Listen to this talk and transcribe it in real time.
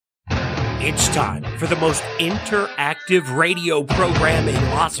It's time for the most interactive radio program in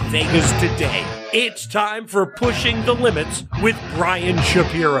Las Vegas today. It's time for Pushing the Limits with Brian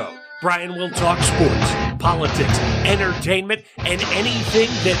Shapiro. Brian will talk sports, politics, entertainment, and anything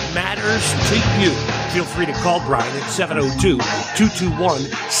that matters to you. Feel free to call Brian at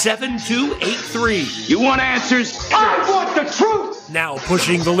 702-221-7283. You want answers? I want the truth! Now,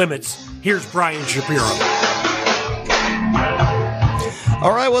 Pushing the Limits, here's Brian Shapiro.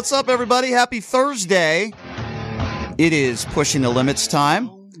 All right, what's up, everybody? Happy Thursday. It is Pushing the Limits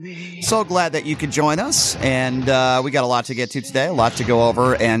time. So glad that you could join us, and we got a lot to get to today, a lot to go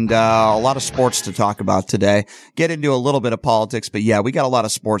over, and a lot of sports to talk about today. Get into a little bit of politics, but yeah, we got a lot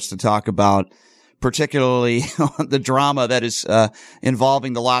of sports to talk about, particularly the drama that is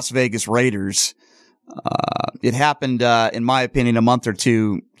involving the Las Vegas Raiders. It happened, in my opinion, a month or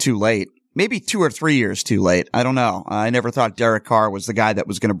two too late. Maybe 2 or 3 years too late. I don't know. I never thought Derek Carr was the guy that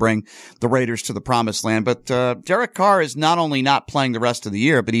was going to bring the Raiders to the promised land. But Derek Carr is not only not playing the rest of the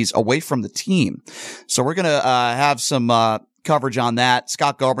year, but he's away from the team. So we're going to have some coverage on that.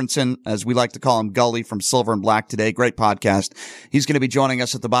 Scott Gulbranson, as we like to call him, Gully from Silver and Black Today. Great podcast. He's going to be joining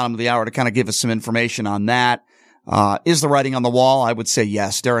us at the bottom of the hour to kind of give us some information on that. Is the writing on the wall? I would say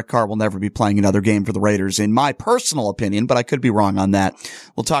yes. Derek Carr will never be playing another game for the Raiders, in my personal opinion, but I could be wrong on that.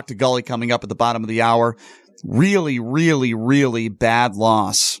 We'll talk to Gully coming up at the bottom of the hour. Really, really, really bad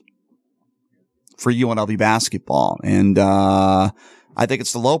loss for UNLV basketball. And, I think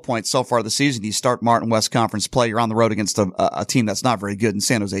it's the low point so far this season. You start Mountain West Conference play. You're on the road against a team that's not very good in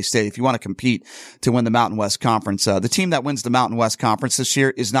San Jose State. If you want to compete to win the Mountain West Conference, the team that wins the Mountain West Conference this year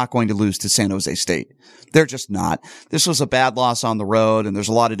is not going to lose to San Jose State. They're just not. This was a bad loss on the road, and there's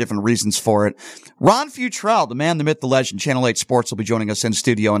a lot of different reasons for it. Ron Futrell, the man, the myth, the legend, Channel 8 Sports, will be joining us in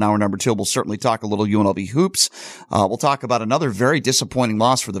studio in hour number 2. We'll certainly talk a little UNLV hoops. We'll talk about another very disappointing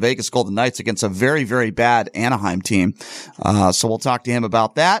loss for the Vegas Golden Knights against a very, very bad Anaheim team. So we'll talk to him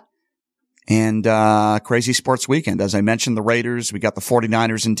about that. And crazy sports weekend. As I mentioned, the Raiders, we got the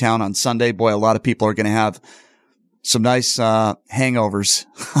 49ers in town on Sunday. Boy, a lot of people are going to have some nice hangovers.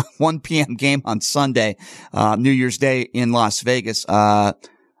 1 p.m. game on Sunday, New Year's Day in Las Vegas. I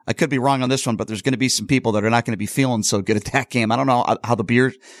could be wrong on this one, but there's going to be some people that are not going to be feeling so good at that game. I don't know how the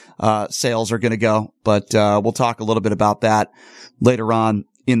beer sales are going to go, but we'll talk a little bit about that later on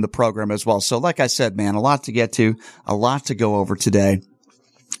in the program as well. So like I said, man, a lot to get to, a lot to go over today.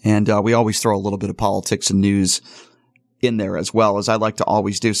 And we always throw a little bit of politics and news in there as well, as I like to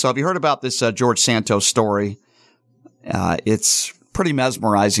always do. So have you heard about this George Santos story? It's pretty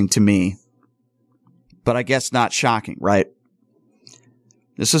mesmerizing to me, but I guess not shocking, right?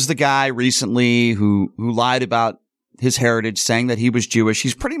 This is the guy recently who lied about his heritage, saying that he was Jewish.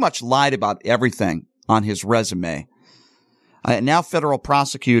 He's pretty much lied about everything on his resume. Now federal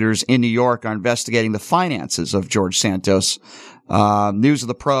prosecutors in New York are investigating the finances of George Santos. News of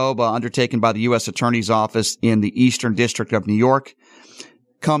the probe undertaken by the U.S. Attorney's Office in the Eastern District of New York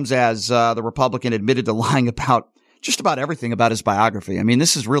comes as the Republican admitted to lying about just about everything about his biography. I mean,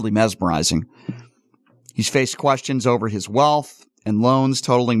 this is really mesmerizing. He's faced questions over his wealth and loans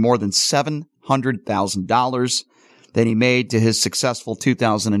totaling more than $700,000 that he made to his successful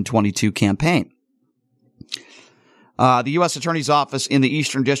 2022 campaign. The U.S. Attorney's Office in the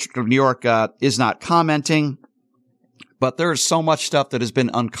Eastern District of New York is not commenting, but there's so much stuff that has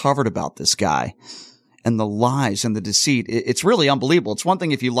been uncovered about this guy and the lies and the deceit. It's really unbelievable. It's one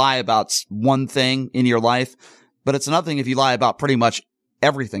thing if you lie about one thing in your life, but it's another thing if you lie about pretty much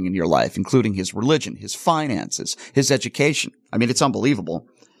everything in your life, including his religion, his finances, his education. I mean, it's unbelievable.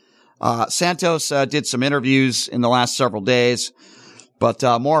 Santos did some interviews in the last several days. But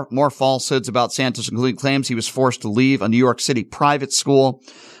more falsehoods about Santos, including claims he was forced to leave a New York City private school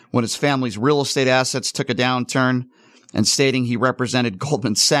when his family's real estate assets took a downturn, and stating he represented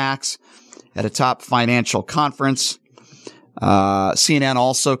Goldman Sachs at a top financial conference. CNN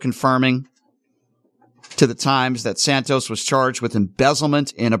also confirming to the Times that Santos was charged with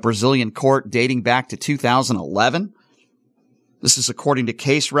embezzlement in a Brazilian court dating back to 2011. This is according to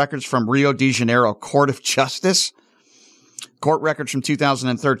case records from Rio de Janeiro Court of Justice. Court records from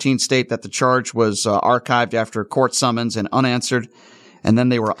 2013 state that the charge was archived after a court summons and unanswered, and then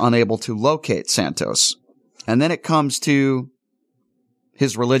they were unable to locate Santos. And then it comes to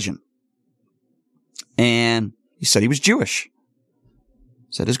his religion. And he said he was Jewish.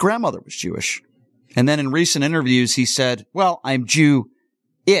 Said his grandmother was Jewish. And then in recent interviews, he said, well, I'm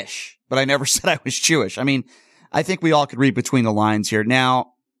Jew-ish, but I never said I was Jewish. I mean, I think we all could read between the lines here.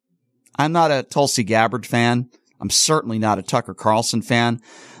 Now, I'm not a Tulsi Gabbard fan. I'm certainly not a Tucker Carlson fan.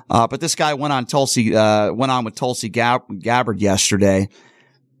 But this guy went on with Tulsi Gabbard yesterday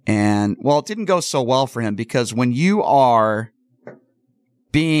And, well, it didn't go so well for him because when you are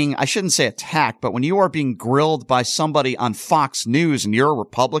being, I shouldn't say attacked, but when you are being grilled by somebody on Fox News and you're a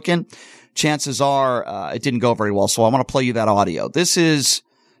Republican, chances are it didn't go very well. So I want to play you that audio. This is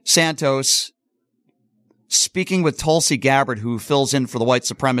Santos speaking with Tulsi Gabbard, who fills in for the white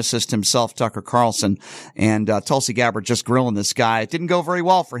supremacist himself, Tucker Carlson. And Tulsi Gabbard just grilling this guy. It didn't go very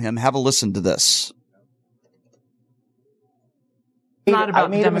well for him. Have a listen to this. It's not about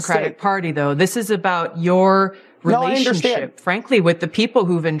the Democratic Party, though. This is about your relationship, frankly, with the people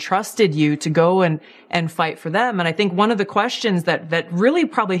who've entrusted you to go and fight for them. And I think one of the questions that really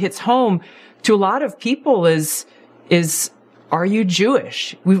probably hits home to a lot of people is, are you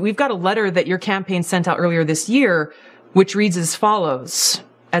Jewish? We've got a letter that your campaign sent out earlier this year, which reads as follows.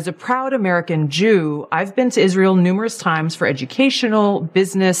 As a proud American Jew, I've been to Israel numerous times for educational,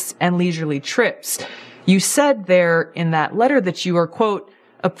 business, and leisurely trips. You said there in that letter that you are, quote,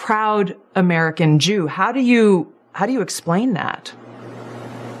 a proud American Jew. How do you explain that?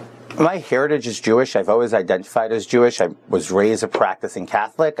 My heritage is Jewish. I've always identified as Jewish. I was raised a practicing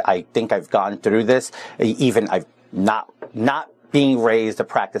Catholic. I think I've gone through this. Even I've not being raised a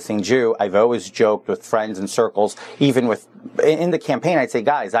practicing Jew. I've always joked with friends and circles, even in the campaign, I'd say,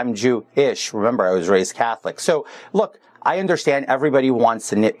 guys, I'm Jewish. Remember, I was raised Catholic. So look, I understand everybody wants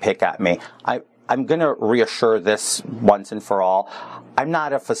to nitpick at me. I'm going to reassure this once and for all. I'm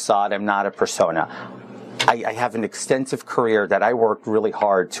not a facade. I'm not a persona. I have an extensive career that I worked really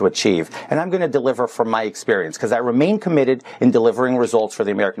hard to achieve, and I'm going to deliver from my experience because I remain committed in delivering results for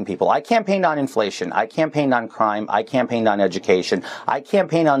the American people. I campaigned on inflation. I campaigned on crime. I campaigned on education. I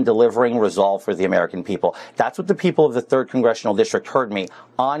campaigned on delivering resolve for the American people. That's what the people of the 3rd Congressional District heard me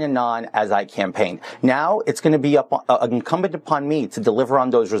on and on as I campaigned. Now it's going to be incumbent upon me to deliver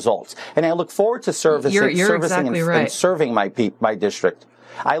on those results, and I look forward to serving my district.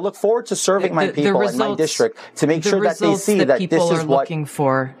 I look forward to serving my people in my district to make sure that they see that this is what looking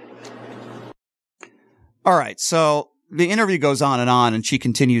for. All right. So the interview goes on, and she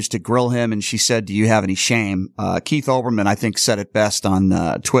continues to grill him. And she said, do you have any shame? Keith Olbermann, I think, said it best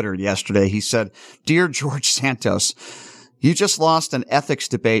on Twitter yesterday. He said, Dear George Santos, you just lost an ethics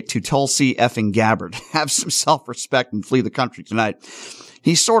debate to Tulsi effing Gabbard. Have some self-respect and flee the country tonight.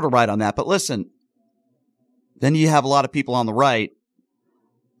 He's sort of right on that. But listen, then you have a lot of people on the right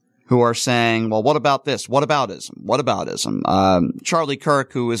who are saying, well, what about this? What aboutism? What aboutism? Charlie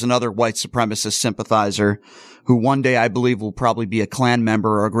Kirk, who is another white supremacist sympathizer, who one day I believe will probably be a Klan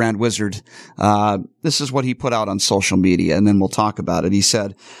member or a Grand Wizard. This is what he put out on social media, and then we'll talk about it. He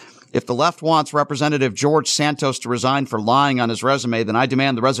said, if the left wants Representative George Santos to resign for lying on his resume, then I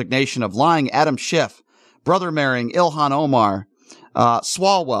demand the resignation of lying Adam Schiff, brother marrying Ilhan Omar,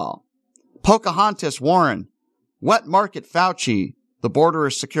 Swalwell, Pocahontas Warren, Wet Market Fauci, the border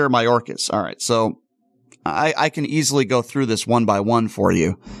is secure, Mayorkas. All right, so I can easily go through this one by one for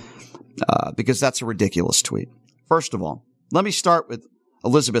you because that's a ridiculous tweet. First of all, let me start with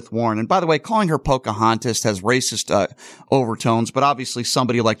Elizabeth Warren. And by the way, calling her Pocahontas has racist overtones, but obviously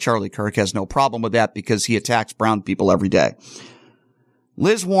somebody like Charlie Kirk has no problem with that because he attacks brown people every day.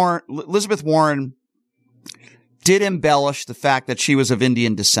 Elizabeth Warren did embellish the fact that she was of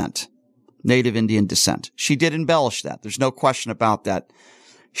Indian descent. Native Indian descent. She did embellish that. There's no question about that.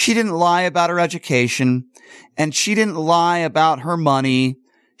 She didn't lie about her education, and she didn't lie about her money.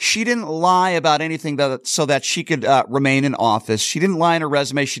 She didn't lie about anything so that she could remain in office. She didn't lie in her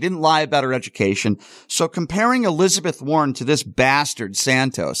resume. She didn't lie about her education. So comparing Elizabeth Warren to this bastard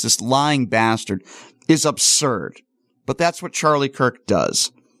Santos, this lying bastard, is absurd. But that's what Charlie Kirk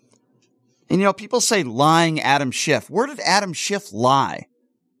does. And people say lying Adam Schiff. Where did Adam Schiff lie?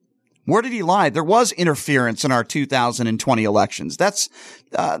 Where did he lie? There was interference in our 2020 elections. That's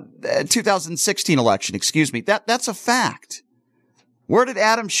 2016 election, excuse me. That's a fact. Where did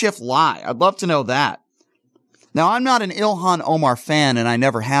Adam Schiff lie? I'd love to know that. Now, I'm not an Ilhan Omar fan, and I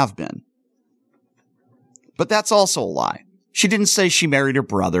never have been. But that's also a lie. She didn't say she married her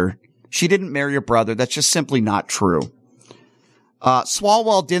brother. She didn't marry her brother. That's just simply not true.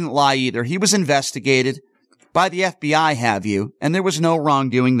 Swalwell didn't lie either. He was investigated by the FBI, have you? And there was no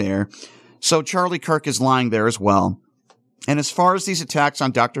wrongdoing there. So Charlie Kirk is lying there as well. And as far as these attacks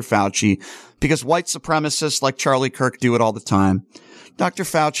on Dr. Fauci, because white supremacists like Charlie Kirk do it all the time, Dr.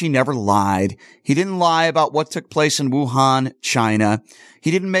 Fauci never lied. He didn't lie about what took place in Wuhan, China. He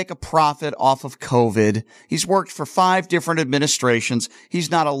didn't make a profit off of COVID. He's worked for 5 different administrations.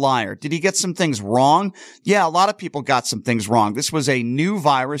 He's not a liar. Did he get some things wrong? Yeah, a lot of people got some things wrong. This was a new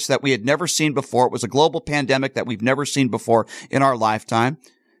virus that we had never seen before. It was a global pandemic that we've never seen before in our lifetime.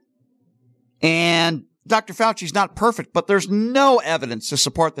 And Dr. Fauci's not perfect, but there's no evidence to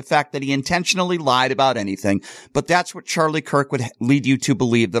support the fact that he intentionally lied about anything. But that's what Charlie Kirk would lead you to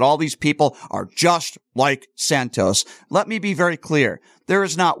believe, that all these people are just like Santos. Let me be very clear. There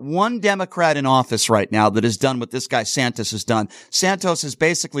is not one Democrat in office right now that has done what this guy Santos has done. Santos has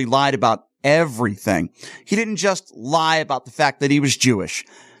basically lied about everything. He didn't just lie about the fact that he was Jewish.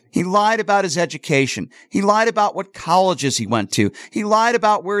 He lied about his education. He lied about what colleges he went to. He lied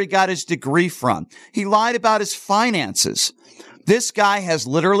about where he got his degree from. He lied about his finances. This guy has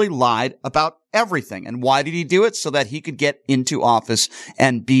literally lied about everything. And why did he do it? So that he could get into office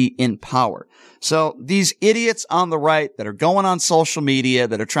and be in power. So these idiots on the right that are going on social media,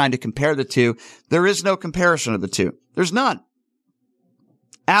 that are trying to compare the two, there is no comparison of the two. There's none.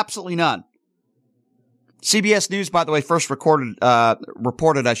 Absolutely none. CBS News, by the way, first reported,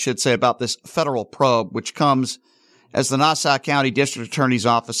 I should say, about this federal probe, which comes as the Nassau County District Attorney's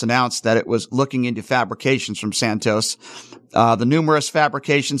Office announced that it was looking into fabrications from Santos. The numerous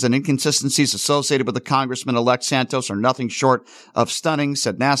fabrications and inconsistencies associated with the Congressman-elect Santos are nothing short of stunning,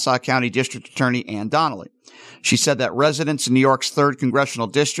 said Nassau County District Attorney Ann Donnelly. She said that residents in New York's 3rd Congressional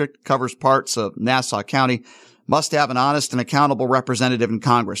District, covers parts of Nassau County, must have an honest and accountable representative in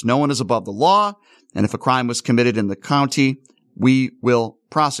Congress. No one is above the law. And if a crime was committed in the county, we will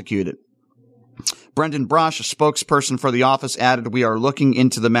prosecute it. Brendan Brosh, a spokesperson for the office, added, "We are looking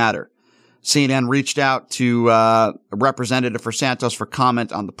into the matter." CNN reached out to a representative for Santos for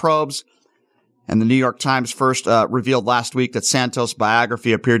comment on the probes. And the New York Times first revealed last week that Santos'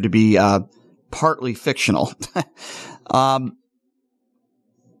 biography appeared to be partly fictional.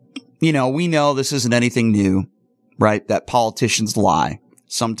 We know this isn't anything new, right? That politicians lie.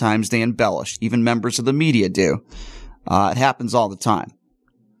 Sometimes they embellish. Even members of the media do. It happens all the time,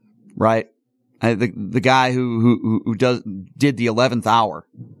 right? The guy who did the 11th hour.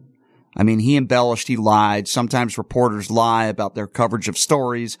 I mean, he embellished, he lied. Sometimes reporters lie about their coverage of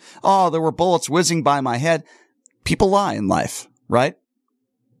stories. Oh, there were bullets whizzing by my head. People lie in life, right?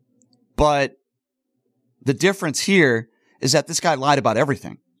 But the difference here is that this guy lied about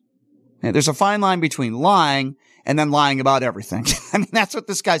everything. And there's a fine line between lying and then lying about everything. I mean, that's what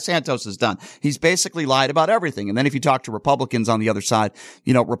this guy Santos has done. He's basically lied about everything. And then if you talk to Republicans on the other side,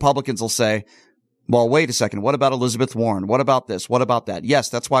 Republicans will say, well, wait a second. What about Elizabeth Warren? What about this? What about that? Yes,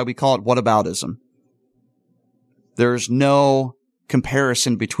 that's why we call it whataboutism. There's no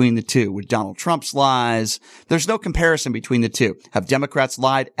comparison between the two. With Donald Trump's lies, there's no comparison between the two. Have Democrats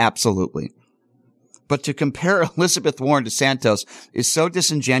lied? Absolutely. But to compare Elizabeth Warren to Santos is so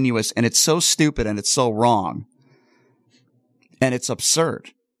disingenuous, and it's so stupid, and it's so wrong. And it's absurd.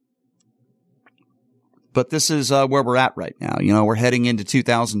 But this is where we're at right now. We're heading into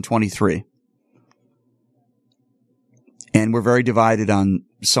 2023. And we're very divided on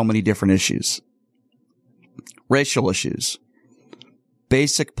so many different issues. Racial issues.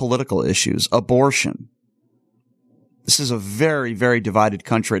 Basic political issues. Abortion. This is a very, very divided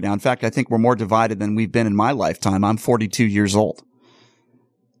country right now. In fact, I think we're more divided than we've been in my lifetime. I'm 42 years old.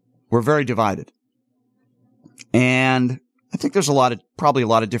 We're very divided. And I think there's probably a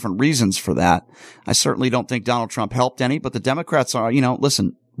lot of different reasons for that. I certainly don't think Donald Trump helped any, but the Democrats are,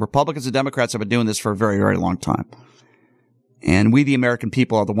 listen, Republicans and Democrats have been doing this for a very, very long time. And we, the American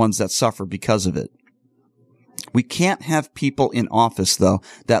people, are the ones that suffer because of it. We can't have people in office, though,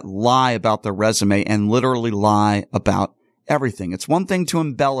 that lie about their resume and literally lie about everything. It's one thing to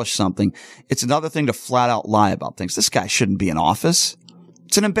embellish something. It's another thing to flat out lie about things. This guy shouldn't be in office.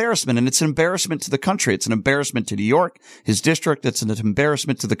 It's an embarrassment, and it's an embarrassment to the country. It's an embarrassment to New York, his district. It's an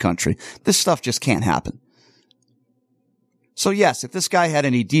embarrassment to the country. This stuff just can't happen. So yes, if this guy had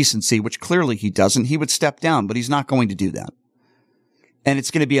any decency, which clearly he doesn't, he would step down, but he's not going to do that. And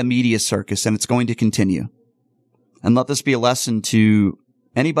it's going to be a media circus, and it's going to continue. And let this be a lesson to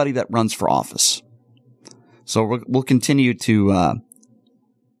anybody that runs for office. So we'll continue to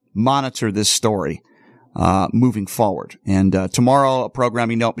monitor this story moving forward. And tomorrow, a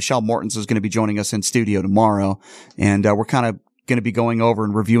programming note, Michelle Mortons is going to be joining us in studio tomorrow. And we're kind of going to be going over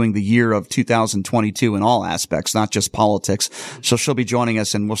and reviewing the year of 2022 in all aspects, not just politics. So she'll be joining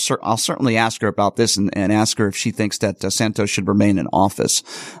us, and I'll certainly ask her about this and ask her if she thinks that Santos should remain in office.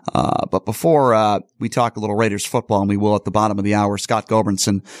 But before we talk a little Raiders football, and we will at the bottom of the hour, Scott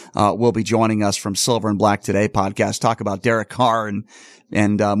Gobernson will be joining us from Silver and Black Today podcast, talk about Derek Carr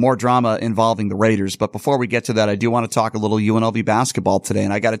and more drama involving the Raiders. But before we get to that, I do want to talk a little UNLV basketball today.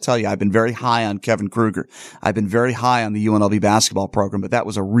 And I got to tell you, I've been very high on Kevin Kruger. I've been very high on the UNLV basketball program, but that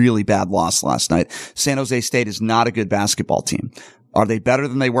was a really bad loss last night. San Jose State is not a good basketball team. Are they better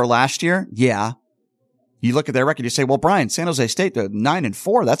than they were last year? Yeah. You look at their record, you say, well, Brian, San Jose State, they're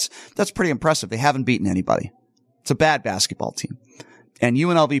 9-4. That's pretty impressive. They haven't beaten anybody. It's a bad basketball team. And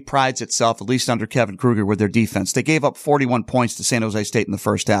UNLV prides itself, at least under Kevin Kruger, with their defense. They gave up 41 points to San Jose State in the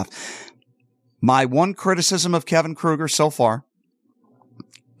first half. My one criticism of Kevin Kruger so far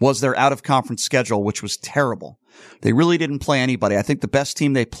was their out-of-conference schedule, which was terrible. They really didn't play anybody. I think the best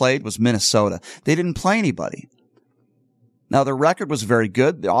team they played was Minnesota. They didn't play anybody. Now, their record was very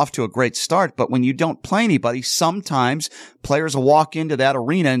good. They're off to a great start, but when you don't play anybody, sometimes players will walk into that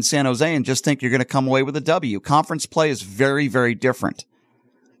arena in San Jose and just think you're going to come away with a W. Conference play is very, very different.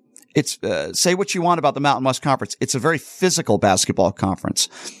 It's, say what you want about the Mountain West Conference. It's a very physical basketball conference.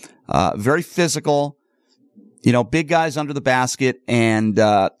 Very physical, big guys under the basket, and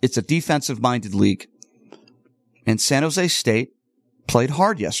it's a defensive-minded league. And San Jose State played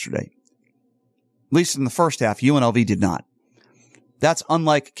hard yesterday. At least in the first half, UNLV did not. That's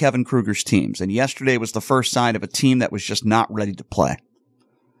unlike Kevin Kruger's teams. And yesterday was the first sign of a team that was just not ready to play.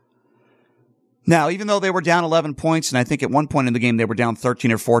 Now, even though they were down 11 points, and I think at one point in the game they were down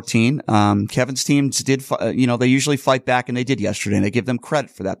 13 or 14, Kevin's teams did, they usually fight back, and they did yesterday, and I give them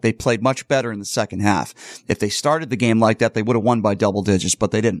credit for that. They played much better in the second half. If they started the game like that, they would have won by double digits,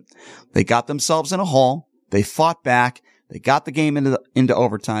 but they didn't. They got themselves in a hole. They fought back. They got the game into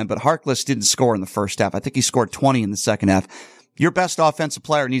overtime, but Harkless didn't score in the first half. I think he scored 20 in the second half. Your best offensive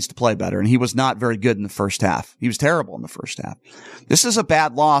player needs to play better, and he was not very good in the first half. He was terrible in the first half. This is a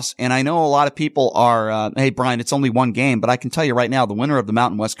bad loss, and I know a lot of people are, hey, Brian, it's only one game, but I can tell you right now, the winner of the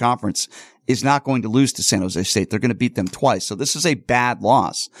Mountain West Conference is not going to lose to San Jose State. They're going to beat them twice. So this is a bad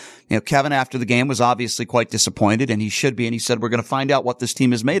loss. Kevin, after the game, was obviously quite disappointed, and he should be, and he said, we're going to find out what this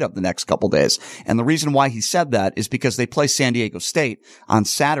team is made of the next couple days. And the reason why he said that is because they play San Diego State on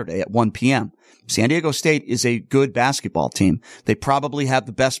Saturday at 1 p.m. San Diego State is a good basketball team. They probably have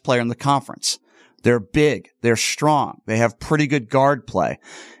the best player in the conference. They're big. They're strong. They have pretty good guard play.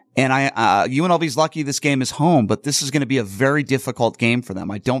 And UNLV's lucky this game is home, but this is going to be a very difficult game for them.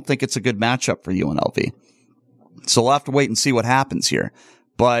 I don't think it's a good matchup for UNLV. So we'll have to wait and see what happens here.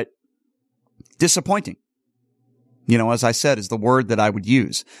 But disappointing, as I said, is the word that I would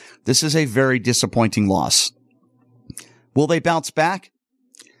use. This is a very disappointing loss. Will they bounce back?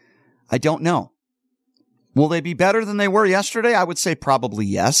 I don't know. Will they be better than they were yesterday? I would say probably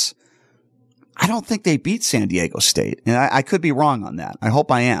yes. I don't think they beat San Diego State, and I could be wrong on that. I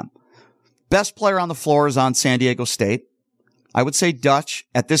hope I am. Best player on the floor is on San Diego State. I would say Dutch,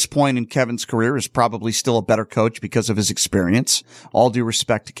 at this point in Kevin's career, is probably still a better coach because of his experience. All due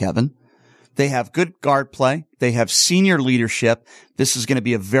respect to Kevin. They have good guard play. They have senior leadership. This is going to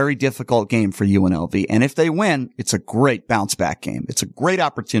be a very difficult game for UNLV. And if they win, it's a great bounce back game. It's a great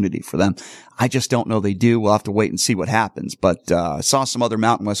opportunity for them. I just don't know they do. We'll have to wait and see what happens. But I saw some other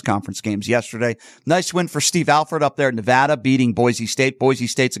Mountain West Conference games yesterday. Nice win for Steve Alford up there in Nevada, beating Boise State. Boise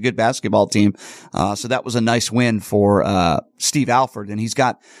State's a good basketball team. So that was a nice win for Steve Alford. And he's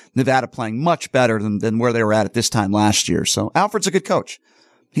got Nevada playing much better than where they were at this time last year. So Alford's a good coach.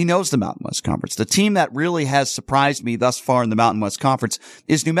 He knows the Mountain West Conference. The team that really has surprised me thus far in the Mountain West Conference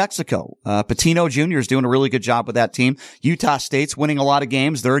is New Mexico. Patino Jr. is doing a really good job with that team. Utah State's winning a lot of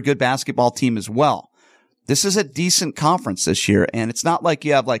games. They're a good basketball team as well. This is a decent conference this year, and it's not like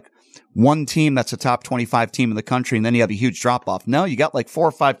you have like one team that's a top 25 team in the country and then you have a huge drop-off. No, you got like 4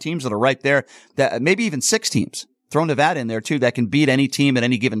 or 5 teams that are right there, that maybe even 6 teams. Throw Nevada in there too, that can beat any team at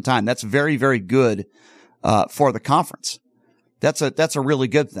any given time. That's very, very good for the conference. That's a really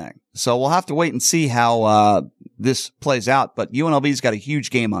good thing. So we'll have to wait and see how this plays out. But UNLV's got a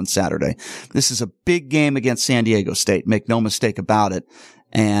huge game on Saturday. This is a big game against San Diego State. Make no mistake about it.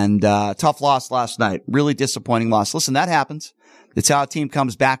 And tough loss last night. Really disappointing loss. Listen, that happens. It's how a team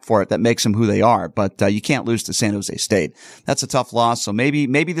comes back for it that makes them who they are. But you can't lose to San Jose State. That's a tough loss. So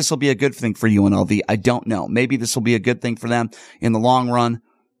maybe this will be a good thing for UNLV. I don't know. Maybe this will be a good thing for them in the long run.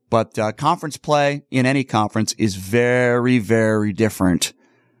 But conference play in any conference is very, very different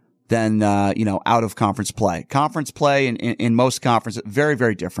than out of conference play. Conference play in most conferences, very,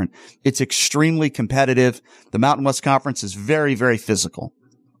 very different. It's extremely competitive. The Mountain West Conference is very, very physical.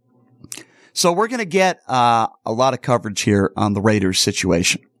 So we're going to get a lot of coverage here on the Raiders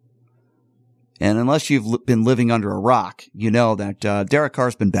situation. And unless you've been living under a rock, you know that Derek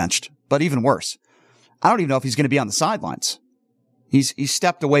Carr's been benched. But even worse, I don't even know if he's going to be on the sidelines. He's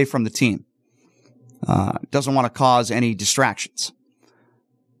stepped away from the team. Doesn't want to cause any distractions.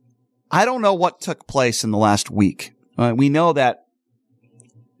 I don't know what took place in the last week. We know that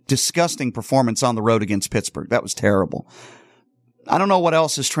disgusting performance on the road against Pittsburgh. That was terrible. I don't know what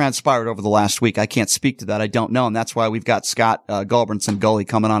else has transpired over the last week. I can't speak to that. I don't know. And that's why we've got Scott Gulbranson Gully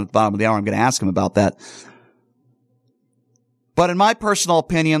coming on at the bottom of the hour. I'm going to ask him about that. But in my personal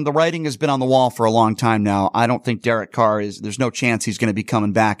opinion, the writing has been on the wall for a long time now. I don't think Derek Carr there's no chance he's going to be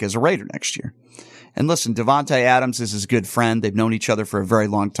coming back as a Raider next year. And listen, Davante Adams is his good friend. They've known each other for a very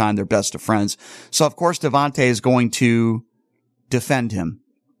long time. They're best of friends. So, of course, Davante is going to defend him.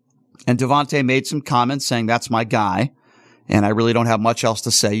 And Davante made some comments saying, that's my guy. And I really don't have much else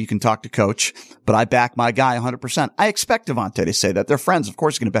to say. You can talk to Coach, but I back my guy 100%. I expect Davante to say that. They're friends. Of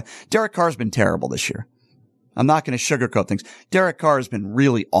course, he's going to back. Derek Carr's been terrible this year. I'm not going to sugarcoat things. Derek Carr has been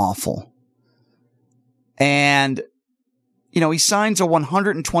really awful. And he signs a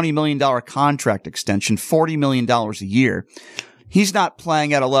 $120 million contract extension, $40 million a year. He's not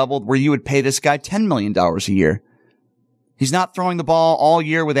playing at a level where you would pay this guy $10 million a year. He's not throwing the ball all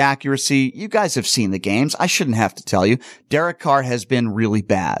year with accuracy. You guys have seen the games. I shouldn't have to tell you. Derek Carr has been really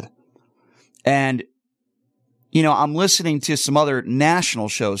bad. And, I'm listening to some other national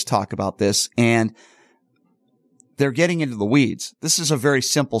shows talk about this, and they're getting into the weeds. This is a very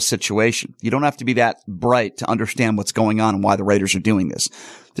simple situation. You don't have to be that bright to understand what's going on and why the Raiders are doing this.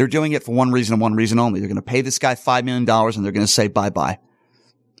 They're doing it for one reason and one reason only. They're going to pay this guy $5 million and they're going to say bye-bye.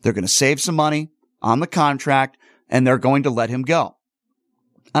 They're going to save some money on the contract and they're going to let him go.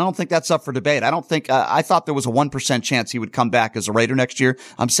 I don't think that's up for debate. I don't think, I thought there was a 1% chance he would come back as a Raider next year.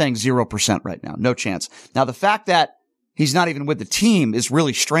 I'm saying 0% right now. No chance. Now, the fact that he's not even with the team is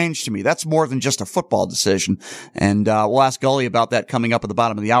really strange to me. That's more than just a football decision. And we'll ask Gully about that coming up at the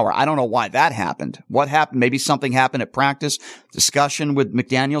bottom of the hour. I don't know why that happened. What happened? Maybe something happened at practice, discussion with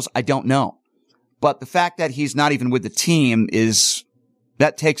McDaniels. I don't know. But the fact that he's not even with the team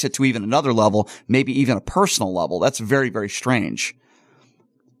that takes it to even another level, maybe even a personal level. That's very, very strange.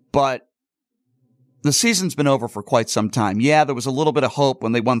 But the season's been over for quite some time. Yeah, there was a little bit of hope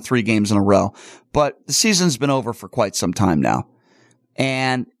when they won 3 games in a row, but the season's been over for quite some time now.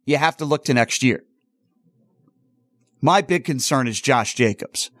 And you have to look to next year. My big concern is Josh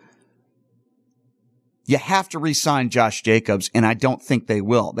Jacobs. You have to re-sign Josh Jacobs, and I don't think they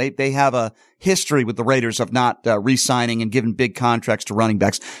will. They have a history with the Raiders of not re-signing and giving big contracts to running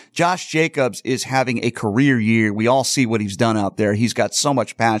backs. Josh Jacobs is having a career year. We all see what he's done out there. He's got so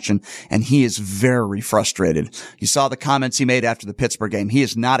much passion, and he is very frustrated. You saw the comments he made after the Pittsburgh game. He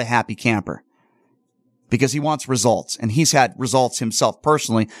is not a happy camper because he wants results, and he's had results himself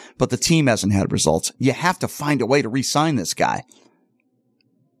personally, but the team hasn't had results. You have to find a way to re-sign this guy.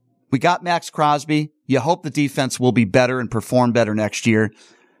 We got Max Crosby. You hope the defense will be better and perform better next year.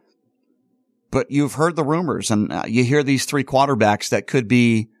 But you've heard the rumors, and you hear these 3 quarterbacks that could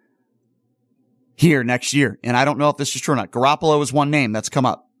be here next year. And I don't know if this is true or not. Garoppolo is one name that's come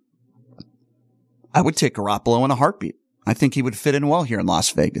up. I would take Garoppolo in a heartbeat. I think he would fit in well here in Las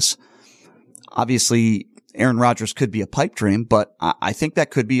Vegas. Obviously, Aaron Rodgers could be a pipe dream, but I think that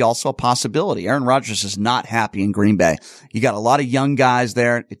could be also a possibility. Aaron Rodgers is not happy in Green Bay. You got a lot of young guys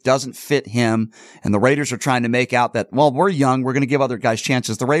there. It doesn't fit him. And the Raiders are trying to make out that, well, we're young. We're going to give other guys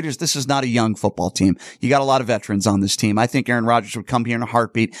chances. The Raiders, this is not a young football team. You got a lot of veterans on this team. I think Aaron Rodgers would come here in a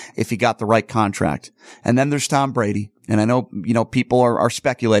heartbeat if he got the right contract. And then there's Tom Brady. And I know, people are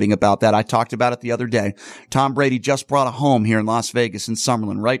speculating about that. I talked about it the other day. Tom Brady just brought a home here in Las Vegas in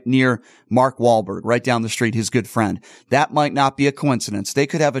Summerlin, right near Mark Wahlberg, right down the street, his good friend. That might not be a coincidence. They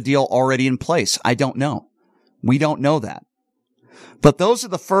could have a deal already in place. I don't know. We don't know that. But those are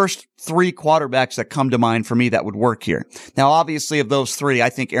the first 3 quarterbacks that come to mind for me that would work here. Now, obviously, of those 3, I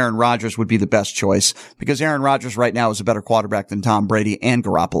think Aaron Rodgers would be the best choice because Aaron Rodgers right now is a better quarterback than Tom Brady and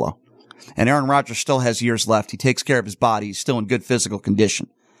Garoppolo. And Aaron Rodgers still has years left. He takes care of his body. He's still in good physical condition.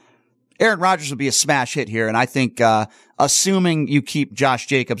 Aaron Rodgers would be a smash hit here. And I think, assuming you keep Josh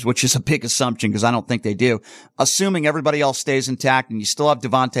Jacobs, which is a big assumption because I don't think they do, assuming everybody else stays intact and you still have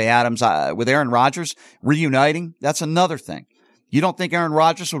Davante Adams, with Aaron Rodgers reuniting, that's another thing. You don't think Aaron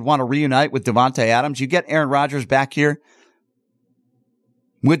Rodgers would want to reunite with Davante Adams? You get Aaron Rodgers back here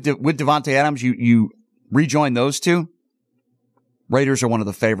with Davante Adams, you rejoin those two. Raiders are one of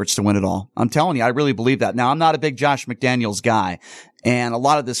the favorites to win it all. I'm telling you, I really believe that. Now, I'm not a big Josh McDaniels guy, and a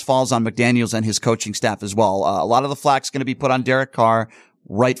lot of this falls on McDaniels and his coaching staff as well. A lot of the flack's going to be put on Derek Carr,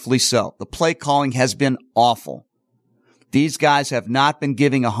 rightfully so. The play calling has been awful. These guys have not been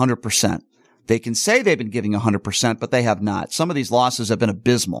giving 100%. They can say they've been giving 100%, but they have not. Some of these losses have been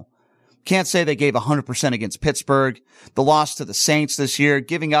abysmal. Can't say they gave 100% against Pittsburgh. The loss to the Saints this year,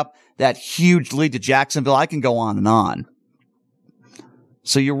 giving up that huge lead to Jacksonville. I can go on and on.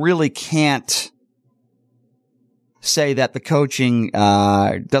 So you really can't say that the coaching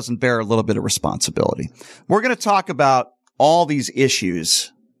doesn't bear a little bit of responsibility. We're going to talk about all these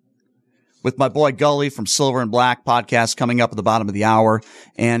issues with my boy Gully from Silver and Black podcast coming up at the bottom of the hour,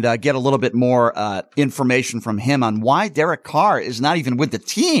 and get a little bit more information from him on why Derek Carr is not even with the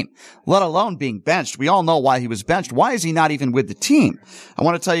team, let alone being benched. We all know why he was benched. Why is he not even with the team? I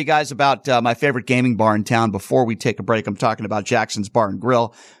want to tell you guys about my favorite gaming bar in town before we take a break. I'm talking about Jackson's Bar and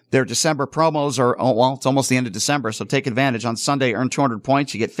Grill. Their December promos are, it's almost the end of December, so take advantage. On Sunday, earn 200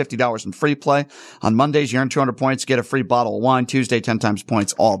 points. You get $50 in free play. On Mondays, you earn 200 points, get a free bottle of wine. Tuesday, 10 times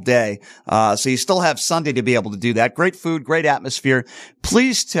points all day. So you still have Sunday to be able to do that. Great food, great atmosphere.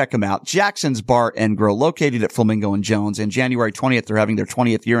 Please check them out. Jackson's Bar and Grill, located at Flamingo and Jones. And January 20th, they're having their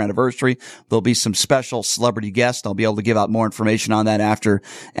 20th year anniversary. There'll be some special celebrity guests. I'll be able to give out more information on that after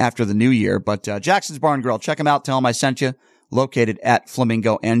the new year. But Jackson's Bar and Grill, check them out. Tell them I sent you. Located at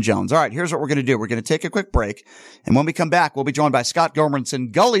Flamingo and Jones. All right, here's what we're going to do. We're going to take a quick break, and when we come back, we'll be joined by Scott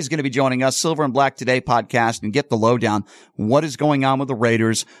Gormanson. Gully's going to be joining us, Silver and Black Today podcast, and get the lowdown. What is going on with the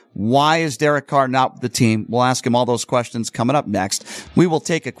Raiders? Why is Derek Carr not with the team? We'll ask him all those questions coming up next. We will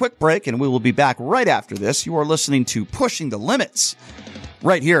take a quick break, and we will be back right after this. You are listening to Pushing the Limits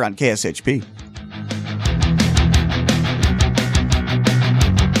right here on KSHP.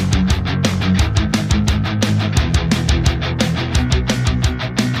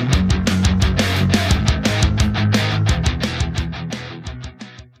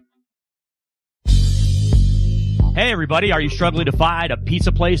 Hey everybody, are you struggling to find a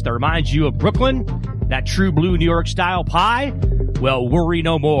pizza place that reminds you of Brooklyn? That true blue New York style pie? Well, worry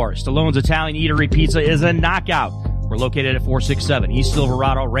no more. Stallone's Italian Eatery Pizza is a knockout. We're located at 467 East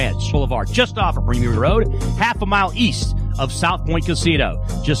Silverado Ranch Boulevard, just off of Premier Road, half a mile east of South Point Casino,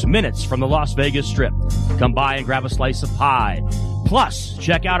 just minutes from the Las Vegas Strip. Come by and grab a slice of pie. Plus,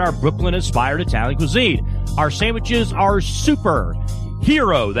 check out our Brooklyn-inspired Italian cuisine. Our sandwiches are super.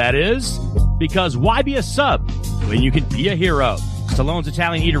 Hero, that is. Because why be a sub when you can be a hero? Stallone's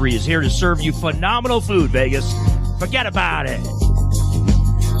Italian Eatery is here to serve you phenomenal food, Vegas. Forget about it.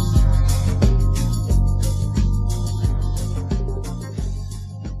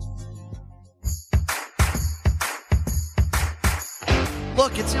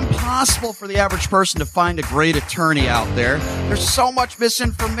 Look, it's impossible for the average person to find a great attorney out there. There's so much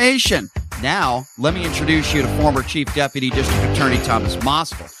misinformation. Now, let me introduce you to former Chief Deputy District Attorney Thomas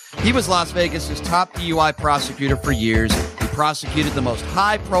Moskal. He was Las Vegas's top DUI prosecutor for years. He prosecuted the most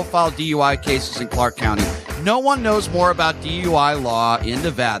high-profile DUI cases in Clark County. No one knows more about DUI law in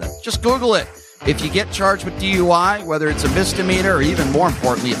Nevada. Just Google it. If you get charged with DUI, whether it's a misdemeanor or even more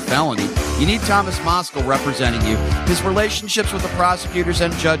importantly, a felony, you need Thomas Moskal representing you. His relationships with the prosecutors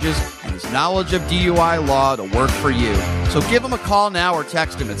and judges and his knowledge of DUI law to work for you. So give him a call now or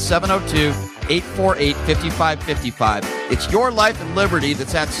text him at 702-848-5555. It's your life and liberty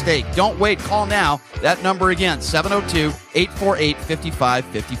that's at stake. Don't wait. Call now. That number again,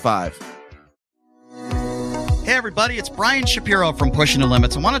 702-848-5555. Hey everybody, it's Brian Shapiro from Pushing the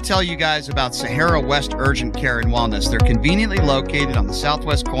Limits. I want to tell you guys about Sahara West Urgent Care and Wellness. They're conveniently located on the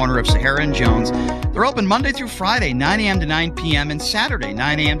southwest corner of Sahara and Jones. They're open Monday through Friday, 9 a.m. to 9 p.m. and Saturday,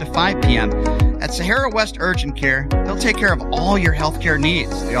 9 a.m. to 5 p.m. At Sahara West Urgent Care, they'll take care of all your healthcare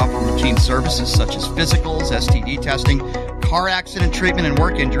needs. They offer routine services such as physicals, STD testing, car accident treatment, and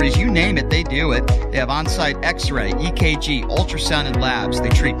work injuries. You name it, they do it. They have on-site x-ray, EKG, ultrasound, and labs. They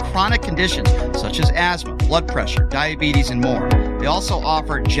treat chronic conditions such as asthma, blood pressure, diabetes, and more. They also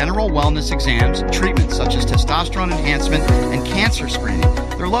offer general wellness exams and treatments such as testosterone enhancement and cancer screening.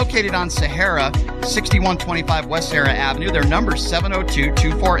 They're located on Sahara, 6125 West Sahara Avenue. Their number is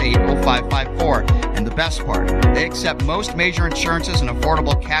 702-248-0554. And the best part, they accept most major insurances and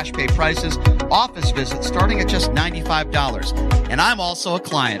affordable cash pay prices. Office visits starting at just $95. And I'm also a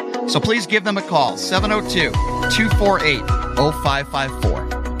client. So please give them a call,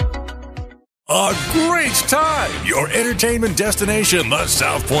 702-248-0554. A great time! Your entertainment destination, the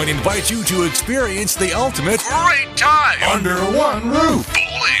South Point, invites you to experience the ultimate great time under one roof.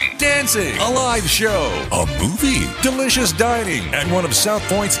 Bowling, dancing, a live show, a movie, delicious dining, and one of South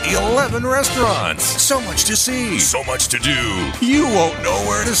Point's 11 restaurants. So much to see, so much to do. You won't know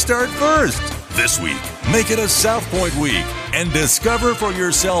where to start first. This week, make it a South Point week and discover for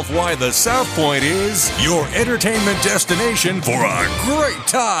yourself why the South Point is your entertainment destination for a great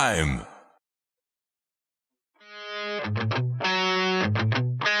time.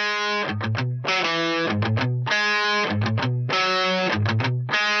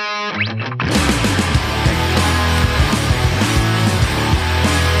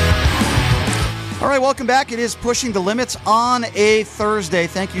 All right, welcome back. It is Pushing the Limits on a Thursday.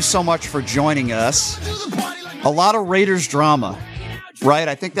 Thank you so much for joining us. A lot of Raiders drama. Right?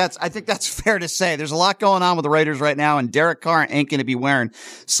 I think that's fair to say. There's a lot going on with the Raiders right now, and Derek Carr ain't going to be wearing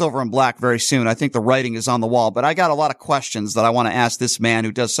silver and black very soon. I think the writing is on the wall, but I got a lot of questions that I want to ask this man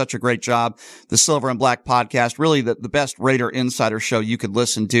who does such a great job. The Silver and Black podcast, really the best Raider insider show you could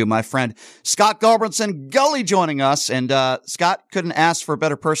listen to. My friend Scott Gulbranson, Gully, joining us. And Scott, couldn't ask for a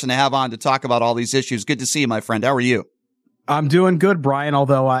better person to have on to talk about all these issues. Good to see you, my friend. How are you? I'm doing good, Brian,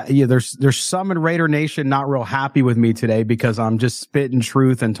 although there's some in Raider Nation not real happy with me today because I'm just spitting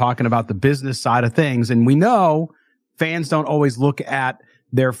truth and talking about the business side of things. And we know fans don't always look at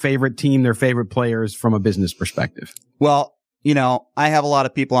their favorite team, their favorite players from a business perspective. Well, I have a lot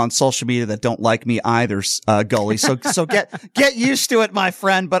of people on social media that don't like me either, Gully. So get used to it, my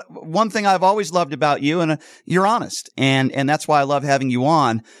friend. But one thing I've always loved about you, and you're honest, and that's why I love having you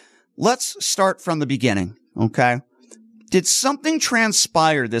on. Let's start from the beginning, okay? Did something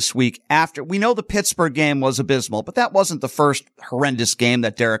transpire this week after? We know the Pittsburgh game was abysmal, but that wasn't the first horrendous game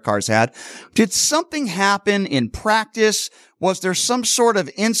that Derek Carr's had. Did something happen in practice? Was there some sort of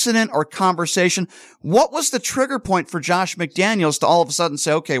incident or conversation? What was the trigger point for Josh McDaniels to all of a sudden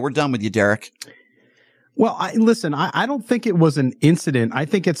say, okay, we're done with you, Derek? Well, I don't think it was an incident. I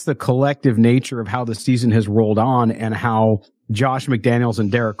think it's the collective nature of how the season has rolled on and how Josh McDaniels and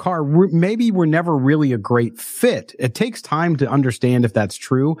Derek Carr maybe were never really a great fit. It takes time to understand if that's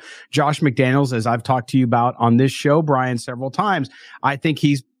true. Josh McDaniels, as I've talked to you about on this show, Brian, several times, I think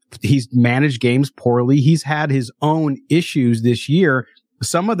he's managed games poorly. He's had his own issues this year.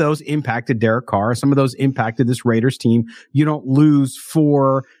 Some of those impacted Derek Carr. Some of those impacted this Raiders team. You don't lose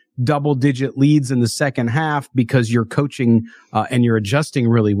 4 double-digit leads in the second half because you're coaching and you're adjusting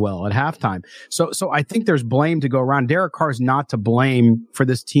really well at halftime. So I think there's blame to go around. Derek Carr is not to blame for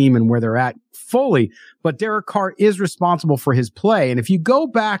this team and where they're at fully, but Derek Carr is responsible for his play. And if you go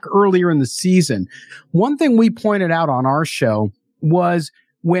back earlier in the season, one thing we pointed out on our show was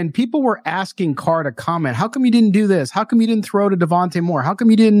when people were asking Carr to comment, how come you didn't do this? How come you didn't throw to Devontae Moore? How come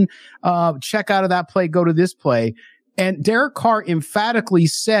you didn't check out of that play, go to this play? And Derek Carr emphatically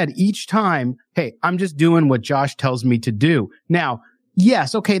said each time, hey, I'm just doing what Josh tells me to do. Now,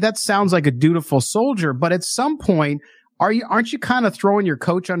 yes, okay, that sounds like a dutiful soldier, but at some point, aren't you kind of throwing your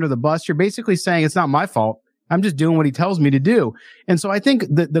coach under the bus? You're basically saying it's not my fault. I'm just doing what he tells me to do. And so I think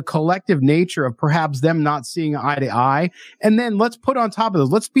the collective nature of perhaps them not seeing eye to eye, and then let's put on top of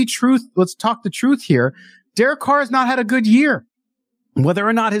this, let's talk the truth here. Derek Carr has not had a good year. Whether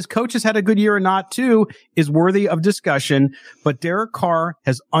or not his coaches had a good year or not, too, is worthy of discussion. But Derek Carr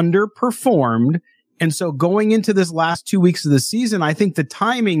has underperformed. And so going into this last 2 weeks of the season, I think the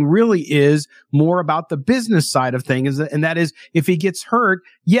timing really is more about the business side of things. And that is, if he gets hurt,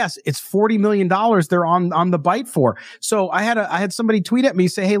 yes, it's $40 million they're on the bite for. So I had somebody tweet at me,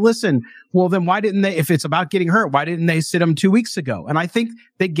 say, hey, listen, well, then why didn't they, if it's about getting hurt, why didn't they sit him 2 weeks ago? And I think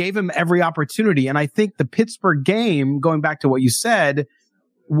they gave him every opportunity. And I think the Pittsburgh game, going back to what you said,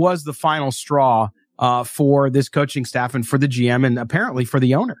 was the final straw for this coaching staff and for the GM and apparently for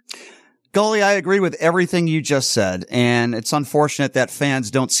the owner. Gully, I agree with everything you just said, and it's unfortunate that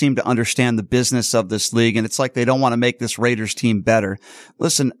fans don't seem to understand the business of this league, and it's like they don't want to make this Raiders team better.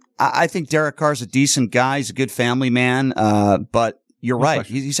 Listen, I think Derek Carr's a decent guy. He's a good family man, but you're right.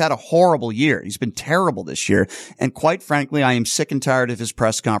 He's had a horrible year. He's been terrible this year. And quite frankly, I am sick and tired of his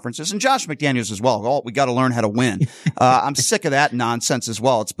press conferences, and Josh McDaniels as well. Oh, we got to learn how to win. I'm sick of that nonsense as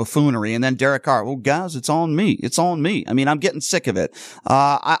well. It's buffoonery. And then Derek Carr, well, guys, it's on me. It's on me. I mean, I'm getting sick of it.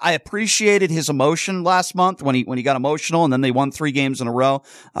 I appreciated his emotion last month when he got emotional, and then they won 3 games in a row.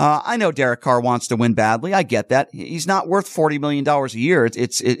 I know Derek Carr wants to win badly. I get that. He's not worth $40 million a year.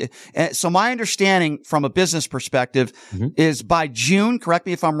 So my understanding from a business perspective is by June, correct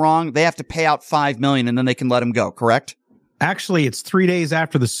me if I'm wrong, they have to pay out $5 million and then they can let him go, correct? Actually, it's 3 days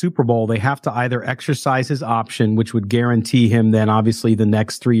after the Super Bowl. They have to either exercise his option, which would guarantee him then obviously the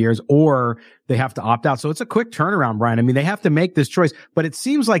next 3 years, or they have to opt out. So it's a quick turnaround, Brian. I mean, they have to make this choice, but it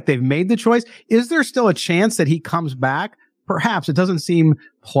seems like they've made the choice. Is there still a chance that he comes back? Perhaps. It doesn't seem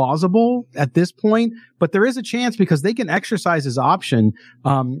plausible at this point, but there is a chance because they can exercise his option.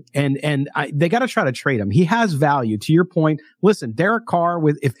 They got to try to trade him. He has value. To your point, listen, Derek Carr,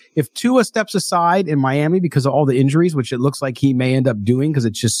 if Tua steps aside in Miami because of all the injuries, which it looks like he may end up doing because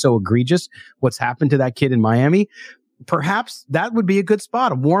it's just so egregious what's happened to that kid in Miami, perhaps that would be a good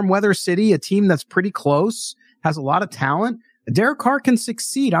spot. A warm weather city, a team that's pretty close, has a lot of talent. Derek Carr can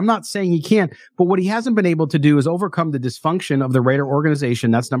succeed. I'm not saying he can't, but what he hasn't been able to do is overcome the dysfunction of the Raider organization.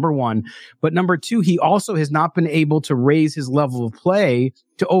 That's number one. But number two, he also has not been able to raise his level of play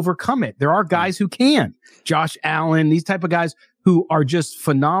to overcome it. There are guys who can. Josh Allen, these type of guys who are just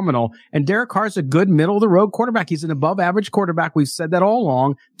phenomenal. And Derek Carr's a good middle of the road quarterback. He's an above average quarterback. We've said that all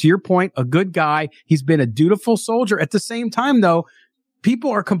along. To your point, a good guy. He's been a dutiful soldier. At the same time, though, people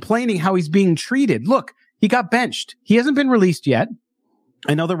are complaining how he's being treated. Look, he got benched. He hasn't been released yet.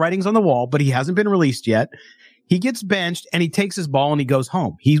 I know the writing's on the wall, but he hasn't been released yet. He gets benched and he takes his ball and he goes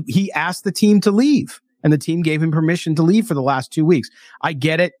home. He asked the team to leave, and the team gave him permission to leave for the last 2 weeks. I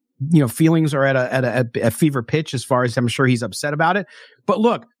get it. Feelings are at a fever pitch as far as I'm sure he's upset about it. But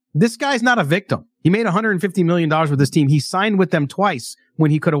look, this guy's not a victim. He made $150 million with this team. He signed with them twice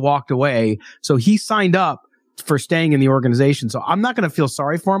when he could have walked away. So he signed up for staying in the organization. So I'm not going to feel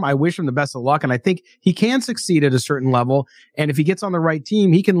sorry for him. I wish him the best of luck. And I think he can succeed at a certain level. And if he gets on the right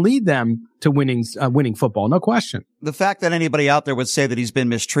team, he can lead them to winning football. No question. The fact that anybody out there would say that he's been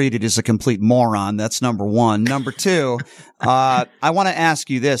mistreated is a complete moron. That's number one. Number two, I want to ask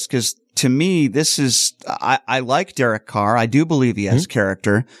you this, because to me, this is, I like Derek Carr. I do believe he has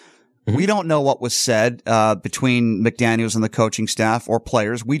character. We don't know what was said between McDaniels and the coaching staff or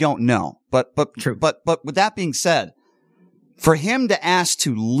players. We don't know. But with that being said, for him to ask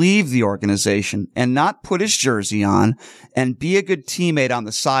to leave the organization and not put his jersey on and be a good teammate on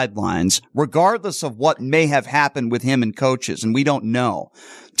the sidelines, regardless of what may have happened with him and coaches, and we don't know,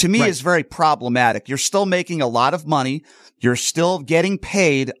 to me is very problematic. You're still making a lot of money. You're still getting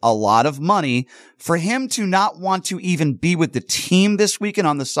paid a lot of money. For him to not want to even be with the team this weekend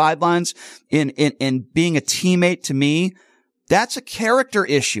on the sidelines in being a teammate, to me, that's a character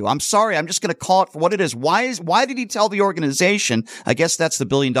issue. I'm sorry. I'm just going to call it for what it is. Why did he tell the organization? I guess that's the $1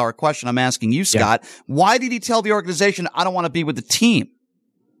 billion question I'm asking you, Scott. Yeah. Why did he tell the organization, I don't want to be with the team?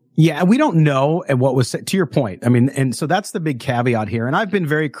 Yeah, we don't know what was said, to your point. I mean, and so that's the big caveat here. And I've been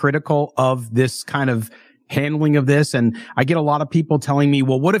very critical of this kind of handling of this. And I get a lot of people telling me,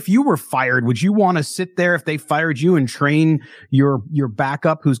 well, what if you were fired? Would you want to sit there if they fired you and train your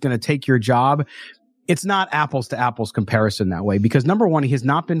backup who's going to take your job? It's not apples to apples comparison that way, because number one, he has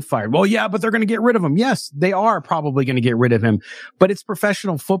not been fired. Well, yeah, but they're going to get rid of him. Yes, they are probably going to get rid of him, but it's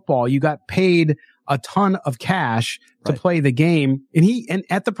professional football. You got paid a ton of cash to play the game. And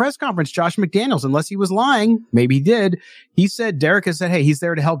at the press conference, Josh McDaniels, unless he was lying, maybe he did. He said, Derek has said, hey, he's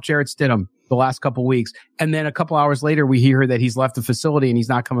there to help Jarrett Stidham the last couple weeks. And then a couple hours later, we hear that he's left the facility and he's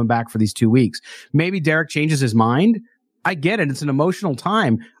not coming back for these 2 weeks. Maybe Derek changes his mind. I get it. It's an emotional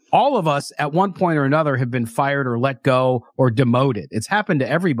time. All of us at one point or another have been fired or let go or demoted. It's happened to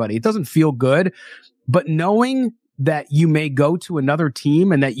everybody. It doesn't feel good, but knowing that you may go to another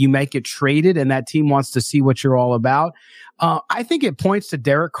team and that you may get traded and that team wants to see what you're all about, I think it points to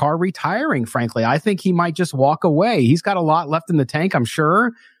Derek Carr retiring, frankly. I think he might just walk away. He's got a lot left in the tank, I'm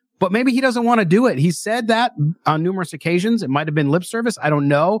sure, but maybe he doesn't want to do it. He said that on numerous occasions. It might have been lip service. I don't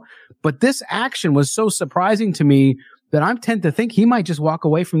know. But this action was so surprising to me that I tend to think he might just walk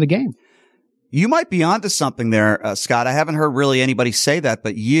away from the game. You might be onto something there, Scott. I haven't heard really anybody say that,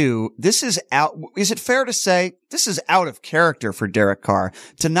 but this is out. Is it fair to say this is out of character for Derek Carr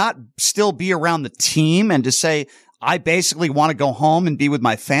to not still be around the team and to say, I basically want to go home and be with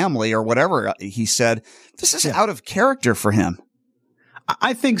my family or whatever he said? This is out of character for him.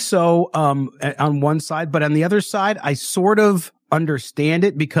 I think so, on one side, but on the other side, I sort of understand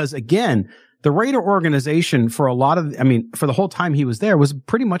it because, again, the Raider organization for the whole time he was there was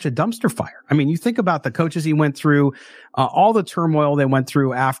pretty much a dumpster fire. I mean, you think about the coaches he went through, all the turmoil they went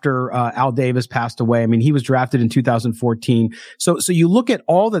through after Al Davis passed away. I mean, he was drafted in 2014. So you look at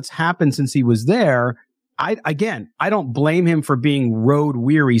all that's happened since he was there. I don't blame him for being road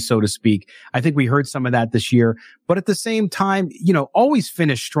weary, so to speak. I think we heard some of that this year, but at the same time, always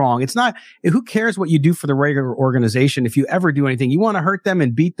finish strong. It's not, who cares what you do for the Raider organization? If you ever do anything, you want to hurt them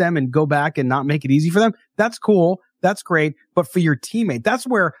and beat them and go back and not make it easy for them. That's cool. That's great. But for your teammate, that's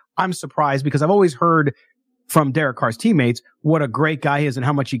where I'm surprised, because I've always heard from Derek Carr's teammates what a great guy he is and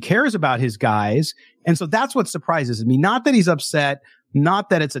how much he cares about his guys. And so that's what surprises me. Not that he's upset, not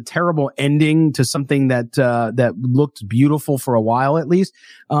that it's a terrible ending to something that looked beautiful for a while at least.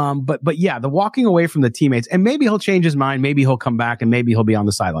 But yeah, the walking away from the teammates, and maybe he'll change his mind. Maybe he'll come back and maybe he'll be on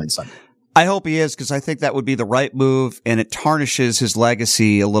the sideline Sunday. I hope he is, because I think that would be the right move, and it tarnishes his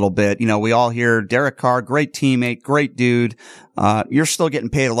legacy a little bit. We all hear Derek Carr, great teammate, great dude. You're still getting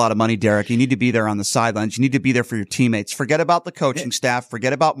paid a lot of money, Derek. You need to be there on the sidelines. You need to be there for your teammates. Forget about the coaching staff.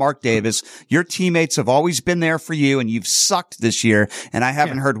 Forget about Mark Davis. Your teammates have always been there for you, and you've sucked this year. And I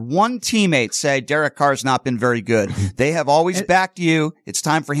haven't heard one teammate say Derek Carr's not been very good. They have always backed you. It's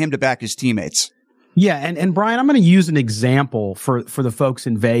time for him to back his teammates. Yeah, and Brian, I'm going to use an example for the folks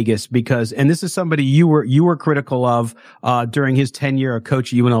in Vegas because, and this is somebody you were critical of during his tenure as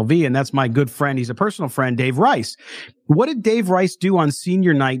coach at UNLV, and that's my good friend. He's a personal friend, Dave Rice. What did Dave Rice do on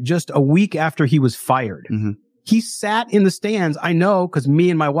senior night just a week after he was fired? Mm-hmm. He sat in the stands. I know because me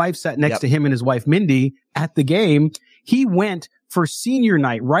and my wife sat next to him and his wife Mindy at the game. He went for senior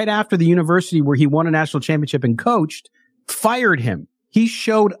night right after the university where he won a national championship and coached, fired him. He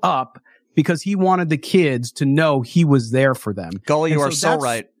showed up because he wanted the kids to know he was there for them. Gully, you are so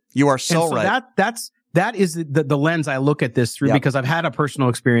right. You are so right. That is the lens I look at this through because I've had a personal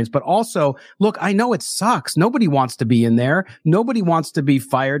experience, but also, look, I know it sucks. Nobody wants to be in there. Nobody wants to be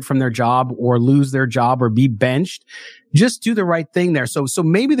fired from their job or lose their job or be benched. Just do the right thing there. So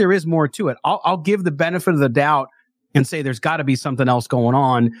maybe there is more to it. I'll give the benefit of the doubt and say there's got to be something else going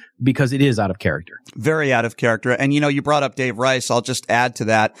on because it is out of character. Very out of character. And, you brought up Dave Rice. I'll just add to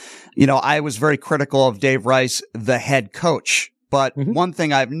that. I was very critical of Dave Rice, the head coach. But one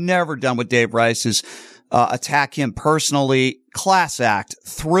thing I've never done with Dave Rice is attack him personally. Class act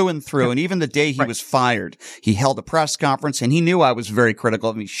through and through. And even the day he was fired, he held a press conference and he knew I was very critical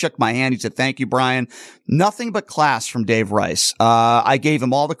of him. He shook my hand. He said, "Thank you, Brian." Nothing but class from Dave Rice. I gave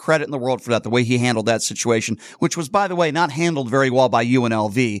him all the credit in the world for that, the way he handled that situation, which was, by the way, not handled very well by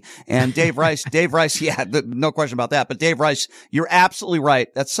UNLV. And Dave Rice, yeah, no question about that. But Dave Rice, you're absolutely right.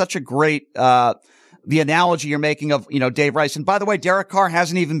 That's such a great, the analogy you're making of, Dave Rice. And by the way, Derek Carr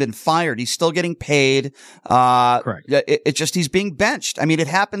hasn't even been fired. He's still getting paid. Correct. It's just he's being benched. I mean, it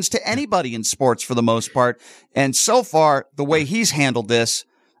happens to anybody in sports for the most part. And so far, the way he's handled this,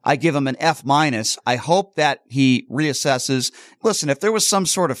 I give him an F-. I hope that he reassesses. Listen, if there was some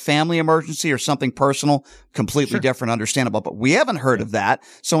sort of family emergency or something personal, completely different, understandable, but we haven't heard of that.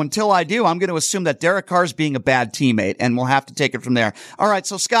 So until I do, I'm going to assume that Derek Carr's being a bad teammate, and we'll have to take it from there. All right.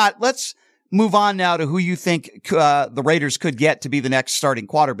 So Scott, let's move on now to who you think the Raiders could get to be the next starting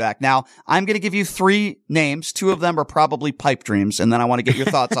quarterback. Now, I'm going to give you 3 names. 2 of them are probably pipe dreams, and then I want to get your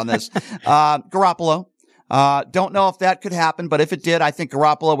thoughts on this. Garoppolo. Don't know if that could happen, but if it did, I think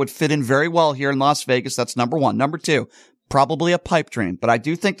Garoppolo would fit in very well here in Las Vegas. That's number 1. Number 2, probably a pipe dream, but I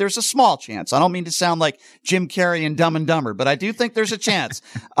do think there's a small chance. I don't mean to sound like Jim Carrey and Dumb and Dumber, but I do think there's a chance.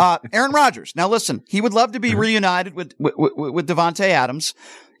 Aaron Rodgers. Now listen, he would love to be reunited with Devontae Adams.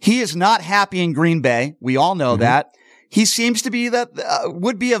 He is not happy in Green Bay. We all know that. He seems to be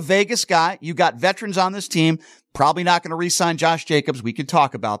would be a Vegas guy. You got veterans on this team. Probably not going to re-sign Josh Jacobs. We could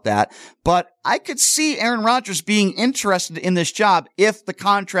talk about that. But I could see Aaron Rodgers being interested in this job if the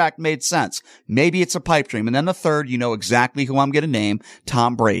contract made sense. Maybe it's a pipe dream. And then the third, you know exactly who I'm going to name,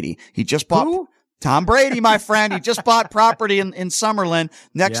 Tom Brady. He just bought Tom Brady, my friend. He just bought property in Summerlin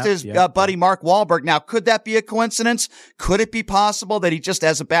next to his buddy Mark Wahlberg. Now, could that be a coincidence? Could it be possible that he just,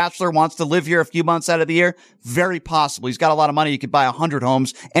 as a bachelor, wants to live here a few months out of the year? Very possible. He's got a lot of money. He could buy 100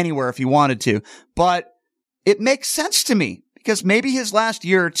 homes anywhere if he wanted to. But it makes sense to me because maybe his last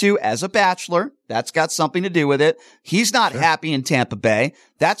year or two as a bachelor, that's got something to do with it. He's not happy in Tampa Bay.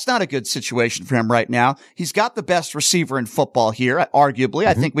 That's not a good situation for him right now. He's got the best receiver in football here, arguably.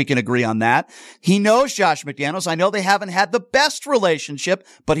 I think we can agree on that. He knows Josh McDaniels. I know they haven't had the best relationship,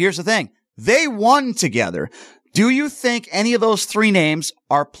 but here's the thing. They won together. Do you think any of those 3 names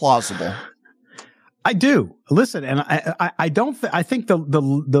are plausible? I do. Listen, and I don't. I think the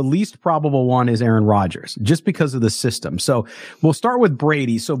least probable one is Aaron Rodgers, just because of the system. So we'll start with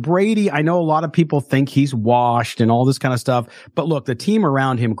Brady. So Brady, I know a lot of people think he's washed and all this kind of stuff, but look, the team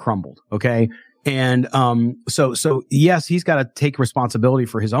around him crumbled. Okay. And, so yes, he's got to take responsibility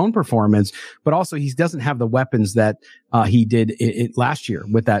for his own performance, but also he doesn't have the weapons that, he did last year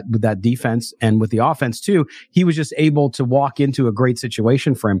with that defense and with the offense too. He was just able to walk into a great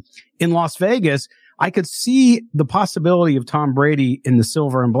situation for him. In Las Vegas, I could see the possibility of Tom Brady in the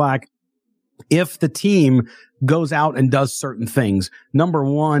silver and black if the team goes out and does certain things. Number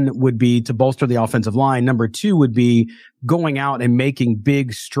 1 would be to bolster the offensive line. Number 2 would be going out and making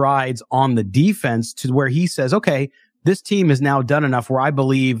big strides on the defense to where he says, okay, this team is now done enough where I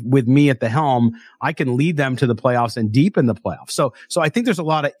believe with me at the helm, I can lead them to the playoffs and deep in the playoffs. So I think there's a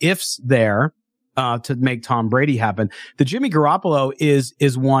lot of ifs there. To make Tom Brady happen. The Jimmy Garoppolo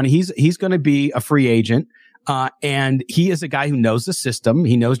is one. He's going to be a free agent. And he is a guy who knows the system.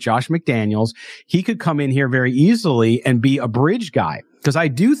 He knows Josh McDaniels. He could come in here very easily and be a bridge guy. Because I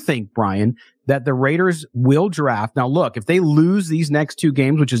do think, Brian, that the Raiders will draft. Now, look, if they lose these next 2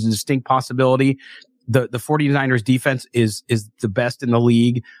 games, which is a distinct possibility, the 49ers defense is the best in the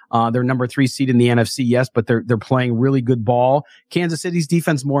league. They're number 3 seed in the NFC, yes, but they're playing really good ball. Kansas City's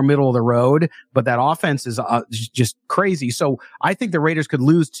defense more middle of the road, but that offense is just crazy. So I think the Raiders could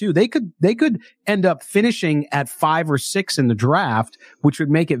lose too. They could end up finishing at 5 or 6 in the draft, which would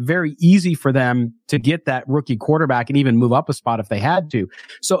make it very easy for them to get that rookie quarterback and even move up a spot if they had to.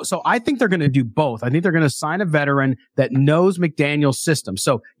 So I think they're going to do both. I think they're going to sign a veteran that knows McDaniel's system.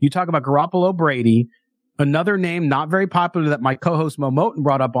 So you talk about Garoppolo, Brady, another name not very popular that my co-host Mo Moten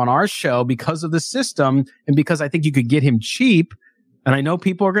brought up on our show because of the system and because I think you could get him cheap. And I know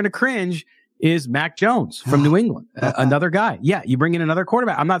people are going to cringe, is Mac Jones from New England. Another guy. Yeah, you bring in another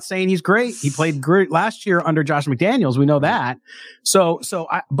quarterback. I'm not saying he's great. He played great last year under Josh McDaniels. We know that.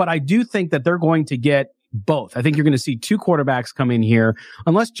 But I do think that they're going to get both. I think you're going to see 2 quarterbacks come in here,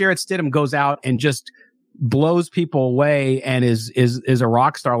 unless Jarrett Stidham goes out and just blows people away and is a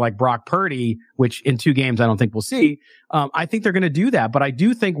rock star like Brock Purdy, which in 2 games I don't think we'll see. I think they're going to do that, but I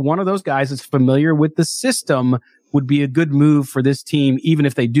do think one of those guys is familiar with the system would be a good move for this team, even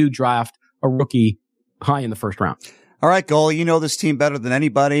if they do draft a rookie high in the first round. All right, Goalie, you know this team better than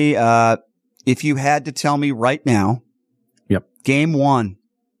anybody. If you had to tell me right now, game 1,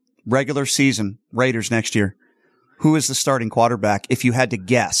 regular season, Raiders next year, who is the starting quarterback if you had to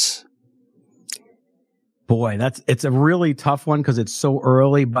guess? Boy, it's a really tough one because it's so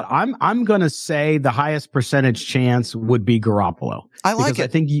early, but I'm going to say the highest percentage chance would be Garoppolo. I like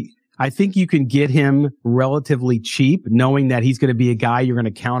it. I think you can get him relatively cheap, knowing that he's going to be a guy you're going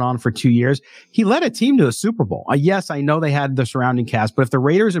to count on for 2 years. He led a team to a Super Bowl. Yes, I know they had the surrounding cast, but if the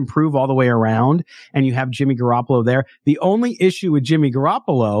Raiders improve all the way around and you have Jimmy Garoppolo there, the only issue with Jimmy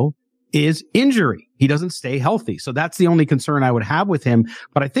Garoppolo is injury. He doesn't stay healthy. So that's the only concern I would have with him.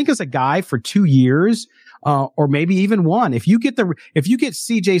 But I think as a guy for 2 years, or maybe even 1, if you get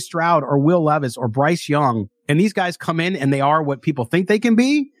CJ Stroud or Will Levis or Bryce Young, and these guys come in and they are what people think they can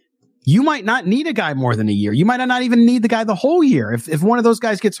be, you might not need a guy more than a year. You might not even need the guy the whole year. If one of those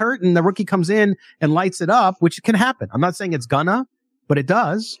guys gets hurt and the rookie comes in and lights it up, which can happen. I'm not saying it's gonna, but it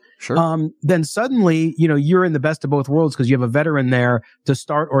does. Sure. Then suddenly, you're in the best of both worlds because you have a veteran there to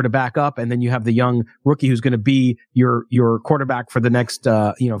start or to back up. And then you have the young rookie who's going to be your quarterback for the next,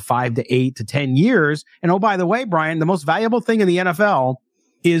 5 to 8 to 10 years. And oh, by the way, Brian, the most valuable thing in the NFL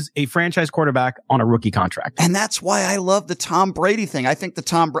is a franchise quarterback on a rookie contract. And that's why I love the Tom Brady thing. I think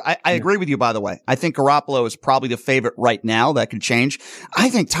I agree with you, by the way. I think Garoppolo is probably the favorite right now. That could change.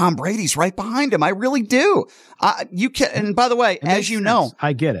 I think Tom Brady's right behind him. I really do. And by the way, as you know,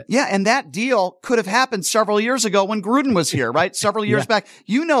 I get it. Yeah. And that deal could have happened several years ago when Gruden was here, right? Several years back.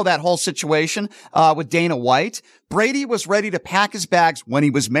 You know that whole situation, with Dana White. Brady was ready to pack his bags when he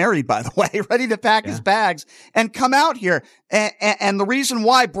was married, by the way, ready to pack his bags and come out here. And the reason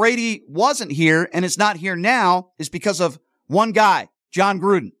why Brady wasn't here and is not here now is because of one guy, John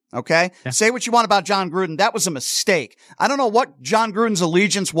Gruden. Okay. Yeah. Say what you want about John Gruden. That was a mistake. I don't know what John Gruden's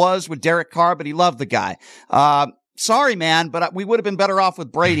allegiance was with Derek Carr, but he loved the guy. Sorry, man, but we would have been better off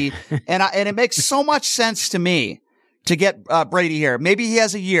with Brady. And it makes so much sense to me to get Brady here. Maybe he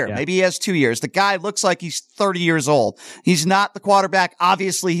has a year. Yeah. Maybe he has 2 years. The guy looks like he's 30 years old. He's not the quarterback.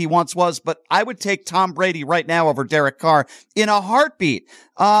 Obviously, he once was, but I would take Tom Brady right now over Derek Carr in a heartbeat.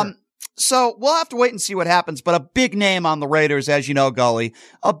 Sure. So we'll have to wait and see what happens, but a big name on the Raiders, as you know, Gully,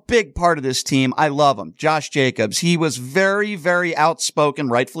 a big part of this team. I love him. Josh Jacobs. He was very, very outspoken,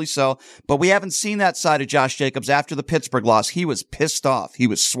 rightfully so, but we haven't seen that side of Josh Jacobs after the Pittsburgh loss. He was pissed off. He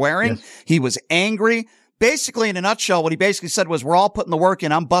was swearing. Yes. He was angry. Basically, in a nutshell, what he basically said was, we're all putting the work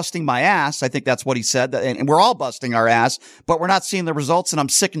in. I'm busting my ass. I think that's what he said. And we're all busting our ass, but we're not seeing the results, and I'm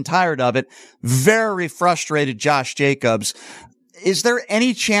sick and tired of it. Very frustrated Josh Jacobs. Is there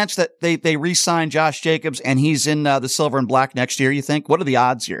any chance that they re-sign Josh Jacobs and he's in the silver and black next year, you think? What are the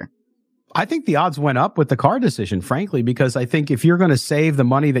odds here? I think the odds went up with the Carr decision, frankly, because I think if you're going to save the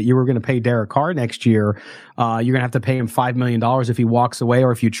money that you were going to pay Derek Carr next year, you're going to have to pay him $5 million if he walks away,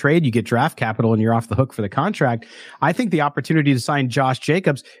 or if you trade, you get draft capital and you're off the hook for the contract. I think the opportunity to sign Josh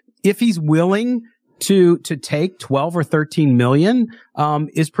Jacobs, if he's willing to take 12 or 13 million,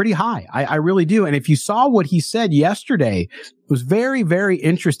 is pretty high. I really do. And if you saw what he said yesterday, it was very, very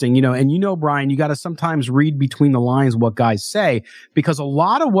interesting, and Brian, you got to sometimes read between the lines what guys say, because a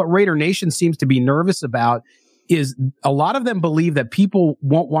lot of what Raider Nation seems to be nervous about is a lot of them believe that people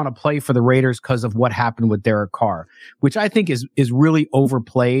won't want to play for the Raiders because of what happened with Derek Carr, which I think is really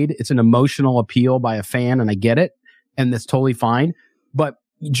overplayed. It's an emotional appeal by a fan, and I get it, and that's totally fine. But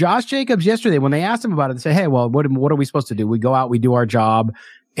Josh Jacobs yesterday, when they asked him about it, they said, hey, well, what are we supposed to do? We go out, we do our job.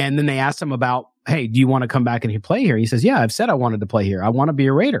 And then they asked him about, hey, do you want to come back and play here? He says, yeah, I've said I wanted to play here. I want to be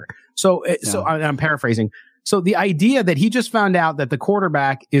a Raider. So I'm paraphrasing. So the idea that he just found out that the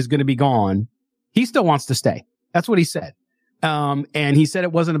quarterback is going to be gone, he still wants to stay. That's what he said. And he said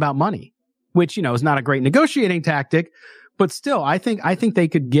it wasn't about money, which, is not a great negotiating tactic, but still, I think they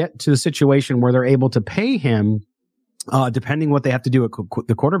could get to the situation where they're able to pay him, depending what they have to do at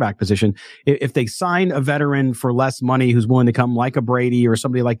the quarterback position. If they sign a veteran for less money who's willing to come, like a Brady or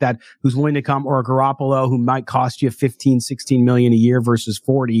somebody like that, who's willing to come, or a Garoppolo who might cost you 15, 16 million a year versus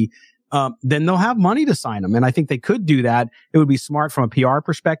 40, then they'll have money to sign them. And I think they could do that. It would be smart from a PR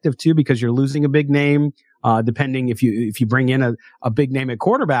perspective too, because you're losing a big name. Depending if you bring in a big name at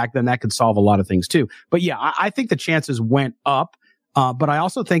quarterback, then that could solve a lot of things too. But yeah, I think the chances went up. But I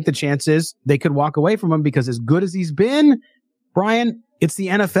also think the chances they could walk away from him, because as good as he's been, Brian, it's the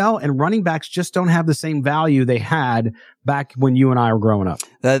NFL, and running backs just don't have the same value they had back when you and I were growing up.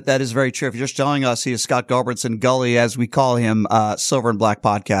 That is very true. If you're just joining us, he is Scott Gulbranson, Gully, as we call him, Silver and Black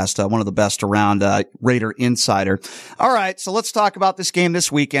Podcast, one of the best around, Raider insider. All right, so let's talk about this game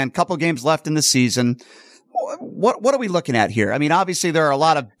this weekend. Couple games left in the season. What are we looking at here? I mean, obviously there are a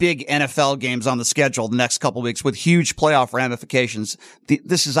lot of big NFL games on the schedule the next couple of weeks with huge playoff ramifications.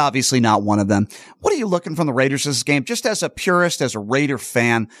 This is obviously not one of them. What are you looking from the Raiders this game? Just as a purist, as a Raider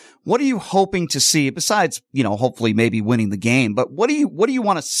fan, what are you hoping to see besides, hopefully maybe winning the game, but what do you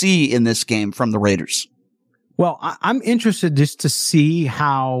want to see in this game from the Raiders? Well, I'm interested just to see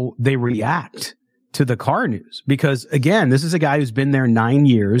how they react to the Carr news, because again, this is a guy who's been there 9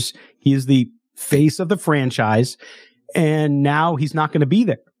 years. He is the face of the franchise, and now he's not going to be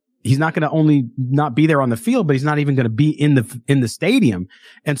there. He's not going to only not be there on the field, but he's not even going to be in the stadium.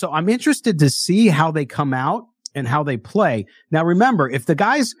 And so I'm interested to see how they come out and how they play. Now, remember, if the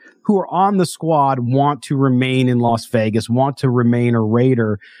guys who are on the squad want to remain in Las Vegas, want to remain a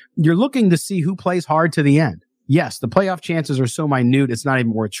Raider, you're looking to see who plays hard to the end. Yes, the playoff chances are so minute, it's not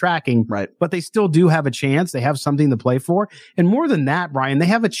even worth tracking, right? But they still do have a chance. They have something to play for. And more than that, Brian, they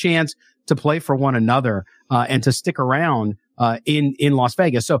have a chance to play for one another, and to stick around, in Las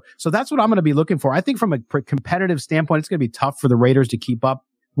Vegas. So that's what I'm going to be looking for. I think from a competitive standpoint, it's going to be tough for the Raiders to keep up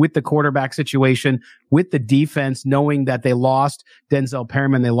with the quarterback situation, with the defense, knowing that they lost Denzel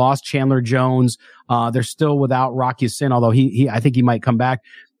Perryman, they lost Chandler Jones. They're still without Rock Ya-Sin, although I think he might come back.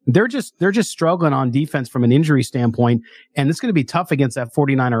 They're just struggling on defense from an injury standpoint. And it's going to be tough against that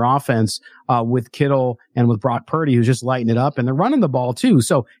 49er offense, with Kittle and with Brock Purdy, who's just lighting it up, and they're running the ball too.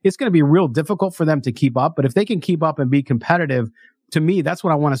 So it's going to be real difficult for them to keep up. But if they can keep up and be competitive, to me, that's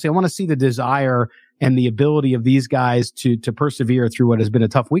what I want to see. I want to see the desire and the ability of these guys to persevere through what has been a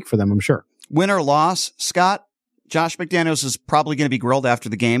tough week for them, I'm sure. Win or loss, Scott, Josh McDaniels is probably going to be grilled after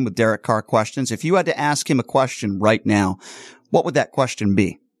the game with Derek Carr questions. If you had to ask him a question right now, what would that question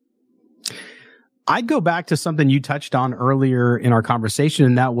be? I'd go back to something you touched on earlier in our conversation,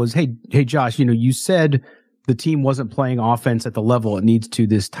 and that was, hey, Josh, you said the team wasn't playing offense at the level it needs to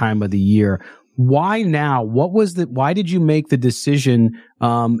this time of the year. Why now? Why did you make the decision,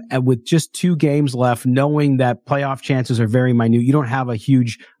 with just 2 games left, knowing that playoff chances are very minute? You don't have a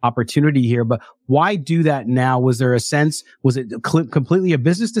huge opportunity here, but why do that now? Was there a sense, was it completely a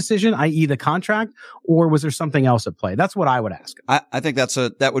business decision, i.e. the contract, or was there something else at play? That's what I would ask. I think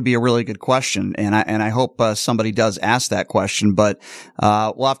that would be a really good question. And I hope, somebody does ask that question, but,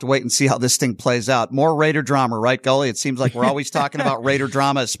 we'll have to wait and see how this thing plays out. More Raider drama, right, Gully? It seems like we're always talking about Raider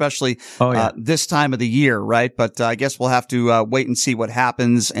drama, especially, this time of the year, right? But, I guess we'll have to, wait and see what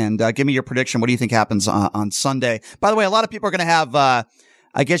happens. And, give me your prediction. What do you think happens on Sunday? By the way, a lot of people are going to have,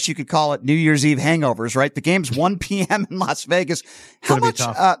 I guess you could call it New Year's Eve hangovers, right? The game's 1 p.m. in Las Vegas. How much,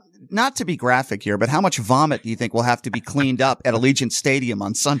 not to be graphic here, but how much vomit do you think will have to be cleaned up at Allegiant Stadium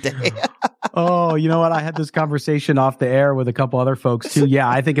on Sunday? Oh, you know what? I had this conversation off the air with a couple other folks too. Yeah,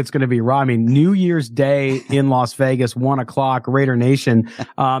 I think it's going to be raw. I mean, New Year's Day in Las Vegas, 1:00, Raider Nation.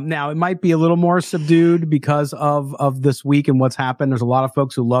 Now it might be a little more subdued because of this week and what's happened. There's a lot of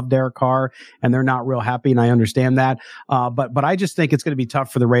folks who love Derek Carr and they're not real happy, and I understand that. But I just think it's going to be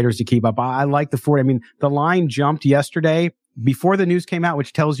tough for the Raiders to keep up. I like the 40. I mean, the line jumped yesterday before the news came out,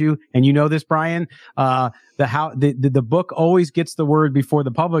 which tells you, and you know this, Brian, the book always gets the word before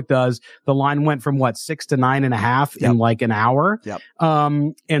the public does. The line went from 6 to 9.5 in like an hour. Yep.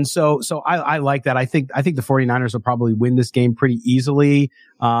 And so I like that. I think the 49ers will probably win this game pretty easily.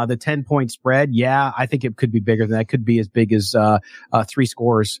 The 10-point spread, I think it could be bigger than that. It could be as big as 3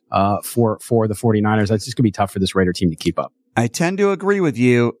 scores for the 49ers. It's just gonna be tough for this Raider team to keep up. I tend to agree with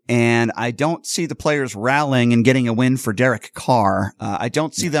you, and I don't see the players rallying and getting a win for Derek Carr. I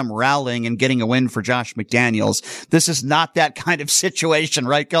don't see them rallying and getting a win for Josh McDaniels. This is not that kind of situation,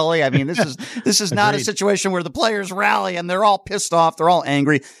 right, Gully? I mean, this is not a situation where the players rally and they're all pissed off, they're all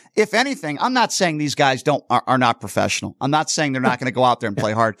angry. If anything, I'm not saying these guys are not professional. I'm not saying they're not going to go out there and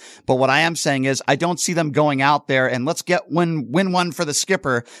play hard. But what I am saying is I don't see them going out there and let's win one for the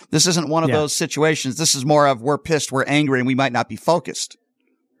skipper. This isn't one of those situations. This is more of we're pissed, we're angry, and we might not be focused.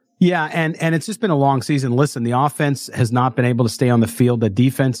 Yeah, and it's just been a long season. Listen, the offense has not been able to stay on the field. The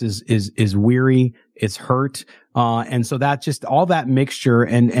defense is weary, it's hurt. And so that just all that mixture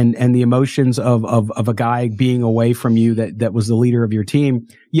and the emotions of a guy being away from you that was the leader of your team.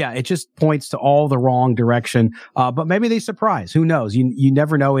 Yeah, it just points to all the wrong direction. But maybe they surprise. Who knows? You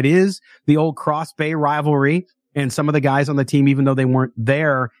never know. It is the old Cross Bay rivalry. And some of the guys on the team, even though they weren't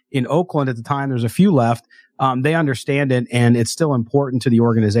there in Oakland at the time, there's a few left. They understand it, and it's still important to the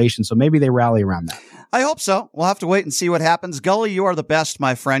organization. So maybe they rally around that. I hope so. We'll have to wait and see what happens. Gully, you are the best,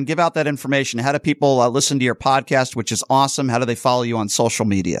 my friend. Give out that information. How do people listen to your podcast, which is awesome? How do they follow you on social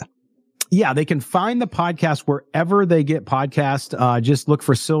media? Yeah, they can find the podcast wherever they get podcasts. Just look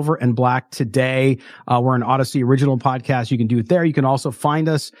for Silver and Black Today. We're an Odyssey original podcast. You can do it there. You can also find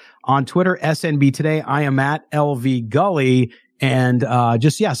us on Twitter, SNB Today. I am at LV Gully. And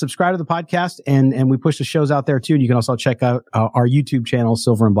subscribe to the podcast, and we push the shows out there too. And you can also check out our YouTube channel,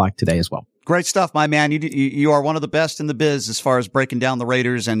 Silver and Black Today, as well. Great stuff, my man. You are one of the best in the biz as far as breaking down the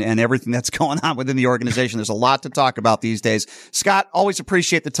Raiders and everything that's going on within the organization. There's a lot to talk about these days. Scott, always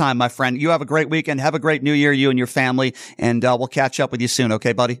appreciate the time, my friend. You have a great weekend. Have a great New Year, you and your family, and we'll catch up with you soon.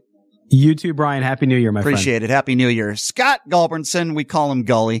 Okay, buddy? You too, Brian. Happy New Year, my friend. Appreciate it. Happy New Year. Scott Gulbranson, we call him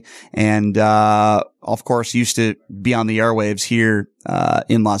Gully, and of course used to be on the airwaves here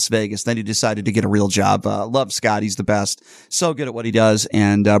in Las Vegas. Then he decided to get a real job. Love Scott. He's the best. So good at what he does,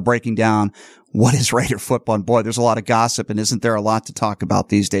 and breaking down what is Raider football. And boy, there's a lot of gossip, and isn't there a lot to talk about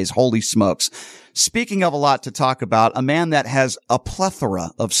these days? Holy smokes. Speaking of a lot to talk about, a man that has a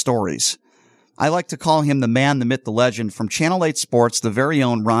plethora of stories. I like to call him the man, the myth, the legend from Channel 8 Sports, the very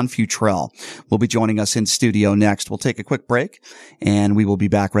own Ron Futrell will be joining us in studio next. We'll take a quick break, and we will be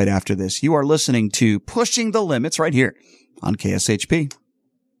back right after this. You are listening to Pushing the Limits right here on KSHP.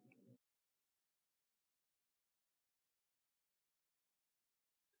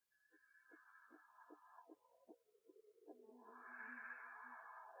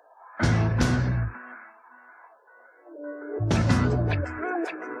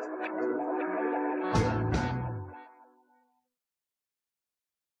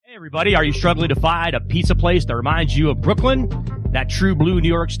 Hey everybody, are you struggling to find a pizza place that reminds you of Brooklyn? That true blue New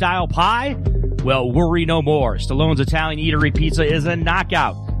York style pie? Well, worry no more. Stallone's Italian Eatery Pizza is a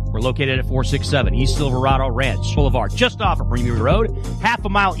knockout. We're located at 467 East Silverado Ranch Boulevard, just off of Premium Road, half a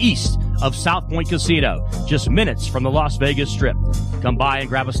mile east of South Point Casino, just minutes from the Las Vegas Strip. Come by and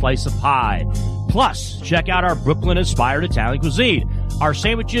grab a slice of pie. Plus, check out our Brooklyn-inspired Italian cuisine. Our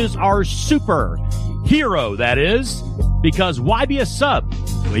sandwiches are super. Hero, that is. Because why be a sub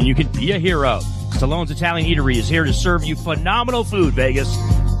when you can be a hero? Stallone's Italian Eatery is here to serve you phenomenal food, Vegas.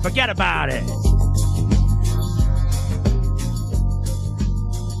 Forget about it.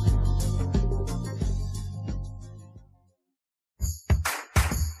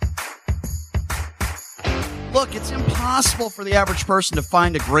 Look, it's impossible for the average person to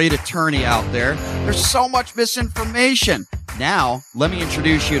find a great attorney out there. There's so much misinformation. Now, let me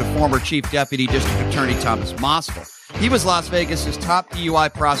introduce you to former Chief Deputy District Attorney Thomas Moskal. He was Las Vegas's top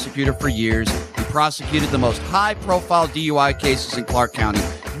DUI prosecutor for years. He prosecuted the most high-profile DUI cases in Clark County.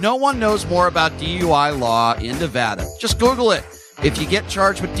 No one knows more about DUI law in Nevada. Just Google it. If you get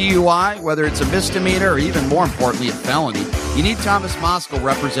charged with DUI, whether it's a misdemeanor or even more importantly, a felony, you need Thomas Moskal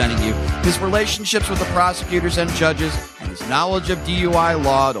representing you. His relationships with the prosecutors and judges and his knowledge of DUI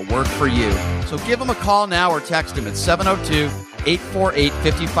law to work for you. So give him a call now or text him at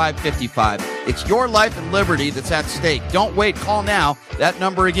 702-848-5555. It's your life and liberty that's at stake. Don't wait. Call now. That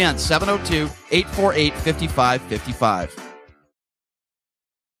number again, 702-848-5555.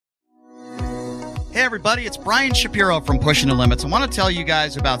 Hey everybody, it's Brian Shapiro from Pushing the Limits. I want to tell you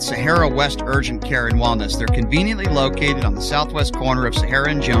guys about Sahara West Urgent Care and Wellness. They're conveniently located on the southwest corner of Sahara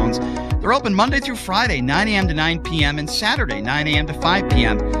and Jones. They're open Monday through Friday, 9 a.m. to 9 p.m. and Saturday, 9 a.m. to 5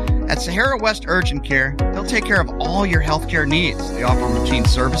 p.m. At Sahara West Urgent Care, they'll take care of all your healthcare needs. They offer routine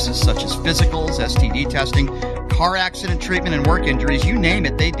services such as physicals, STD testing, car accident treatment, and work injuries. You name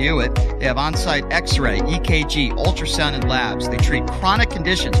it, they do it. They have on-site x-ray, EKG, ultrasound, and labs. They treat chronic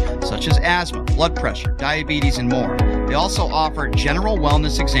conditions such as asthma, blood pressure, diabetes, and more. They also offer general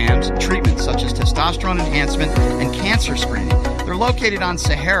wellness exams and treatments such as testosterone enhancement and cancer screening. They're located on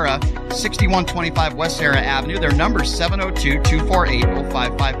Sahara, 6125 West Sahara Avenue. Their number is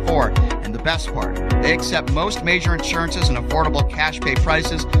 702-248-0554. And the best part, they accept most major insurances and affordable cash pay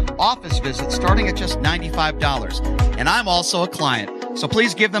prices, office visits starting at just $95. And I'm also a client, so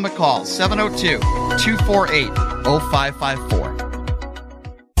please give them a call, 702-248-0554.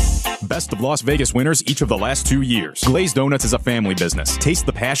 Best of Las Vegas winners each of the last 2 years. Glazed Donuts is a family business. Taste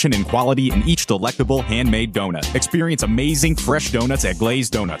the passion and quality in each delectable handmade donut. Experience amazing fresh donuts at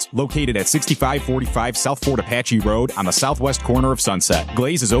Glazed Donuts, located at 6545 South Fort Apache Road on the southwest corner of Sunset.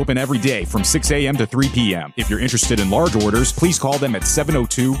 Glaze is open every day from 6 a.m. to 3 p.m. If you're interested in large orders, please call them at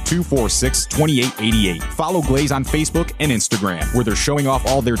 702-246-2888. Follow Glaze on Facebook and Instagram, where they're showing off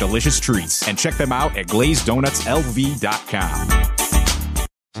all their delicious treats. And check them out at glazedonutslv.com.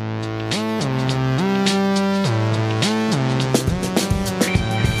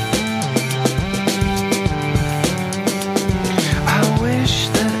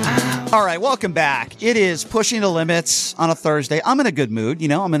 All right, welcome back. It is Pushing the Limits on a Thursday. I'm in a good mood.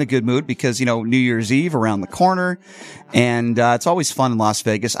 I'm in a good mood because, New Year's Eve around the corner, and it's always fun in Las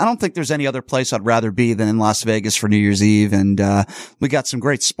Vegas. I don't think there's any other place I'd rather be than in Las Vegas for New Year's Eve, and we got some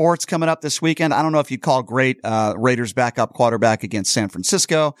great sports coming up this weekend. I don't know if you'd call great Raiders backup quarterback against San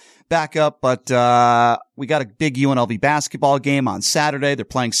Francisco backup, but we got a big UNLV basketball game on Saturday. They're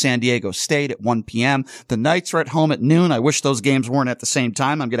playing San Diego State at 1 p.m. The Knights are at home at noon. I wish those games weren't at the same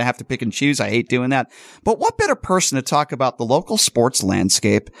time. I'm going to have to pick and choose. I hate doing that. But what better person to talk about the local sports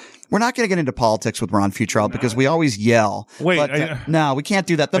landscape? We're not going to get into politics with Ron Futrell because we always yell. Wait, but, no, we can't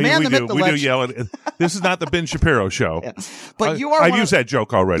do that. The man, the myth, the legend. We do yell. This is not the Ben Shapiro show. Yeah. But you are. I used that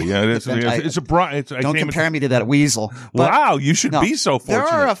joke already. It's don't compare me to that weasel. But wow, you should be so fortunate. There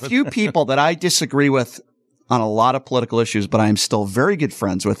are a few people that I disagree with on a lot of political issues, but I am still very good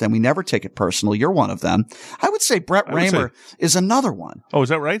friends with, and we never take it personal. You're one of them. I would say Brett Raymer is another one. Oh, is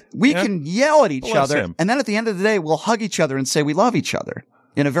that right? We can yell at each other, and then at the end of the day, we'll hug each other and say we love each other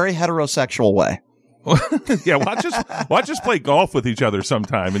in a very heterosexual way. Yeah, watch us play golf with each other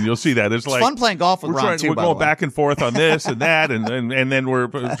sometime, and you'll see that it's like fun playing golf with Ron too. We're going back and forth on this and that, and then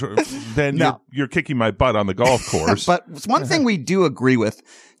you're kicking my butt on the golf course. But one thing we do agree with.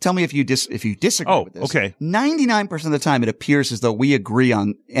 Tell me if you disagree with this. Okay. 99% of the time, it appears as though we agree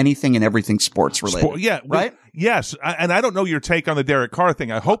on anything and everything sports related. Right. Yes, and I don't know your take on the Derek Carr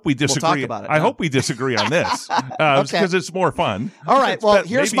thing. I hope we disagree. We'll talk about it. I hope we disagree on this because it's more fun. All right. Well,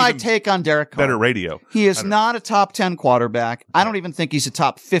 here's my take on Derek Carr. Better radio. He is not a top 10 quarterback. I don't even think he's a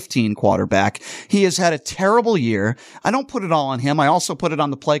top 15 quarterback. He has had a terrible year. I don't put it all on him. I also put it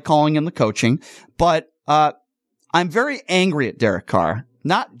on the play calling and the coaching. But I'm very angry at Derek Carr,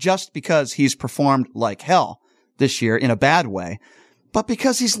 not just because he's performed like hell this year in a bad way, but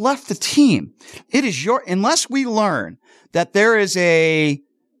because he's left the team. It is unless we learn that there is a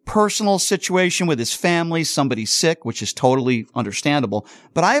personal situation with his family, somebody sick, which is totally understandable,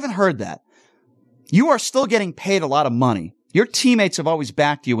 but I haven't heard that. You are still getting paid a lot of money. Your teammates have always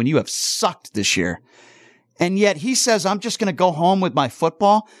backed you when you have sucked this year. And yet he says, I'm just going to go home with my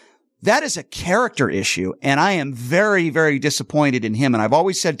football. That is a character issue, and I am very, very disappointed in him. And I've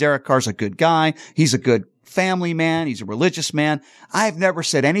always said Derek Carr's a good guy. He's a good family man. He's a religious man. I've never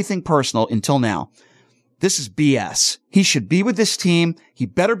said anything personal until now. This is BS. He should be with this team. He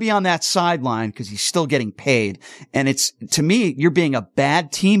better be on that sideline because he's still getting paid. And to me, you're being a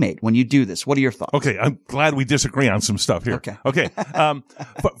bad teammate when you do this. What are your thoughts? Okay, I'm glad we disagree on some stuff here. Okay.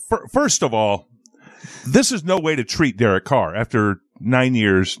 First of all, this is no way to treat Derek Carr after 9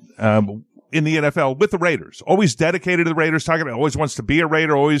 years in the NFL with the Raiders. Always dedicated to the Raiders, always wants to be a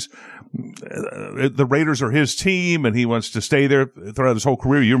Raider, always the Raiders are his team, and he wants to stay there throughout his whole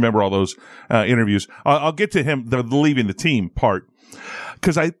career. You remember all those interviews. I'll get to him, the leaving the team part,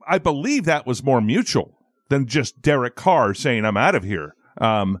 because I believe that was more mutual than just Derek Carr saying, I'm out of here.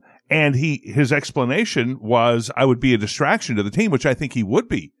 And his explanation was, I would be a distraction to the team, which I think he would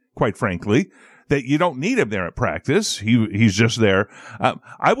be, quite frankly. That you don't need him there at practice. He's just there.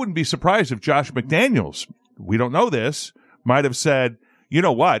 I wouldn't be surprised if Josh McDaniels, we don't know this, might have said, you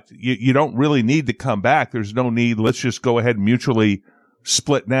know what, you don't really need to come back. There's no need. Let's just go ahead and mutually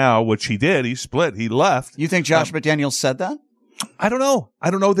split now, which he did. He split. He left. You think Josh McDaniels said that? I don't know.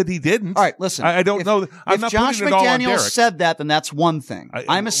 I don't know that he didn't. All right, listen. I don't know. If Josh McDaniels said that, then that's one thing.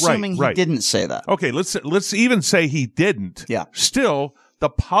 I'm assuming he didn't say that. Okay, let's even say he didn't. Yeah. Still, the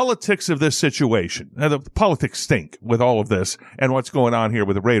politics of this situation, the politics stink with all of this and what's going on here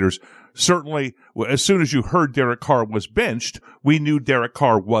with the Raiders. Certainly, as soon as you heard Derek Carr was benched, we knew Derek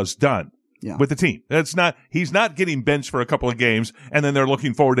Carr was done. with the team. He's not getting benched for a couple of games, and then they're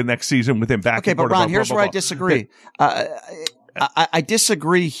looking forward to next season with him back. Okay, but Ron, here's where I disagree. I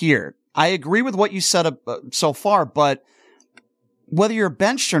disagree here. I agree with what you said so far, but whether you're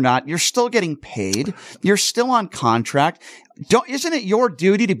benched or not, you're still getting paid. You're still on contract. Isn't it your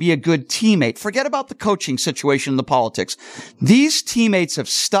duty to be a good teammate? Forget about the coaching situation and the politics. These teammates have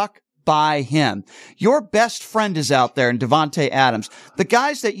stuck by him. Your best friend is out there in Davante Adams. The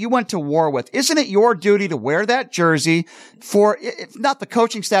guys that you went to war with, isn't it your duty to wear that jersey for, if not the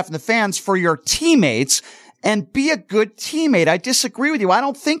coaching staff and the fans, for your teammates? And be a good teammate. I disagree with you. I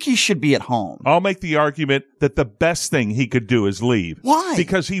don't think he should be at home. I'll make the argument that the best thing he could do is leave. Why?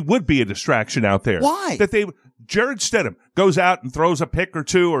 Because he would be a distraction out there. Why? Jared Stidham goes out and throws a pick or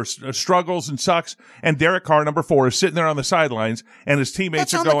two or struggles and sucks, and Derek Carr, number 4, is sitting there on the sidelines, and his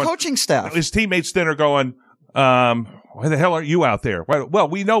teammates That's are on going. The coaching staff. His teammates then are going, why the hell aren't you out there? Well,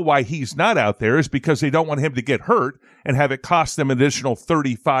 we know why he's not out there is because they don't want him to get hurt and have it cost them an additional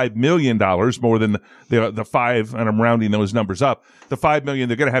 $35 million more than the 5, and I'm rounding those numbers up. The $5 million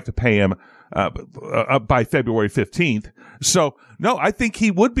they're going to have to pay him by February 15th. So, no, I think he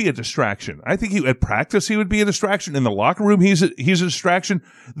would be a distraction. I think at practice he would be a distraction. In the locker room, he's a distraction.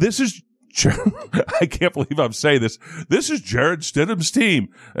 This is I can't believe I'm saying this. This is Jared Stidham's team.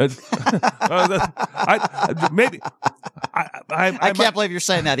 I can't believe you're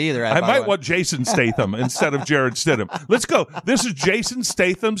saying that either. I might want Jason Statham instead of Jared Stidham. Let's go. This is Jason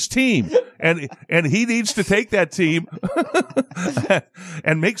Statham's team, and he needs to take that team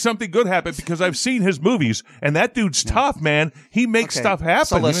and make something good happen because I've seen his movies, and that dude's tough, man. He makes stuff happen.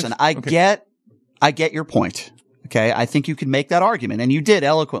 So listen, I get your point. Okay, I think you can make that argument, and you did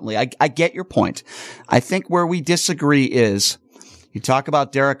eloquently. I get your point. I think where we disagree is you talk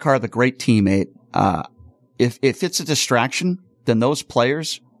about Derek Carr, the great teammate. If it's a distraction, then those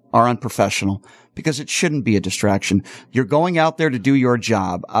players are unprofessional because it shouldn't be a distraction. You're going out there to do your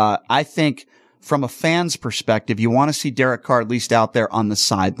job. I think from a fan's perspective, you want to see Derek Carr at least out there on the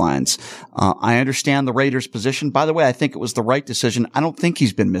sidelines. I understand the Raiders' position. By the way, I think it was the right decision. I don't think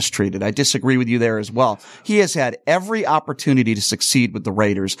he's been mistreated. I disagree with you there as well. He has had every opportunity to succeed with the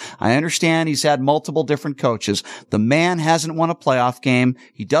Raiders. I understand he's had multiple different coaches. The man hasn't won a playoff game.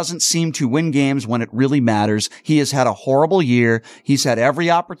 He doesn't seem to win games when it really matters. He has had a horrible year. He's had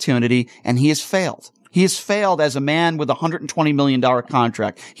every opportunity, and he has failed. He has failed as a man with a $120 million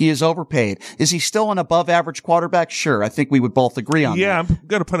contract. He is overpaid. Is he still an above average quarterback? Sure. I think we would both agree on that. Yeah, I'm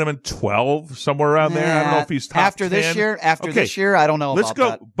going to put him in 12, somewhere around there. I don't know if he's top after 10. This year, I don't know about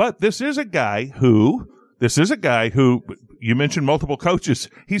that. But this is a guy who, you mentioned multiple coaches.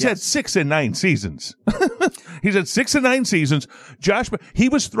 He's had 6 and 9 seasons. He's had 6 and 9 seasons. He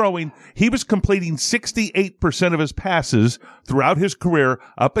was completing 68% of his passes throughout his career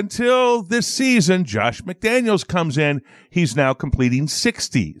up until this season. Josh McDaniels comes in. He's now completing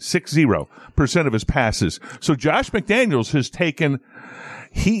 60% of his passes. So Josh McDaniels has taken,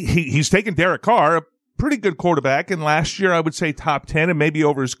 he's taken Derek Carr, a pretty good quarterback, and last year I would say top 10 and maybe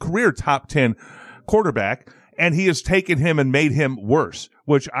over his career top 10 quarterback. And he has taken him and made him worse,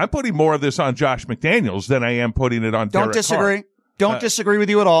 which I'm putting more of this on Josh McDaniels than I am putting it on Derek Carr. Don't disagree with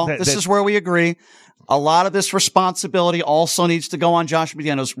you at all. This is where we agree. A lot of this responsibility also needs to go on Josh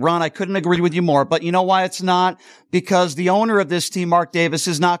McDaniels. Ron, I couldn't agree with you more, but you know why it's not? Because the owner of this team, Mark Davis,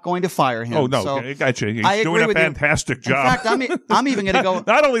 is not going to fire him. Oh, no. So I got you. He's doing a fantastic job. In fact, I'm even going to go.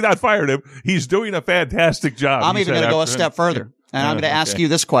 Not only not fired him, he's doing a fantastic job. I'm even going to go a step further. And I'm going to ask you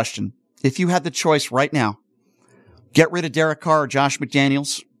this question. If you had the choice right now, get rid of Derek Carr or Josh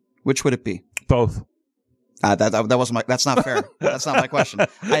McDaniels, which would it be? Both. That wasn't that's not fair. That's not my question.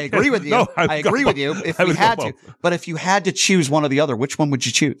 I agree with you. No, I agree with you if we had to. But if you had to choose one or the other, which one would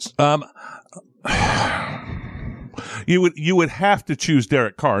you choose? You would have to choose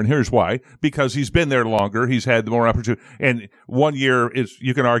Derek Carr, and here's why. Because he's been there longer. He's had more opportunity. And 1 year is,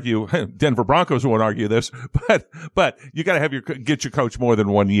 you can argue, Denver Broncos won't argue this, but you got to get your coach more than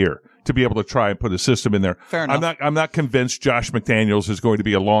 1 year to be able to try and put a system in there. Fair enough. I'm not convinced Josh McDaniels is going to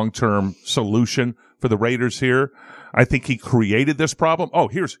be a long-term solution for the Raiders here. I think he created this problem. Oh,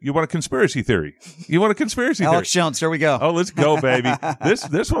 you want a conspiracy theory? Alex Jones, here we go. Oh, let's go, baby.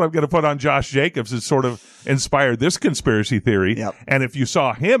 This one I'm going to put on Josh Jacobs has sort of inspired this conspiracy theory. Yep. And if you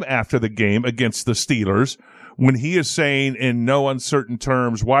saw him after the game against the Steelers, when he is saying in no uncertain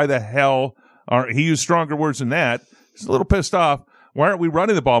terms, why the hell he used stronger words than that. He's a little pissed off. Why aren't we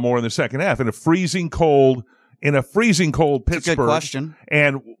running the ball more in the second half in a freezing cold Pittsburgh? That's a good question.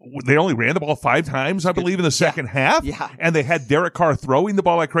 And they only ran the ball 5 times, I believe, in the second half. Yeah. And they had Derek Carr throwing the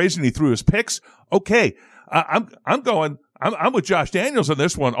ball like crazy, and he threw his picks. Okay. I'm I'm with Josh Daniels on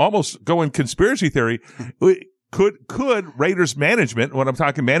this one, almost going conspiracy theory. Could Raiders management, when I'm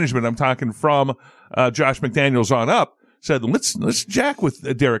talking management, I'm talking from Josh McDaniels on up, said, let's jack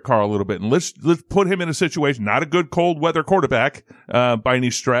with Derek Carr a little bit and let's put him in a situation, not a good cold weather quarterback, by any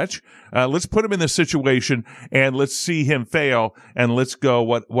stretch. Let's put him in this situation and let's see him fail and let's go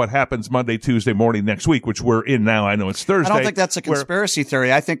what happens Monday, Tuesday morning next week, which we're in now. I know it's Thursday. I don't think that's a conspiracy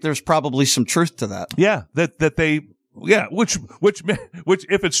theory. I think there's probably some truth to that. Yeah, which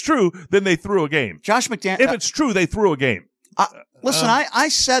if it's true, then they threw a game. Josh McDaniels. If it's true, they threw a game. Listen, I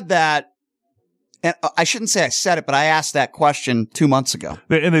said that. And I shouldn't say I said it, but I asked that question 2 months ago.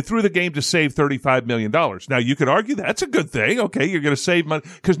 And they threw the game to save $35 million. Now, you could argue that's a good thing. Okay, you're going to save money.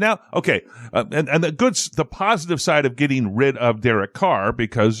 Because now, okay, and the positive side of getting rid of Derek Carr,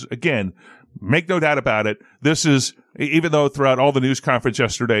 because, again, make no doubt about it, this is, even though throughout all the news conference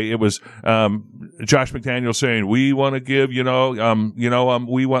yesterday, it was Josh McDaniels saying, we want to give, we want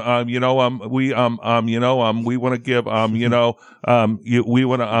to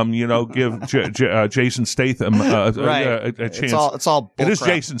give, Jason Statham right. a chance. It's all it is crap.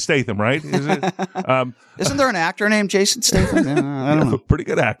 Jason Statham, right? Is it? Isn't there an actor named Jason Statham? I don't know. Pretty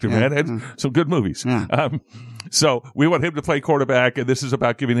good actor, man. Had some good movies. Yeah. So we want him to play quarterback, and this is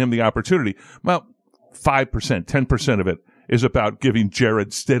about giving him the opportunity. Well, 5%, 10% of it is about giving Jarrett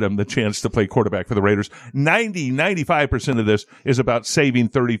Stidham the chance to play quarterback for the Raiders. 95% of this is about saving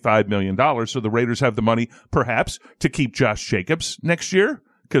 $35 million. So the Raiders have the money, perhaps, to keep Josh Jacobs next year.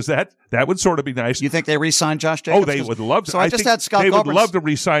 Because that would sort of be nice. You think they re-sign Josh Jacobs? Oh, they would love to. So I just had Scott They Gobern's. would love to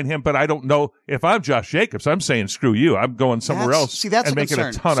re-sign him, but I don't know if I'm Josh Jacobs. I'm saying screw you. I'm going somewhere else. See, that's and a making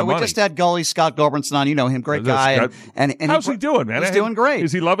concern. a ton of money. So we just had Gully, Scott Gobernson on. You know him, great guy. And how's he doing, man? He's doing great.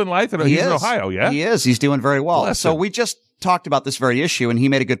 Is he loving life? He's in Ohio, yeah? He is. He's doing very well. Bless So him. we just talked about this very issue, and he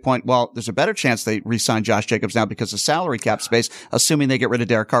made a good point. Well, there's a better chance they re-sign Josh Jacobs now because of salary cap space, assuming they get rid of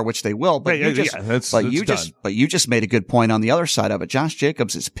Derek Carr, which they will. But you just made a good point on the other side of it. Josh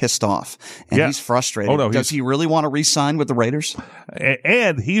Jacobs is pissed off, and he's frustrated. Oh, no, does he really want to re-sign with the Raiders?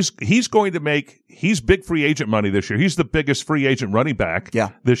 And he's going to make big free agent money this year. He's the biggest free agent running back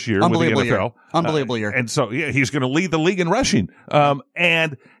this year with the NFL. Unbelievable year. And so he's going to lead the league in rushing.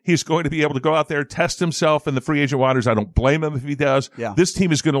 And he's going to be able to go out there, test himself in the free agent waters. I don't blame him if he does. Yeah. This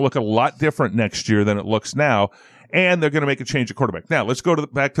team is going to look a lot different next year than it looks now. And they're going to make a change of quarterback. Now, let's go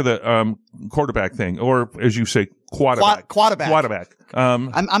back to the quarterback thing, or as you say, quarterback.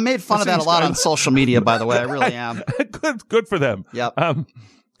 I'm made fun of that a lot on social media, by the way. I really am. Good for them. Yep.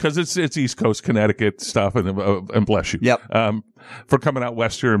 Because it's East Coast Connecticut stuff, and bless you. Yep. For coming out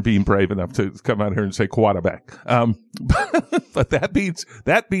west here and being brave enough to come out here and say quarterback. But that means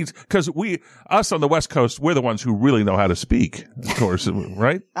because us on the West Coast, we're the ones who really know how to speak. Of course,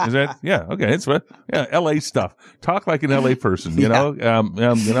 right? Is that okay? It's LA stuff. Talk like an LA person, you know.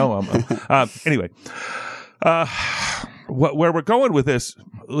 Anyway. Where we're going with this,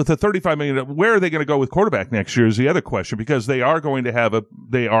 with the $35 million, where are they going to go with quarterback next year is the other question, because they are going to have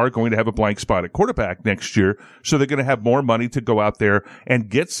a blank spot at quarterback next year. So they're going to have more money to go out there and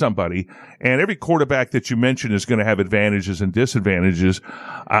get somebody. And every quarterback that you mentioned is going to have advantages and disadvantages.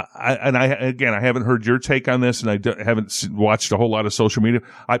 I haven't heard your take on this, and I haven't watched a whole lot of social media.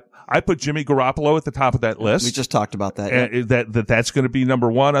 I put Jimmy Garoppolo at the top of that list. We just talked about that. And that's going to be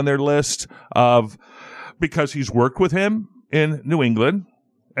number one on their list because he's worked with him in New England,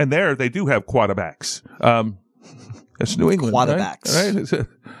 and there they do have quarterbacks. That's New England. Quarterbacks. Right?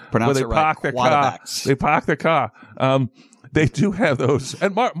 Pronounce it right. They park their car. They do have those.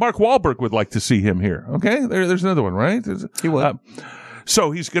 And Mark Wahlberg would like to see him here. Okay? There's another one, right? He would. So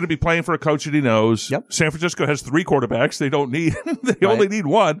he's going to be playing for a coach that he knows. Yep. San Francisco has 3 quarterbacks. They don't need, only need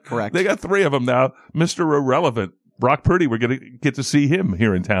one. Correct. They got 3 of them now. Mr. Irrelevant. Brock Purdy, we're going to get to see him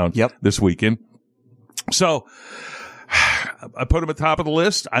here in town this weekend. So I put him at top of the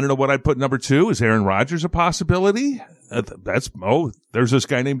list. I don't know what I'd put number 2. Is Aaron Rodgers a possibility? There's this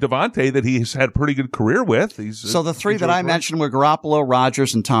guy named Devontae that he's had a pretty good career with. So the 3 that I mentioned were Garoppolo,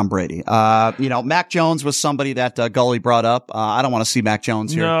 Rodgers, and Tom Brady. Mac Jones was somebody that Gully brought up. I don't want to see Mac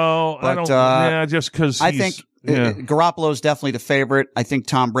Jones here. No, I don't. Just because I think Garoppolo is definitely the favorite. I think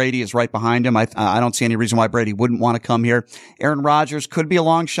Tom Brady is right behind him. I don't see any reason why Brady wouldn't want to come here. Aaron Rodgers could be a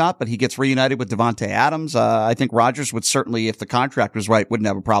long shot, but he gets reunited with Devontae Adams. I think Rodgers would certainly, if the contract was right, wouldn't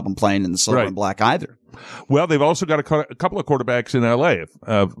have a problem playing in the silver and black either. Well, they've also got a couple of quarterbacks in L.A.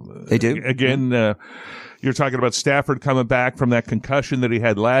 They do. Again, you're talking about Stafford coming back from that concussion that he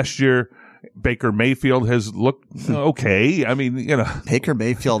had last year. Baker Mayfield has looked okay. I mean, Baker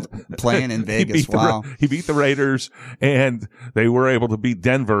Mayfield playing in Vegas. Wow. He beat the Raiders, and they were able to beat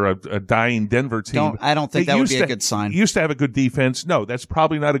Denver, a dying Denver team. I don't think that would be a good sign. Used to have a good defense. No, that's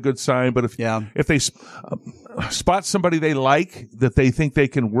probably not a good sign. But if they spot somebody they like that they think they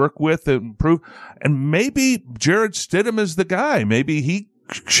can work with and improve, and maybe Jarrett Stidham is the guy. Maybe he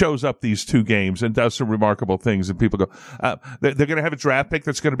shows up these 2 games and does some remarkable things, and people go, they're going to have a draft pick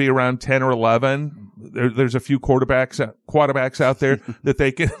that's going to be around 10 or 11. There's a few quarterbacks out there that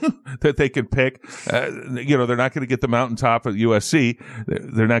they can pick. They're not going to get the mountaintop at USC.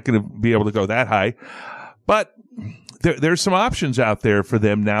 They're not going to be able to go that high, but there's some options out there for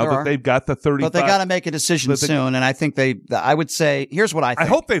them now that they've got the 35. But they got to make a decision soon, and I think I would say, here's what I think. I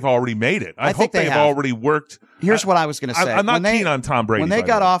hope they've already made it. I hope they've already worked. Here's what I was going to say. I'm not keen on Tom Brady. When they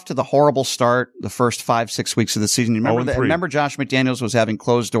got off to the horrible start the first 5-6 weeks of the season, remember Josh McDaniels was having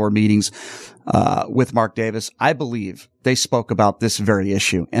closed-door meetings with Mark Davis. I believe they spoke about this very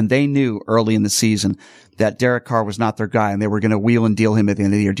issue, and they knew early in the season that Derek Carr was not their guy, and they were going to wheel and deal him at the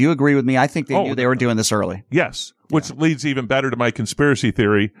end of the year. Do you agree with me? I think they knew they were doing this early. Yes, which leads even better to my conspiracy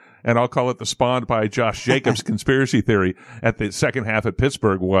theory, and I'll call it the spawned by Josh Jacobs conspiracy theory at the second half at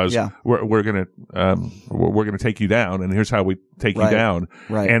Pittsburgh was we're going to take you down, and here's how we take you down.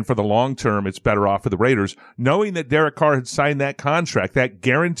 Right. And for the long term, it's better off for the Raiders, knowing that Derek Carr had signed that contract, that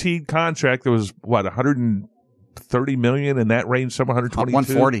guaranteed contract that was $130 million in that range, somewhere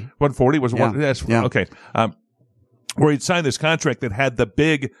 122, 140 was one. Yes, okay. Where he'd signed this contract that had the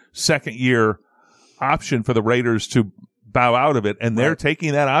big second year option for the Raiders to bow out of it, and they're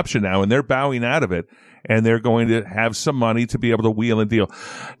taking that option now, and they're bowing out of it, and they're going to have some money to be able to wheel and deal.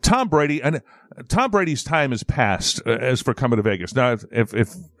 Tom Brady's time has passed as for coming to Vegas. Now,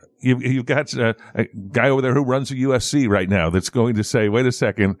 if you've got a guy over there who runs the USC right now that's going to say, wait a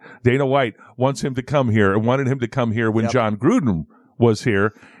second, Dana White wanted him to come here when John Gruden was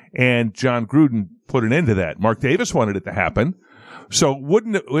here, and John Gruden put an end to that. Mark Davis wanted it to happen. So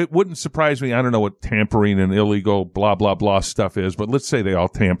it wouldn't surprise me. I don't know what tampering and illegal blah, blah, blah stuff is, but let's say they all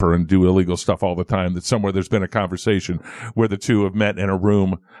tamper and do illegal stuff all the time, that somewhere there's been a conversation where the two have met in a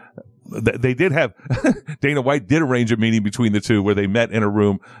room. They did have, Dana White did arrange a meeting between the two where they met in a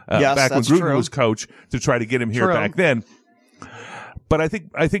room back when Gruden was coach to try to get him here back then. But I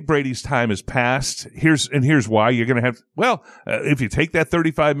think Brady's time has passed. Here's why. You're going to have, if you take that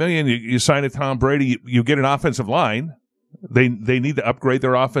 $35 million, you sign a Tom Brady, you get an offensive line. They need to upgrade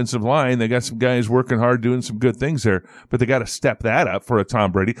their offensive line. They got some guys working hard doing some good things there, but they got to step that up for a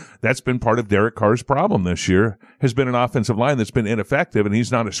Tom Brady. That's been part of Derek Carr's problem this year, has been an offensive line that's been ineffective, and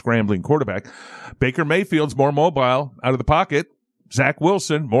he's not a scrambling quarterback. Baker Mayfield's more mobile out of the pocket. Zach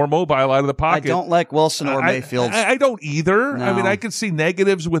Wilson, more mobile out of the pocket. I don't like Wilson or Mayfield. I don't either. No. I mean, I can see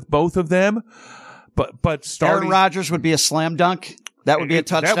negatives with both of them, but starting Aaron Rodgers would be a slam dunk. That would be a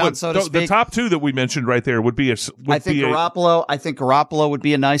touchdown, so to speak. The top two that we mentioned right there would be I think Garoppolo would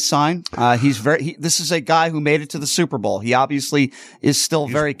be a nice sign. This is a guy who made it to the Super Bowl. He obviously is still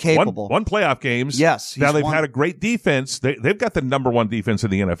very capable. Won playoff games. Yes. Now they've had a great defense. They've got the number one defense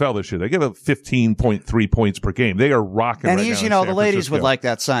in the NFL this year. They give up 15.3 points per game. They are rocking right now. And he's, the ladies would like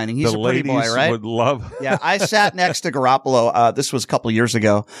that signing. He's a pretty boy, right? The ladies would love. Yeah, I sat next to Garoppolo. This was a couple years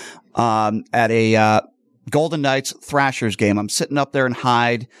ago, at a, Golden Knights Thrashers game. I'm sitting up there in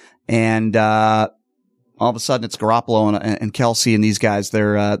Hyde, and all of a sudden it's Garoppolo and Kelsey and these guys.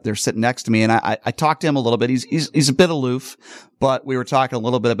 They're sitting next to me, and I talked to him a little bit. He's a bit aloof, but we were talking a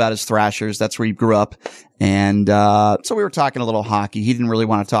little bit about his Thrashers. That's where he grew up, and so we were talking a little hockey. He didn't really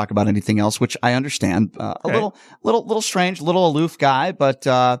want to talk about anything else, which I understand. A little strange, little aloof guy, but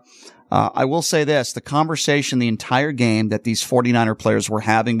I will say this, the conversation the entire game that these 49er players were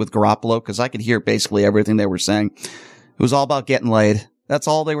having with Garoppolo, because I could hear basically everything they were saying, it was all about getting laid. That's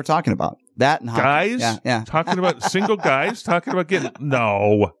all they were talking about. That and hockey. Guys? Yeah. Talking about single guys? Talking about getting,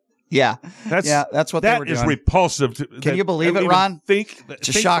 no. Yeah. That's what they were doing. That is repulsive. Can you believe it, Ron? It's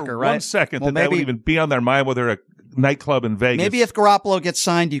a shocker, right? 1 second that would even be on their mind while they're a nightclub in Vegas. Maybe if Garoppolo gets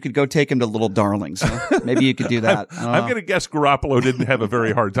signed, you could go take him to Little Darlings. Huh? Maybe you could do that. I'm going to guess Garoppolo didn't have a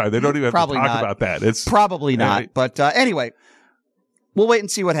very hard time. They don't even have to talk about that. It's probably not. But anyway, we'll wait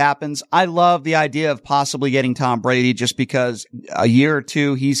and see what happens. I love the idea of possibly getting Tom Brady just because a year or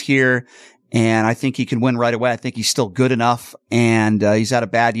two he's here, and I think he can win right away. I think he's still good enough, and he's had a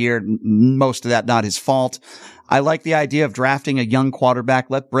bad year. Most of that not his fault. I like the idea of drafting a young quarterback.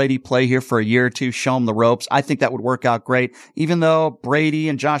 Let Brady play here for a year or two, show him the ropes. I think that would work out great. Even though Brady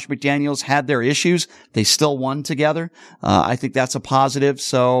and Josh McDaniels had their issues, they still won together. I think that's a positive.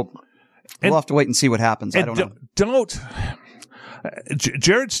 So we'll have to wait and see what happens. I don't know.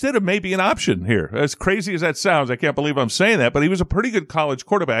 Jarrett Stidham may be an option here. As crazy as that sounds, I can't believe I'm saying that, but he was a pretty good college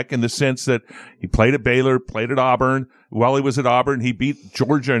quarterback in the sense that he played at Baylor, played at Auburn. While he was at Auburn, he beat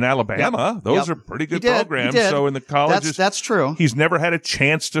Georgia and Alabama. Yep. Those are pretty good programs. So in the colleges, that's true. He's never had a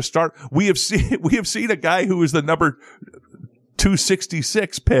chance to start. We have seen a guy who was the number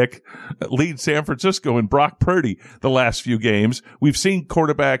 266 pick lead San Francisco in Brock Purdy the last few games. We've seen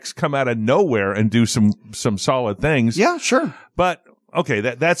quarterbacks come out of nowhere and do some solid things. Yeah, sure. But okay,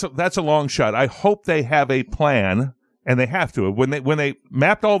 that's a long shot. I hope they have a plan. And they have to. When they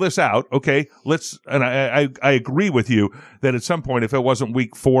mapped all this out, okay, and I agree with you that at some point, if it wasn't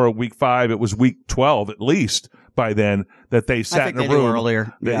week 4 or week 5, it was week 12 at least by then, that they sat in a room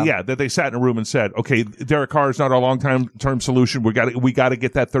earlier. Yeah, that they sat in a room and said, okay, Derek Carr is not our long-term solution. We got to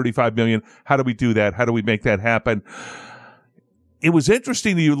get that $35 million. How do we do that? How do we make that happen? It was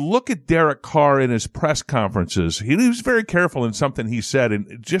interesting. You look at Derek Carr in his press conferences. He was very careful in something he said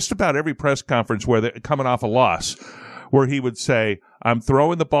in just about every press conference where they're coming off a loss, where he would say, I'm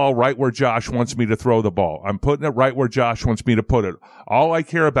throwing the ball right where Josh wants me to throw the ball. I'm putting it right where Josh wants me to put it. All I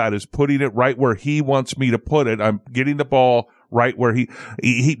care about is putting it right where he wants me to put it. I'm getting the ball right where he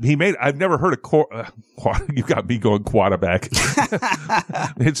made. I've never heard you got me going quarterback.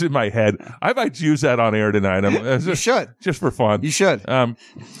 It's in my head. I might use that on air tonight. You should. Just for fun. You should.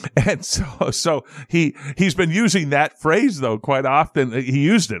 And so he's been using that phrase though quite often. He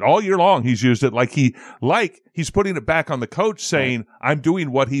used it all year long. He's used it like he's putting it back on the coach, saying, I'm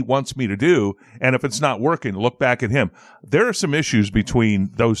doing what he wants me to do. And if it's not working, look back at him. There are some issues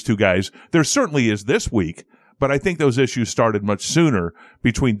between those two guys. There certainly is this week. But I think those issues started much sooner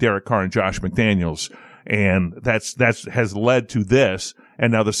between Derek Carr and Josh McDaniels. And that's has led to this.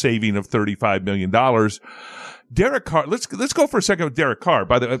 And now the saving of $35 million. Derek Carr, let's go for a second with Derek Carr.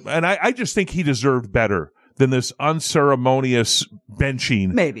 And I just think he deserved better than this unceremonious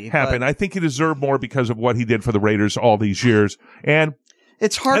benching happened. I think he deserved more because of what he did for the Raiders all these years. And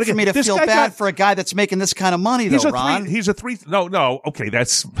it's hard for me to feel bad for a guy that's making this kind of money, though, Ron. No, okay,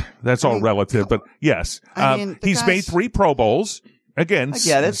 that's all relative, but yes. He's made 3 Pro Bowls. Again,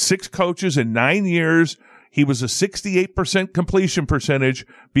 6 coaches in 9 years. He was a 68% completion percentage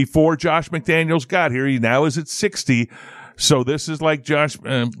before Josh McDaniels got here. He now is at 60%. So this is like Josh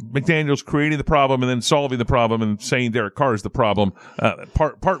McDaniels creating the problem and then solving the problem and saying Derek Carr is the problem.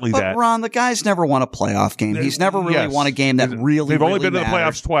 Partly that. But Ron, the guy's never won a playoff game. He's never really won a game that really They've only been mattered. to the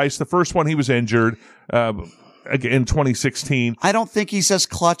playoffs twice. The first one he was injured in 2016. I don't think he's as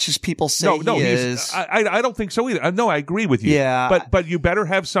clutch as people say he is. I don't think so either. No, I agree with you. Yeah. But you better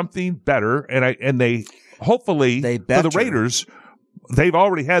have something better. And they hopefully for the Raiders. They've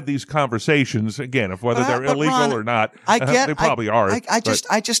already had these conversations again of whether they're illegal Ron, or not. They probably are. I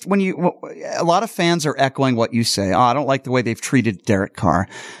just when a lot of fans are echoing what you say. Oh, I don't like the way they've treated Derek Carr.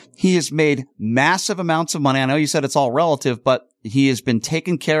 He has made massive amounts of money. I know you said it's all relative, but he has been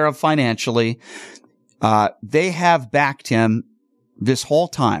taken care of financially. They have backed him this whole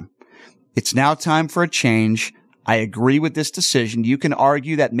time. It's now time for a change. I agree with this decision. You can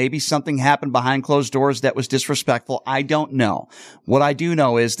argue that maybe something happened behind closed doors that was disrespectful. I don't know. What I do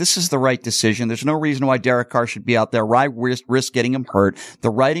know is this is the right decision. There's no reason why Derek Carr should be out there. Why risk getting him hurt? The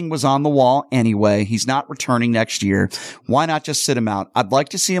writing was on the wall anyway. He's not returning next year. Why not just sit him out? I'd like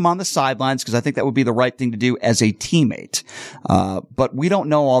to see him on the sidelines because I think that would be the right thing to do as a teammate. But we don't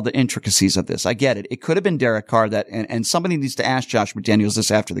know all the intricacies of this. I get it. It could have been Derek Carr and somebody needs to ask Josh McDaniels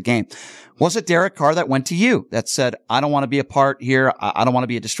this after the game. Was it Derek Carr that went to you that said, I don't want to be a part here. I don't want to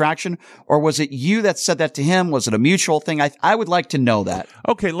be a distraction? Or was it you that said that to him? Was it a mutual thing? I would like to know that.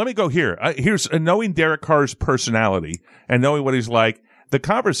 Okay, let me go here. Here's knowing Derek Carr's personality and knowing what he's like. The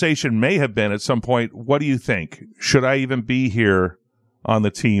conversation may have been at some point, what do you think? Should I even be here on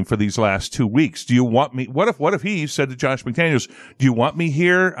the team for these last 2 weeks? Do you want me? What if he said to Josh McDaniels, do you want me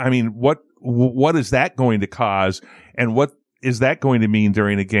here? I mean, what is that going to cause? And what is that going to mean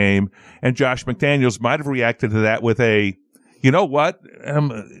during a game? And Josh McDaniels might have reacted to that with a, you know what?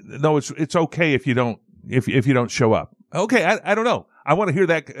 No, it's okay if you don't show up. Okay. I don't know. I want to hear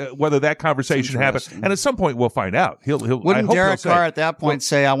that, whether that conversation happened. And at some point we'll find out. Wouldn't Derek Carr at that point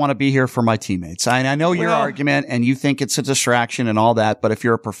say, I want to be here for my teammates? I know your argument and you think it's a distraction and all that, but if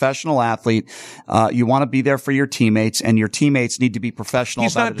you're a professional athlete, you want to be there for your teammates and your teammates need to be professional.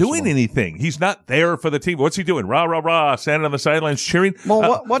 He's not doing anything. He's not there for the team. What's he doing? Rah, rah, rah, standing on the sidelines cheering.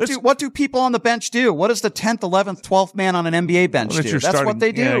 Well, what do people on the bench do? What does the 10th, 11th, 12th man on an NBA bench do? That's what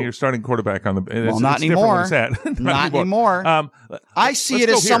they do. Yeah, you're starting quarterback on the, not anymore. Not anymore. I see it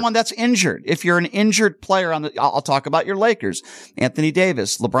as someone that's injured. If you're an injured player I'll talk about your Lakers, Anthony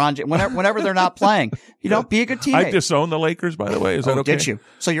Davis, LeBron James, whenever they're not playing, be a good teammate. I disown the Lakers, by the way. Is that okay? Did you?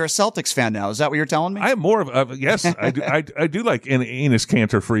 So you're a Celtics fan now. Is that what you're telling me? I am more of yes, I do like Enes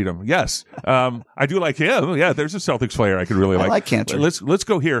Kanter freedom. Yes. I do like him. Yeah, there's a Celtics player I could really like. I like Kanter. Let's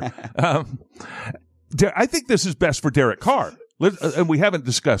go here. I think this is best for Derek Carr. And we haven't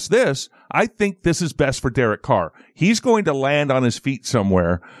discussed this. I think this is best for Derek Carr. He's going to land on his feet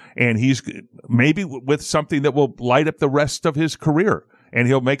somewhere, and he's maybe with something that will light up the rest of his career, and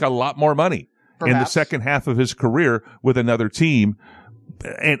he'll make a lot more money in the second half of his career with another team,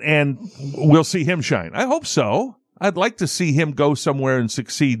 and we'll see him shine. I hope so. I'd like to see him go somewhere and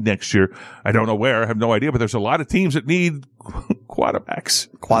succeed next year. I don't know where. I have no idea, but there's a lot of teams that need quarterbacks.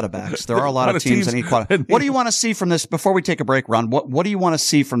 There are a lot of teams that need quarterbacks. What do you want to see from this, before we take a break, Ron? What do you want to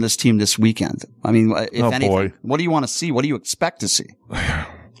see from this team this weekend? I mean, if anything, boy. What do you want to see? What do you expect to see?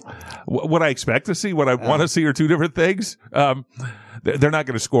 What I expect to see, what I want to see are two different things. They're not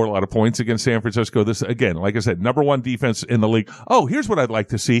going to score a lot of points against San Francisco. This, again, like I said, number one defense in the league. Oh, here's what I'd like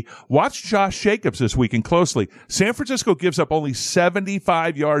to see. Watch Josh Jacobs this weekend closely. San Francisco gives up only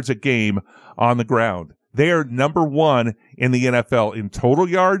 75 yards a game on the ground. They are number one in the NFL in total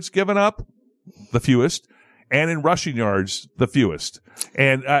yards given up, the fewest, and in rushing yards, the fewest.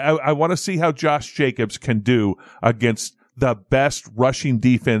 And I want to see how Josh Jacobs can do against the best rushing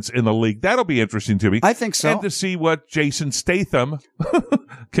defense in the league. That'll be interesting to me. I think so. And to see what Jason Statham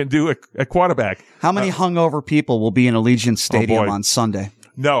can do at quarterback. How many hungover people will be in Allegiant Stadium on Sunday?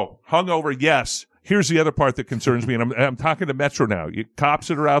 No. Hungover, yes. Here's the other part that concerns me, and I'm talking to Metro now. You cops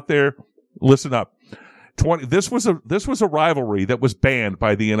that are out there, listen up. This was a rivalry that was banned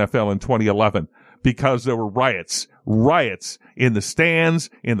by the NFL in 2011 because there were riots in the stands,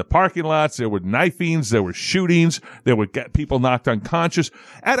 in the parking lots. There were knifings, there were shootings, there would get people knocked unconscious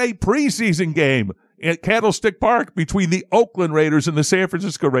at a preseason game at Candlestick Park between the Oakland Raiders and the San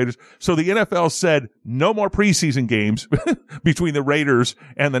Francisco Raiders. So the NFL said no more preseason games between the Raiders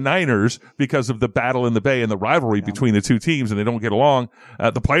and the Niners because of the battle in the Bay and the rivalry between the two teams, and they don't get along.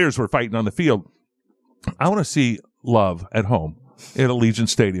 The players were fighting on the field. I want to see love at home at Allegiant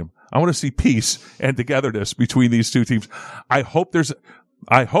Stadium. I want to see peace and togetherness between these two teams. I hope,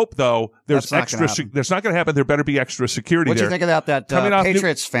 though, there's extra. There's not going to happen. There better be extra security. What do you think about that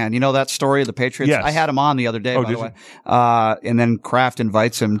Patriots fan? You know that story of the Patriots? Yes. I had him on the other day, by the way. And then Kraft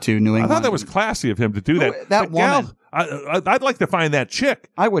invites him to New England. I thought that was classy of him to do that. That woman. I'd like to find that chick.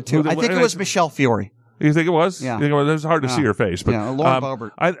 I would too. I think it was Michelle Fiore. You think it was? Yeah. It was hard to see her face. But, Lauren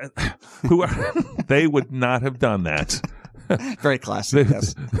Boebert. They would not have done that. Very classic.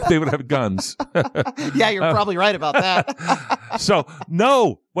 Yes. They would have guns. Yeah, you're probably right about that. So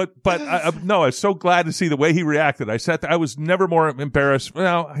no, but no, I was so glad to see the way he reacted. I was never more embarrassed.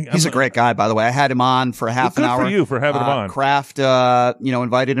 Well, he's a great guy, by the way. I had him on for half an hour. Good for you for having him on. Kraft,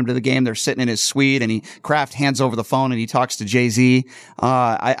 invited him to the game. They're sitting in his suite, and Kraft hands over the phone and he talks to Jay-Z.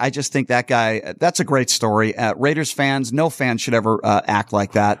 I just think that guy. That's a great story. Raiders fans, no fan should ever act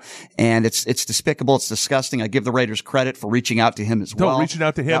like that, and it's despicable. It's disgusting. I give the Raiders credit for reaching out to him as well. Reaching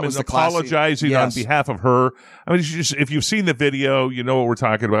out to him and apologizing on behalf of her. I mean, if you've seen the video, you know what we're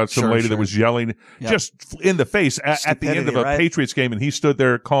talking about. Some lady that was yelling just in the face at the end of a Patriots game, and he stood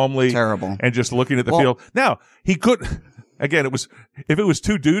there calmly and just looking at the field. Now, he could... Again, if it was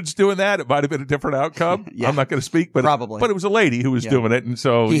two dudes doing that, it might have been a different outcome. I'm not going to speak, but but it was a lady who was doing it, and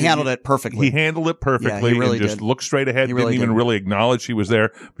so he handled it perfectly. He handled it perfectly, he really and just looked straight ahead. Didn't even really acknowledge she was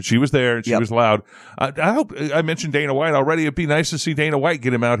there, but she was there and she was loud. I hope I mentioned Dana White already. It'd be nice to see Dana White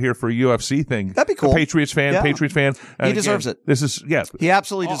get him out here for a UFC thing. That'd be cool. A Patriots fan. He deserves it. This is he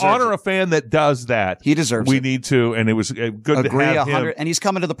absolutely deserves honor it. a fan that does that. He deserves it. We need to, and it was good to have him. And he's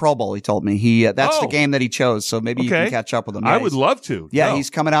coming to the Pro Bowl. He told me that's the game that he chose. So maybe you can catch up with him. I would love to. Yeah, he's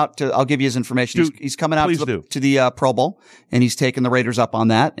coming out to. I'll give you his information. He's coming out to the Pro Bowl, and he's taking the Raiders up on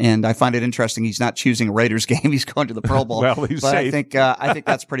that. And I find it interesting. He's not choosing a Raiders game. He's going to the Pro Bowl. Well, he's safe. I think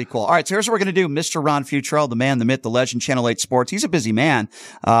that's pretty cool. All right, so here's what we're going to do. Mr. Ron Futrell, the man, the myth, the legend, Channel 8 Sports. He's a busy man,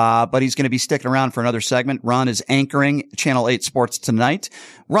 but he's going to be sticking around for another segment. Ron is anchoring Channel 8 Sports tonight.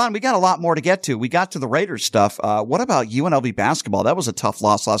 Ron, we got a lot more to get to. We got to the Raiders stuff. What about UNLV basketball? That was a tough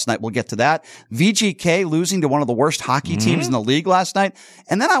loss last night. We'll get to that. VGK losing to one of the worst hockey teams in the league last night.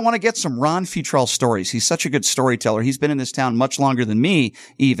 And then I want to get some Ron Futrell stories. He's such a good storyteller. He's been in this town much longer than me,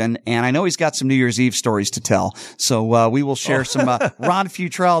 even. And I know he's got some New Year's Eve stories to tell. So we will share some Ron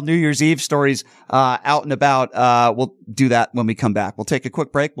Futrell New Year's Eve stories out and about. We'll do that when we come back. We'll take a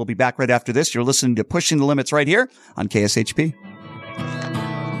quick break. We'll be back right after this. You're listening to Pushing the Limits right here on KSHP.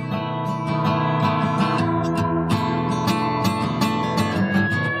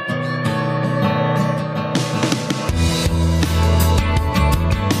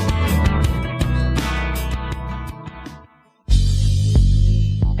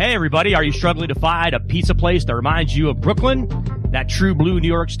 everybody, are you struggling to find a pizza place that reminds you of Brooklyn? That true blue New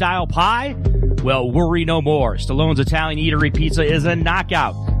York style pie? Well, worry no more. Stallone's Italian Eatery Pizza is a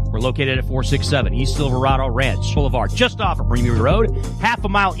knockout. We're located at 467 East Silverado Ranch Boulevard, just off of Premium Road, half a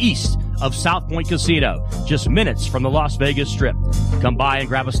mile east of South Point Casino, just minutes from the Las Vegas Strip. Come by and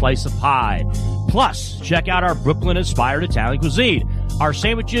grab a slice of pie. Plus, check out our Brooklyn-inspired Italian cuisine. Our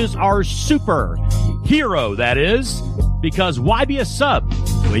sandwiches are super. Hero, that is. Because why be a sub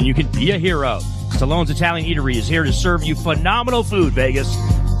when you can be a hero? Stallone's Italian Eatery is here to serve you phenomenal food, Vegas.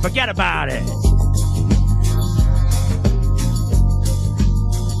 Forget about it.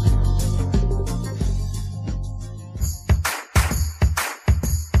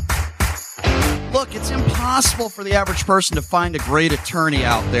 Look, it's impossible for the average person to find a great attorney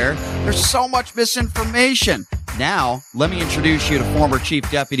out there. There's so much misinformation. Now, let me introduce you to former Chief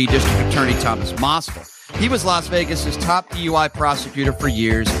Deputy District Attorney Thomas Moskal. He was Las Vegas's top DUI prosecutor for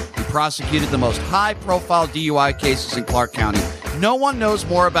years. He prosecuted the most high-profile DUI cases in Clark County. No one knows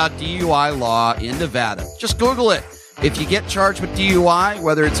more about DUI law in Nevada. Just Google it. If you get charged with DUI,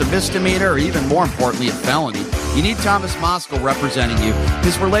 whether it's a misdemeanor or even more importantly, a felony, you need Thomas Moskal representing you.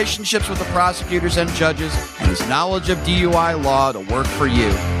 His relationships with the prosecutors and judges and his knowledge of DUI law to work for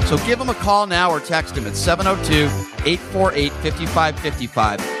you. So give him a call now or text him at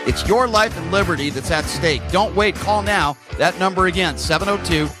 702-848-5555. It's your life and liberty that's at stake. Don't wait. Call now. That number again,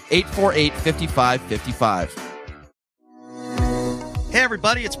 702-848-5555. Hey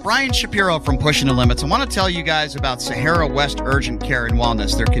everybody, it's Brian Shapiro from Pushing the Limits. I want to tell you guys about Sahara West Urgent Care and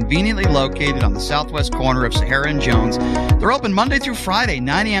Wellness. They're conveniently located on the southwest corner of Sahara and Jones. They're open Monday through Friday,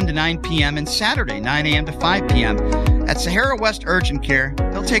 9 a.m. to 9 p.m. and Saturday, 9 a.m. to 5 p.m. At Sahara West Urgent Care,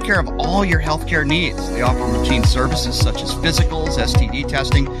 they'll take care of all your healthcare needs. They offer routine services such as physicals, STD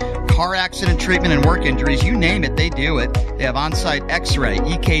testing, car accident treatment, and work injuries. You name it, they do it. They have on-site x-ray,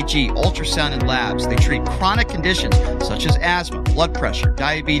 EKG, ultrasound, and labs. They treat chronic conditions such as asthma, blood pressure,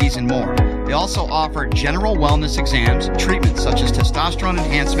 diabetes, and more. They also offer general wellness exams, treatments such as testosterone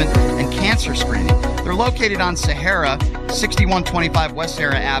enhancement, and cancer screening. They're located on Sahara, 6125 West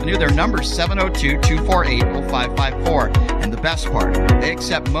Sahara Avenue. Their number is 702-248-0554. And the best part, they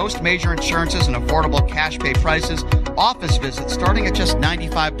accept most major insurances and affordable cash pay prices, office visits starting at just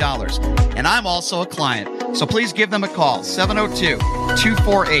 $95. And I'm also a client, so please give them a call,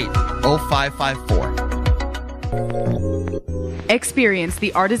 702-248-0554. Experience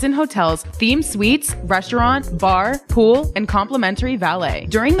the Artisan Hotel's themed suites, restaurant, bar, pool, and complimentary valet.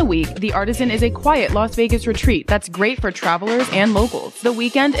 During the week, the Artisan is a quiet Las Vegas retreat that's great for travelers and locals. The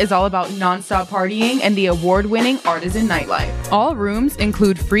weekend is all about nonstop partying and the award-winning Artisan nightlife. All rooms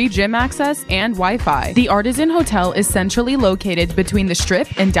include free gym access and Wi-Fi. The Artisan Hotel is centrally located between the Strip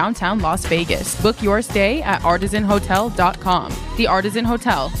and downtown Las Vegas. Book your stay at artisanhotel.com. The Artisan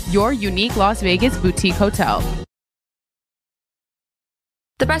Hotel, your unique Las Vegas boutique hotel.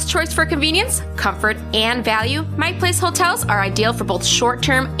 The best choice for convenience, comfort, and value, My Place hotels are ideal for both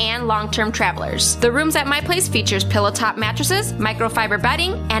short-term and long-term travelers. The rooms at My Place features pillow-top mattresses, microfiber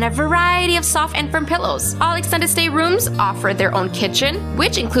bedding, and a variety of soft and firm pillows. All extended stay rooms offer their own kitchen,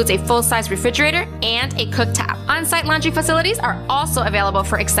 which includes a full-size refrigerator and a cooktop. On-site laundry facilities are also available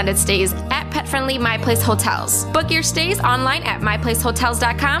for extended stays at pet-friendly My Place hotels. Book your stays online at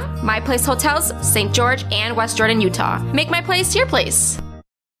myplacehotels.com. My Place Hotels, St. George and West Jordan, Utah. Make My Place your place.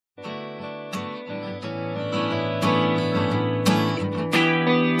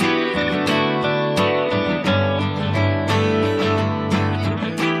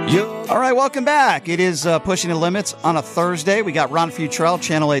 All right, welcome back. It is Pushing the Limits on a Thursday. We got Ron Futrell,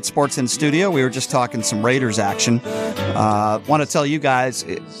 Channel 8 Sports in studio. We were just talking some Raiders action. Want to tell you guys,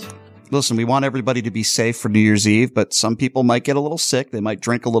 listen, we want everybody to be safe for New Year's Eve, but some people might get a little sick. They might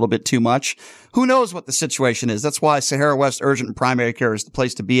drink a little bit too much. Who knows what the situation is? That's why Sahara West Urgent and Primary Care is the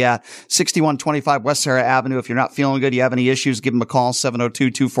place to be at. 6125 West Sahara Avenue. If you're not feeling good, you have any issues, give them a call,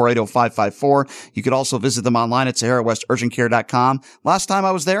 702-248-0554. You could also visit them online at SaharaWestUrgentCare.com. Last time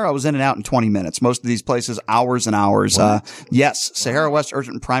I was there, I was in and out in 20 minutes. Most of these places, hours and hours. Yes, Sahara West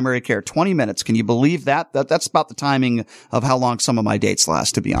Urgent and Primary Care, 20 minutes. Can you believe that? That's about the timing of how long some of my dates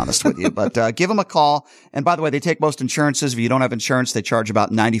last, to be honest with you. But give them a call. And by the way, they take most insurances. If you don't have insurance, they charge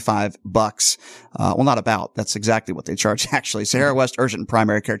about $95. Well, not about. That's exactly what they charge, actually. Sahara West Urgent and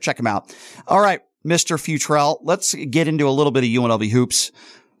Primary Care. Check them out. All right, Mr. Futrell, let's get into a little bit of UNLV hoops.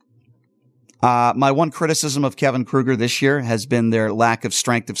 My one criticism of Kevin Kruger this year has been their lack of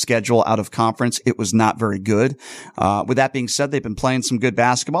strength of schedule out of conference. It was not very good. With that being said, they've been playing some good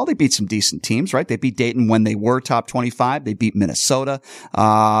basketball. They beat some decent teams, right? They beat Dayton when they were top 25. They beat Minnesota,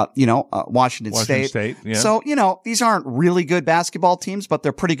 Washington State. Yeah. So, these aren't really good basketball teams, but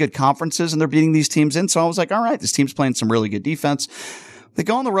they're pretty good conferences and they're beating these teams in. So I was like, all right, this team's playing some really good defense. They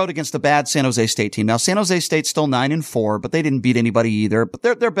go on the road against a bad San Jose State team. Now, San Jose State's still 9-4, but they didn't beat anybody either. But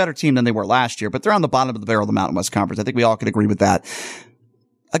they're a better team than they were last year, but they're on the bottom of the barrel of the Mountain West Conference. I think we all could agree with that.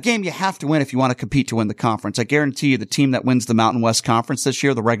 A game you have to win if you want to compete to win the conference. I guarantee you the team that wins the Mountain West Conference this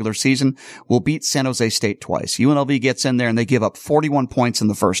year, the regular season, will beat San Jose State twice. UNLV gets in there and they give up 41 points in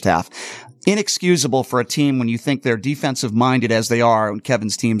the first half. Inexcusable for a team when you think they're defensive minded as they are and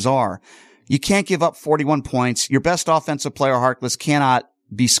Kevin's teams are. You can't give up 41 points. Your best offensive player, Harkless, cannot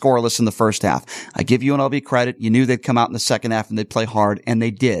be scoreless in the first half. I give UNLV credit. You knew they'd come out in the second half and they'd play hard, and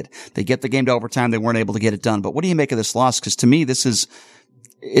they did. They get the game to overtime. They weren't able to get it done. But what do you make of this loss? Because to me,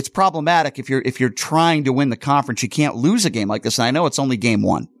 it's problematic. If you're trying to win the conference, you can't lose a game like this. And I know it's only game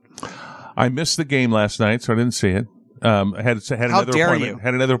one. I missed the game last night, so I didn't see it. Had another appointment.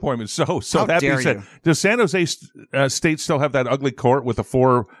 Had another appointment. So that being said, does San Jose State still have that ugly court with the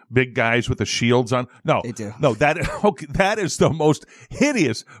 4 big guys with the shields on? No, they do. No, that is the most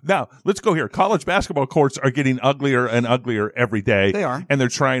hideous. Now let's go here. College basketball courts are getting uglier and uglier every day. They are, and they're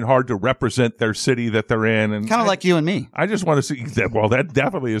trying hard to represent their city that they're in. And kind of like you and me. I just want to see that. Well, that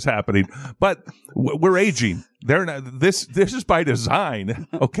definitely is happening, but we're aging. They're not, this is by design.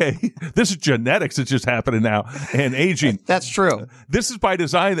 Okay. This is genetics that's just happening now and aging. That's true. This is by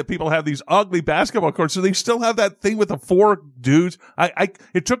design that people have these ugly basketball courts. So they still have that thing with the 4 dudes.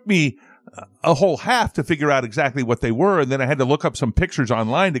 It took me a whole half to figure out exactly what they were. And then I had to look up some pictures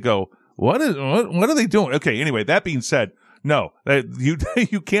online to go, what are they doing? Okay. Anyway, that being said, no, you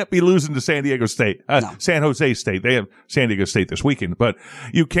can't be losing to San Diego State, no. San Jose State. They have San Diego State this weekend, but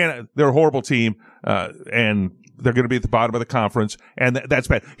you can't. They're a horrible team, and they're going to be at the bottom of the conference, and that's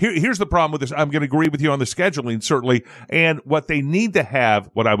bad. Here's the problem with this. I'm going to agree with you on the scheduling, certainly, and what they need to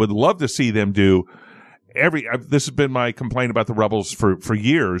have. What I would love to see them do. This has been my complaint about the Rebels for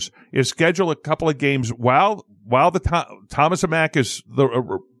years. Is schedule a couple of games while the Thomas and Mack is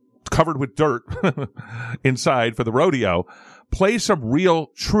covered with dirt inside for the rodeo, play some real,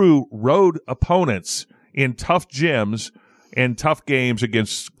 true road opponents in tough gyms and tough games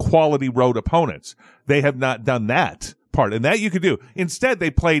against quality road opponents. They have not done that part, and that you could do. Instead,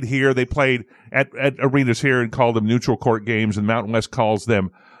 they played here. They played at arenas here and called them neutral court games, and Mountain West calls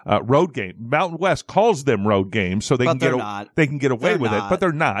them road game. Mountain West calls them road games, so they can get away with it, but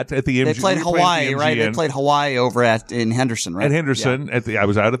they're not at the MGM. They played Hawaii, right? They played Hawaii over in Henderson, right? At Henderson, I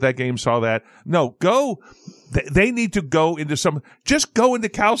was out at that game, saw that. No, they need to go into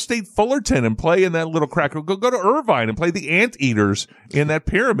Cal State Fullerton and play in that little cracker. Go to Irvine and play the Anteaters in that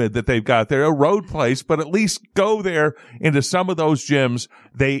pyramid that they've got there, a road place, but at least go there into some of those gyms.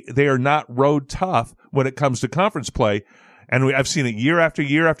 They are not road tough when it comes to conference play. And I've seen it year after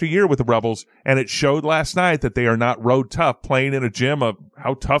year after year with the Rebels, and it showed last night that they are not road tough playing in a gym. Of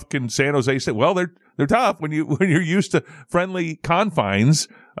how tough can San Jose State? Well, they're tough when you're used to friendly confines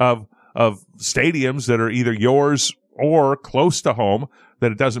of stadiums that are either yours or close to home, that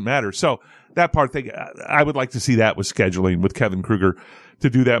it doesn't matter. So that part thing, I would like to see that with scheduling with Kevin Kruger to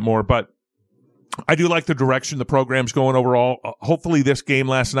do that more, but I do like the direction the program's going overall. Hopefully this game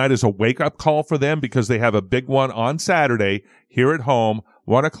last night is a wake-up call for them, because they have a big one on Saturday here at home,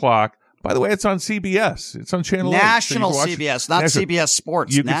 1:00. By the way, it's on CBS. It's on Channel 8. National CBS, not CBS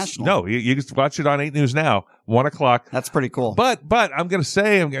Sports. National. You can watch it on 8 News Now, 1:00. That's pretty cool. But I'm going to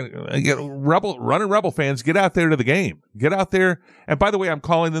say, running Rebel fans, get out there to the game. Get out there. And by the way, I'm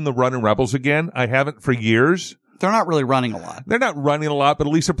calling them the Running Rebels again. I haven't for years. They're not really running a lot. They're not running a lot, but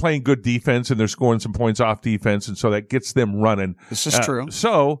at least they're playing good defense and they're scoring some points off defense, and so that gets them running. This is true.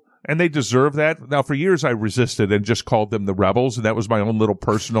 And they deserve that. Now, for years I resisted and just called them the Rebels, and that was my own little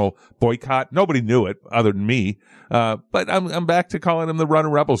personal boycott. Nobody knew it other than me. But I'm back to calling them the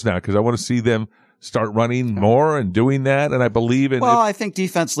Running Rebels now, because I want to see them start running more and doing that, and I believe in. Well, I think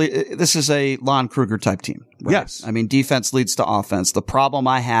defense. This is a Lon Kruger type team. Right? Yes, I mean defense leads to offense. The problem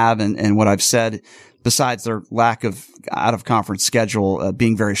I have, and what I've said, besides their lack of out of conference schedule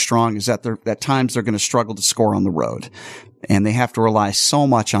being very strong, is that at times they're going to struggle to score on the road, and they have to rely so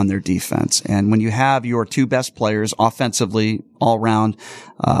much on their defense. And when you have your 2 best players offensively all around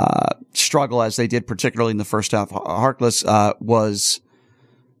struggle as they did, particularly in the first half, Harkless was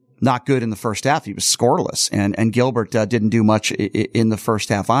not good in the first half. He was scoreless, and Gilbert didn't do much in the first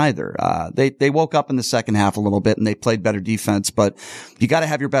half either. They woke up in the second half a little bit and they played better defense, but you got to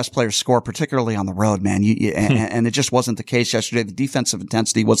have your best players score, particularly on the road, man. And it just wasn't the case yesterday. The defensive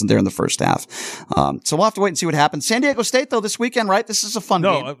intensity wasn't there in the first half. So we'll have to wait and see what happens. San Diego State, though, this weekend, right? This is a fun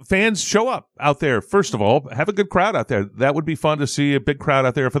game. Fans show up out there. First of all, have a good crowd out there. That would be fun to see, a big crowd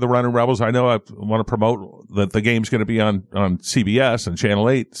out there for the Running Rebels. I know I want to promote that the game's going to be on CBS and Channel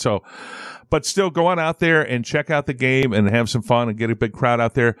 8. So, but still go on out there and check out the game and have some fun and get a big crowd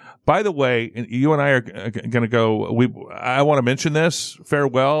out there. By the way, you and I are going to go. I want to mention this.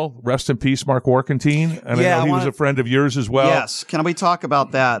 Farewell. Rest in peace, Mark Warkentine. And I know he was a friend of yours as well. Yes. Can we talk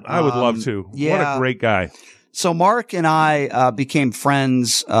about that? I would love to. Yeah. What a great guy. So Mark and I became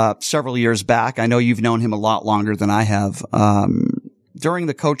friends several years back. I know you've known him a lot longer than I have. During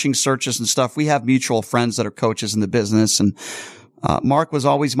the coaching searches and stuff, we have mutual friends that are coaches in the business, and Mark was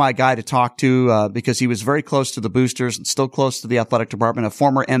always my guy to talk to because he was very close to the boosters and still close to the athletic department, a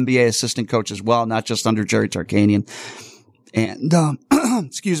former NBA assistant coach as well, not just under Jerry Tarkanian. And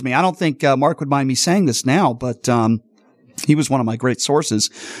excuse me, I don't think Mark would mind me saying this now, but he was one of my great sources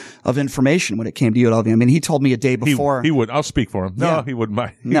of information when it came to UNLV. I mean, he told me a day before. He would. I'll speak for him. No, he wouldn't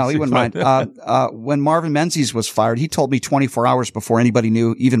mind. No, he wouldn't mind. When Marvin Menzies was fired, he told me 24 hours before anybody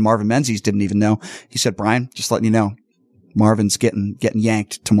knew, even Marvin Menzies didn't even know. He said, Brian, just letting you know, Marvin's getting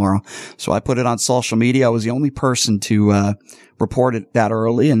yanked tomorrow. So I put it on social media. I was the only person to report it that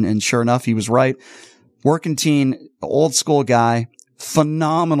early, and sure enough, he was right. Warkentine, old school guy,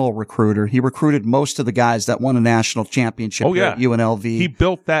 phenomenal recruiter. He recruited most of the guys that won a national championship at UNLV. He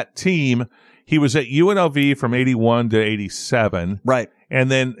built that team. He was at UNLV from 81 to 87. Right. And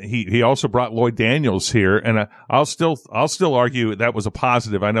then he also brought Lloyd Daniels here, and I'll still argue that was a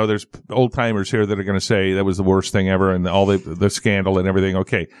positive. I know there's old timers here that are going to say that was the worst thing ever, and all the scandal and everything.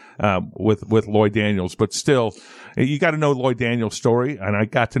 Okay, with Lloyd Daniels, but still, you got to know Lloyd Daniels' story, and I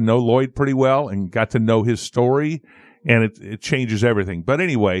got to know Lloyd pretty well and got to know his story, and it changes everything. But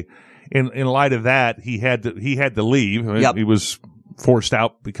anyway, in light of that, he had to leave. Yep. He was forced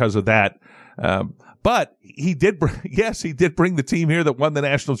out because of that. But he did bring the team here that won the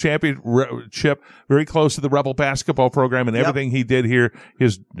national championship, very close to the Rebel basketball program, and everything he did here.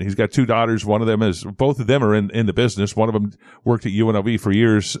 He's got two daughters. Both of them are in the business. One of them worked at UNLV for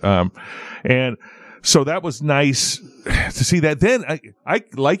years. And so that was nice to see that. Then I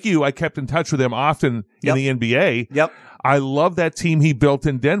like you, I kept in touch with him often in the NBA. Yep. I love that team he built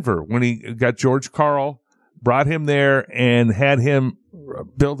in Denver when he got George Karl, brought him there and had him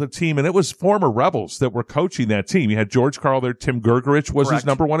build a team, and it was former Rebels that were coaching that team. You had George Karl there. Tim Gergerich was his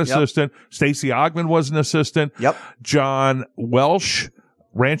number one assistant. Stacey Ogman was an assistant. Yep. John Welsh,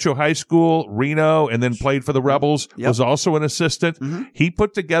 Rancho High School, Reno, and then played for the Rebels, was also an assistant. Mm-hmm. He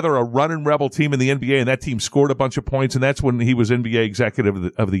put together a running Rebel team in the NBA, and that team scored a bunch of points, and that's when he was NBA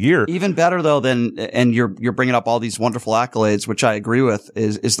Executive of the Year. Even better, though, and you're bringing up all these wonderful accolades, which I agree with,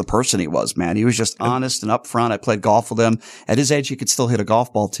 is the person he was, man. He was just honest and upfront. I played golf with him. At his age, he could still hit a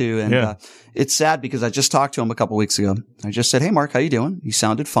golf ball, too. And it's sad because I just talked to him a couple weeks ago. I just said, hey, Mark, how you doing? He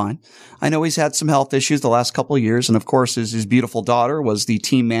sounded fine. I know he's had some health issues the last couple of years, and of course, his beautiful daughter was the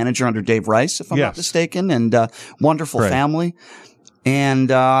team manager under Dave Rice, if I'm not mistaken, and wonderful family. And,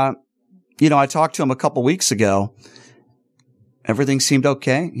 I talked to him a couple weeks ago. Everything seemed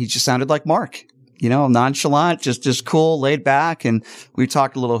okay. He just sounded like Mark, nonchalant, just cool, laid back. And we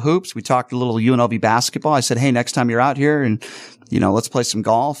talked a little hoops. We talked a little UNLV basketball. I said, hey, next time you're out here and, let's play some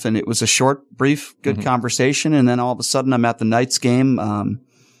golf. And it was a short, brief, good conversation. And then all of a sudden I'm at the Knights game,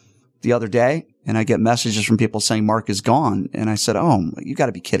 the other day. And I get messages from people saying Mark is gone. And I said, oh, you got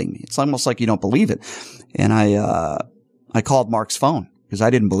to be kidding me. It's almost like you don't believe it. And I called Mark's phone because I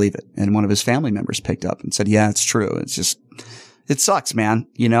didn't believe it. And one of his family members picked up and said, yeah, it's true. It's just, it sucks, man,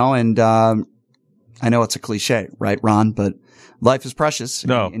 and I know it's a cliche, right, Ron? But life is precious.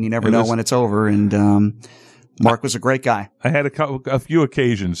 And you never know when it's over. And Mark was a great guy. I had a few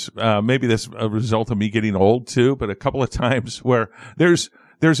occasions, maybe that's a result of me getting old too, but a couple of times where there's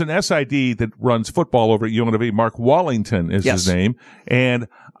an SID that runs football over at UNLV. Mark Wallington is his name. And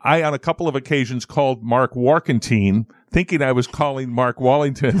I, on a couple of occasions, called Mark Warkentine, thinking I was calling Mark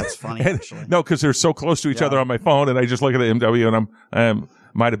Wallington. That's funny, actually. No, because they're so close to each other on my phone, and I just look at the MW, and I'm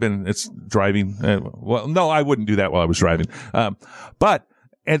might have been, it's driving. Well, no, I wouldn't do that while I was driving.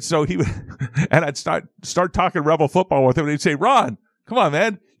 And so he would, and I'd start talking Rebel football with him, and he'd say, Ron, come on,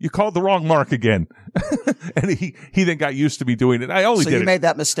 man. You called the wrong Mark again. And he then got used to me doing it. I only did it. So you made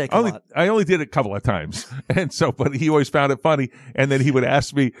that mistake a lot. I only did it a couple of times. And so, but he always found it funny. And then he would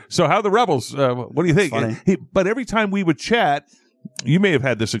ask me, so how are the Rebels? What do you think? Funny. But every time we would chat, you may have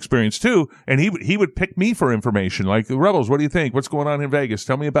had this experience too, and he would pick me for information, like, Rebels, what do you think? What's going on in Vegas?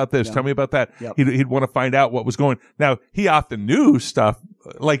 Tell me about this. Tell me about that. Yep. He'd want to find out what was going. Now, he often knew stuff,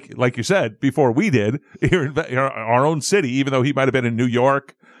 like you said, before we did here in our own city, even though he might have been in New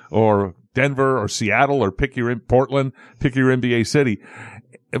York or Denver or Seattle or Portland, pick your NBA city.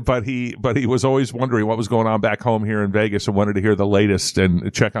 But he was always wondering what was going on back home here in Vegas and wanted to hear the latest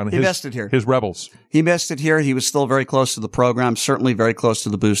and check on his Rebels. He missed it here. He was still very close to the program, certainly very close to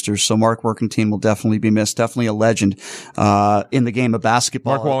the boosters. So Mark Workentine will definitely be missed. Definitely a legend in the game of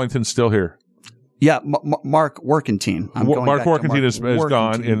basketball. Mark Wallington's still here. Yeah, Mark Workentine. Mark Workentine is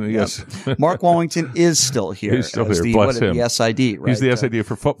gone. Yes. Mark Wallington is still here. He's still here. Bless him. The SID, right? He's the SID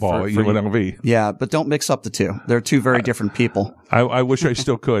for football at UNLV. Yeah, but don't mix up the two. They're two very different people. I wish I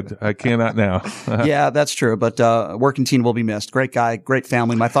still could. I cannot now. Yeah, that's true. But Workentine will be missed. Great guy, great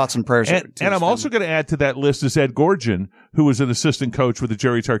family. My thoughts and prayers. And I'm also going to add to that list is Ed Gorgon, who was an assistant coach with the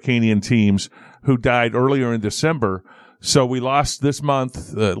Jerry Tarkanian teams, who died earlier in December. So we lost this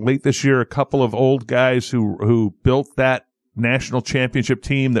month, late this year, a couple of old guys who built that national championship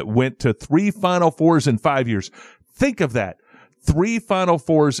team that went to 3 Final Fours in 5 years. Think of that. 3 Final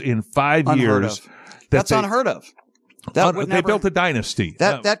Fours in 5 years. That's unheard of. They built a dynasty.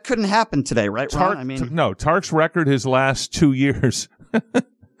 That couldn't happen today, right, Ron? Tark's record his last 2 years.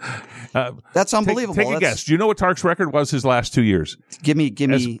 That's unbelievable. Take a guess. Do you know what Tark's record was his last 2 years? Give me.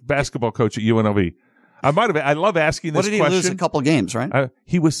 As basketball coach at UNLV. I love asking this question. What did he lose? A couple of games, right?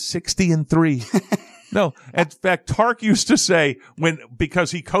 He was 60-3. No, in fact, Tark used to say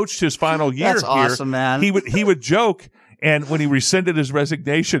because he coached his final year That's awesome, man. He would joke, and when he rescinded his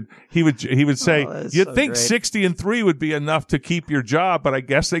resignation, he would say, "You'd think 60-3 would be enough to keep your job, but I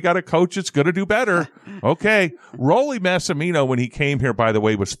guess they got a coach that's going to do better." Okay, Rolly Massimino, when he came here, by the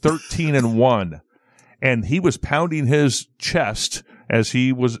way, was 13-1, and he was pounding his chest as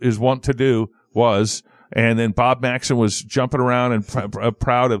he is wont to do. And then Bob Maxson was jumping around and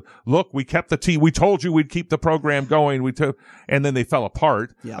proud of, look, we kept the team. We told you we'd keep the program going. And then they fell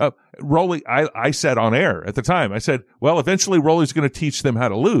apart. Yeah. Rolly, I said on air at the time, I said, well, eventually Rolly's going to teach them how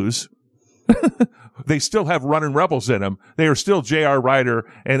to lose. They still have running Rebels in them. They are still J.R. Ryder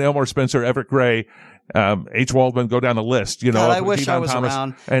and Elmore Spencer, Everett Gray, H. Waldman, go down the list. You know, God, I wish I was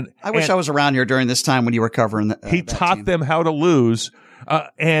around. I wish I was around here during this time when you were covering he taught them how to lose.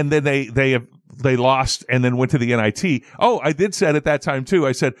 And then they lost and then went to the NIT. Oh, I did say at that time too.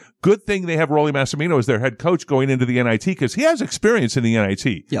 I said, good thing they have Rolly Massimino as their head coach going into the NIT because he has experience in the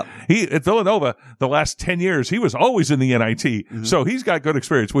NIT. Yep. He at Villanova the last 10 years, he was always in the NIT. Mm-hmm. So he's got good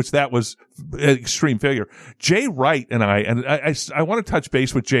experience, which that was an extreme failure. Jay Wright and I want to touch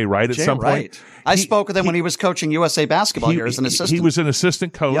base with Jay Wright at some point. I spoke with him when he was coaching USA basketball here as an assistant. He was an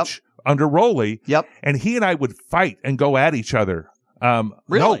assistant coach under Rolly. Yep. And he and I would fight and go at each other. Really?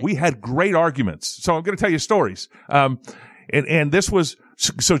 No, we had great arguments. So I'm going to tell you stories. And this was,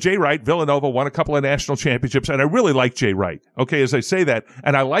 so Jay Wright, Villanova won a couple of national championships, and I really liked Jay Wright. Okay, as I say that,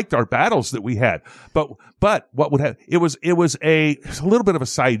 and I liked our battles that we had. But what would have, it was a little bit of a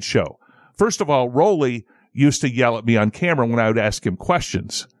sideshow. First of all, Rolly used to yell at me on camera when I would ask him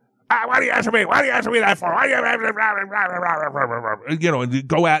questions. Why do you answer me? Why do you answer me that for? You know, and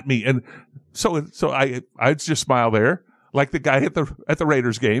go at me. And so I'd just smile there. Like the guy at the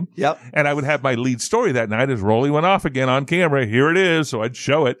Raiders game. Yep. And I would have my lead story that night as Rolly went off again on camera. Here it is. So I'd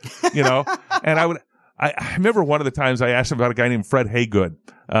show it, you know, and I remember one of the times I asked him about a guy named Fred Haygood,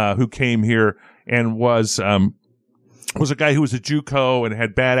 who came here and was a guy who was a JUCO and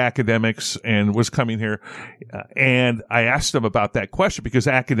had bad academics and was coming here. And I asked him about that question because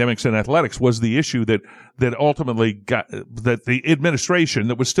academics and athletics was the issue that ultimately got, that the administration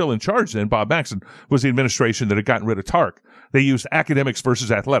that was still in charge then, Bob Maxson, was the administration that had gotten rid of Tark. They used academics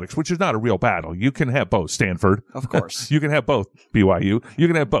versus athletics, which is not a real battle. You can have both, Stanford. Of course. You can have both, BYU. You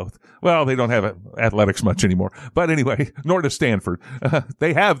can have both. Well, they don't have athletics much anymore. But anyway, nor does Stanford.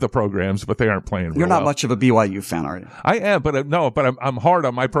 They have the programs, but they aren't playing You're not much of a BYU fan, are you? I am, but I'm hard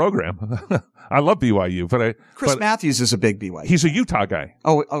on my program. I love BYU, but Chris Matthews is a big BYU. He's a Utah guy.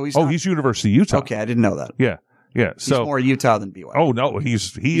 He's University of Utah. Okay, I didn't know that. Yeah. Yeah, he's more Utah than BYU. Oh no, he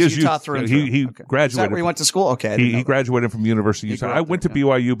is Utah through and through. He graduated. Is that where he went to school? Okay, he graduated from University of Utah. I went to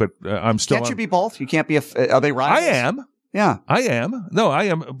BYU, but I'm still. Can't you be both? You can't be are they rivals? I am. Yeah, I am. No, I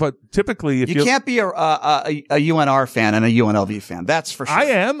am. But typically, if you can't be a UNR fan and a UNLV fan, that's for sure. I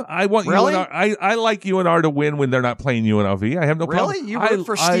am. I want really? UNR. I like UNR to win when they're not playing UNLV. I have no problem. Really? You root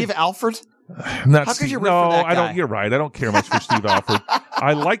for Steve Alford? Not How could you root no, for that guy? I don't. You're right. I don't care much for Steve Alford.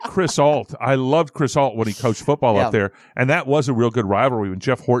 I like Chris Ault. I loved Chris Ault when he coached football up there, and that was a real good rivalry when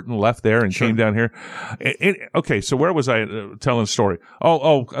Jeff Horton left there and came down here. Okay, so where was I telling the story?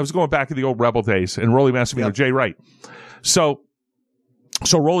 Oh, I was going back to the old Rebel days and Rollie Massimino, Jay Wright. So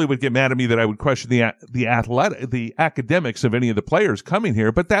Rollie would get mad at me that I would question the academics of any of the players coming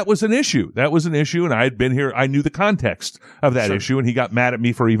here, but that was an issue. That was an issue, and I had been here. I knew the context of that issue, and he got mad at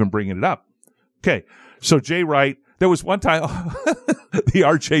me for even bringing it up. Okay, so Jay Wright. There was one time the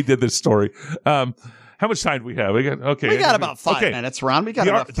RJ did this story. How much time do we have? We got about 5 minutes, Ron. We got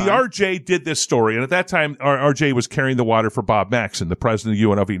enough time. The RJ did this story, and at that time, RJ was carrying the water for Bob Maxson, the president of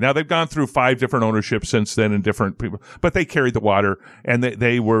UNLV. Now, they've gone through 5 different ownerships since then and different people, but they carried the water, and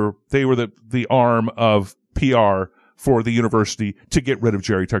they were the arm of PR for the university to get rid of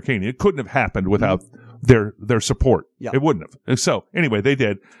Jerry Tarkanian. It couldn't have happened without their support. Yep. It wouldn't have. And so, anyway, they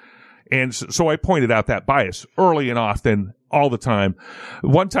did. And so I pointed out that bias early and often, all the time.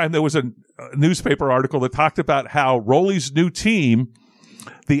 One time there was a newspaper article that talked about how Rollie's new team,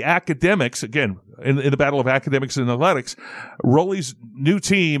 the academics, again, in the battle of academics and athletics, Rollie's new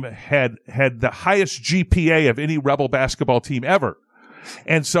team had the highest GPA of any Rebel basketball team ever.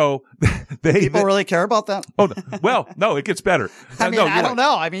 And so people really care about that? No, it gets better. I don't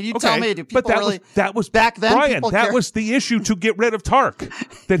know. I mean, tell me, do people that was back then? Brian, that was the issue to get rid of Tark,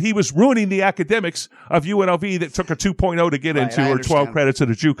 that he was ruining the academics of UNLV that took a 2.0 to get into or 12 credits at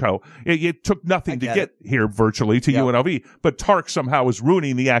a JUCO. It took nothing to get here virtually to UNLV, but Tark somehow was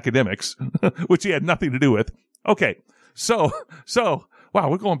ruining the academics, which he had nothing to do with. Okay, so wow,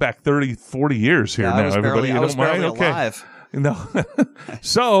 we're going back 30, 40 years here now. Everybody, I was barely alive. No.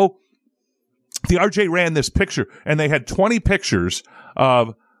 So the RJ ran this picture, and they had 20 pictures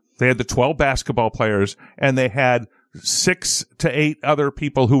they had the 12 basketball players, and they had 6 to 8 other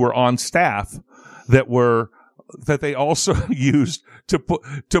people who were on staff that they also used to put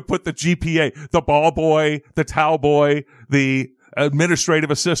the GPA, the ball boy, the towel boy, the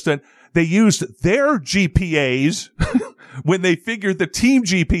administrative assistant. They used their GPAs when they figured the team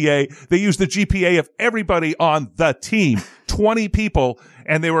GPA. They used the GPA of everybody on the team, 20 people,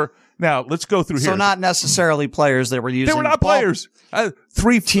 and they were. Now let's go through here. So not necessarily players. They were using. They were not players.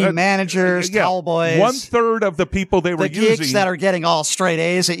 3 team managers, towel boys. 1/3 of the people they were using. The geeks that are getting all straight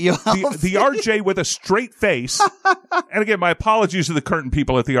A's at UNLV. The RJ with a straight face. And again, my apologies to the curtain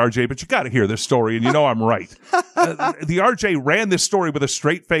people at the RJ, but you got to hear this story, and you know I'm right. The RJ ran this story with a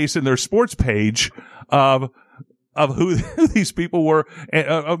straight face in their sports page of who these people were,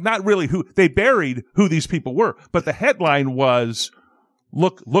 and not really who they buried who these people were, but the headline was.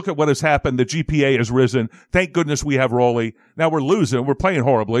 Look at what has happened. The GPA has risen. Thank goodness we have Rollie. Now we're losing. We're playing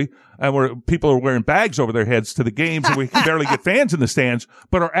horribly. And people are wearing bags over their heads to the games, and we can barely get fans in the stands,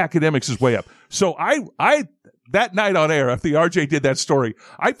 but our academics is way up. So I that night on air, after the RJ did that story,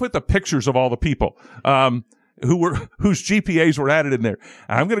 I put the pictures of all the people, whose GPAs were added in there.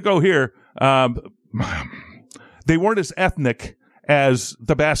 I'm going to go here. They weren't as ethnic as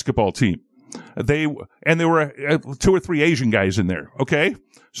the basketball team. There were 2 or 3 Asian guys in there. Okay.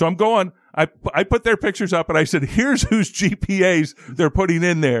 So I'm going, I put their pictures up and I said, here's whose GPAs they're putting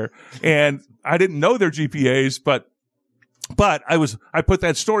in there. And I didn't know their GPAs, but I put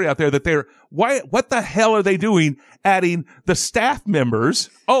that story out there that what the hell are they doing adding the staff members?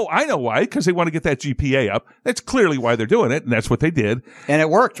 Oh, I know why, because they want to get that GPA up. That's clearly why they're doing it, and that's what they did. And it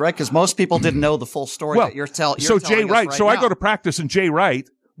worked, right? Because most people didn't know the full story that you're telling us. So Jay Wright, I go to practice and Jay Wright,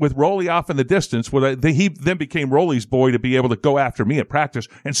 with Rollie off in the distance, he then became Rollie's boy to be able to go after me at practice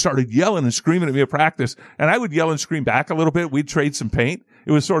and started yelling and screaming at me at practice. And I would yell and scream back a little bit. We'd trade some paint.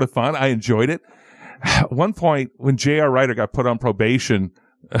 It was sort of fun. I enjoyed it. At one point, when J.R. Ryder got put on probation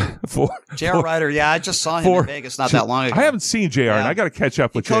J.R. Ryder, I just saw him in Vegas not that long ago. I haven't seen J.R., and I got to catch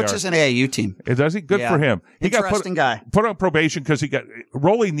up with J.R. He coaches an AAU team. Does he? Good for him. He Interesting guy. Put on probation because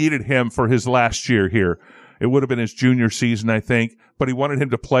Rollie needed him for his last year here. It would have been his junior season, I think, but he wanted him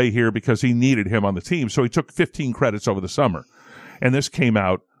to play here because he needed him on the team. So he took 15 credits over the summer. And this came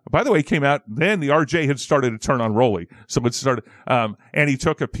out. By the way, it came out then the RJ had started to turn on Rollie. So it started, and he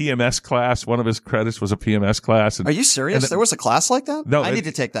took a PMS class. One of his credits was a PMS class. Are you serious? There was a class like that? No. I need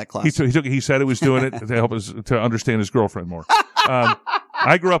to take that class. He said he was doing it to help us to understand his girlfriend more.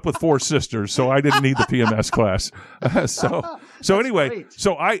 I grew up with 4 sisters, so I didn't need the PMS class. So anyway, great.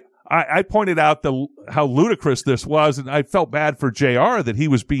 So I pointed out how ludicrous this was, and I felt bad for JR that he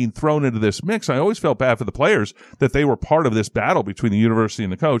was being thrown into this mix. I always felt bad for the players that they were part of this battle between the university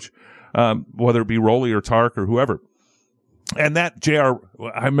and the coach, whether it be Rollie or Tark or whoever. And that JR,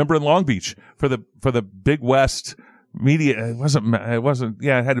 I remember in Long Beach for the Big West media. It wasn't.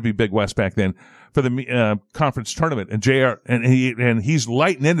 Yeah, it had to be Big West back then for the conference tournament. And he's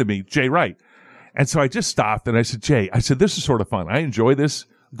lighting into me, Jay Wright. And so I just stopped and I said, Jay, this is sort of fun. I enjoy this,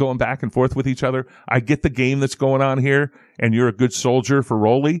 going back and forth with each other. I get the game that's going on here, and you're a good soldier for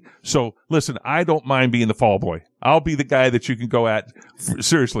Roley. So listen, I don't mind being the fall boy. I'll be the guy that you can go at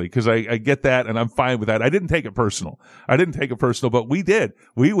seriously, because I get that and I'm fine with that. I didn't take it personal, but we did.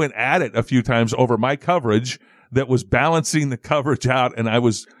 We went at it a few times over my coverage that was balancing the coverage out, and I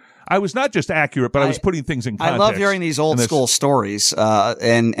was not just accurate, but I was putting things in context. I love hearing these old school stories,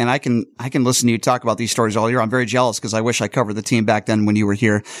 and I can listen to you talk about these stories all year. I'm very jealous because I wish I covered the team back then when you were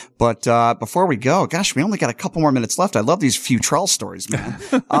here. But before we go, gosh, we only got a couple more minutes left. I love these Futrell stories,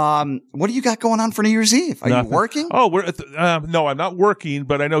 man. What do you got going on for New Year's Eve? Are you working? Oh, we're at no, I'm not working,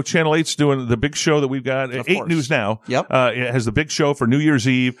 but I know Channel 8's doing the big show that we've got. 8 News Now. Yep, it has the big show for New Year's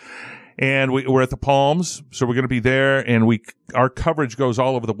Eve. And we're at the Palms, so we're going to be there, and our coverage goes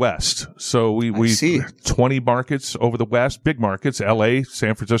all over the West. So we see 20 markets over the West, big markets, L.A.,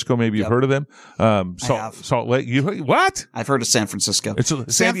 San Francisco, maybe you've heard of them. Salt Lake. What? I've heard of San Francisco. It's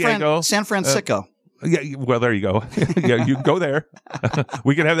San Diego. San Francisco. Yeah, well, there you go. Yeah, you can go there.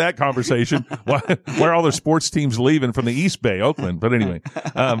 We can have that conversation. Why are all the sports teams leaving from the East Bay, Oakland? But anyway,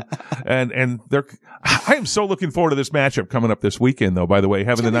 I am so looking forward to this matchup coming up this weekend, though, by the way,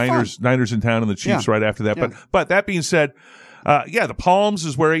 having the Niners in town and the Chiefs right after that. Yeah. But that being said, the Palms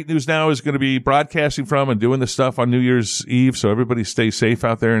is where 8 News Now is going to be broadcasting from and doing the stuff on New Year's Eve. So everybody stay safe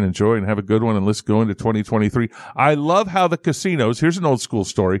out there and enjoy and have a good one. And let's go into 2023. I love how the casinos, here's an old school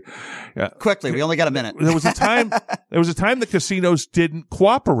story. Quickly, we only got a minute. There was a time the casinos didn't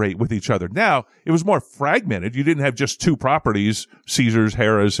cooperate with each other. Now, it was more fragmented. You didn't have just 2 properties, Caesars,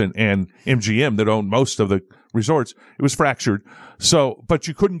 Harrah's, and MGM that owned most of the resorts. It was fractured. So, but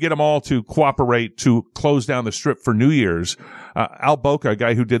you couldn't get them all to cooperate to close down the strip for New Year's. Al Boca, a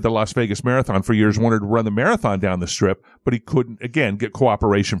guy who did the Las Vegas Marathon for years, wanted to run the marathon down the strip, but he couldn't, again, get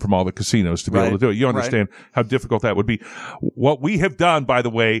cooperation from all the casinos to be able to do it. You understand how difficult that would be. What we have done, by the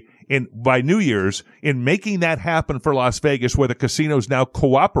way, by New Year's, in making that happen for Las Vegas, where the casinos now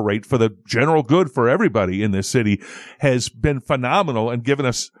cooperate for the general good for everybody in this city, has been phenomenal and given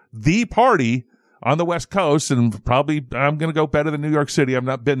us the party on the West Coast, and probably I'm going to go better than New York City. I've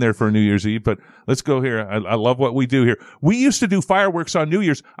not been there for a New Year's Eve, but let's go here. I love what we do here. We used to do fireworks on New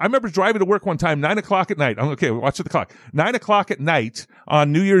Year's. I remember driving to work one time, 9 o'clock at night. Okay, watch the clock. 9 o'clock at night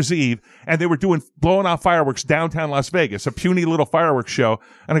on New Year's Eve, and they were blowing off fireworks downtown Las Vegas, a puny little fireworks show.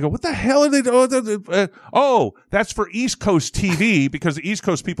 And I go, what the hell are they doing? Oh, that's for East Coast TV, because the East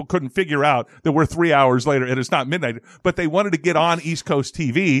Coast people couldn't figure out that we're 3 hours later and it's not midnight, but they wanted to get on East Coast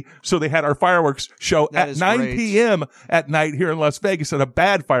TV, so they had our fireworks show at 9 p.m. at night here in Las Vegas, and a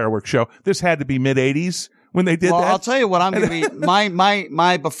bad fireworks show. This had to be mid-'80s when they did that. Well, I'll tell you what, I'm going to be,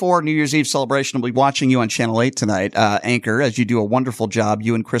 my before New Year's Eve celebration will be watching you on Channel 8 tonight, Anchor, as you do a wonderful job,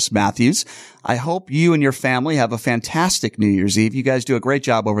 you and Chris Matthews. I hope you and your family have a fantastic New Year's Eve. You guys do a great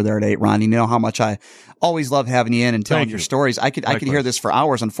job over there at 8, Ron. You know how much I always love having you in and telling your stories. I could hear this for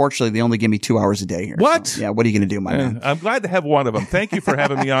hours. Unfortunately, they only give me 2 hours a day here. What? So, yeah, what are you going to do, my man? I'm glad to have one of them. Thank you for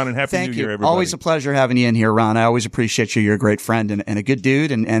having me on, and Happy New Year, everybody. Always a pleasure having you in here, Ron. I always appreciate you. You're a great friend and a good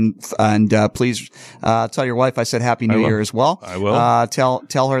dude. And please tell your wife I said Happy New Year as well. I will.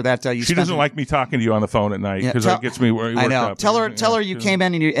 Tell her that she doesn't like me talking to you on the phone at night, because that gets me worked up. I know. Tell her you came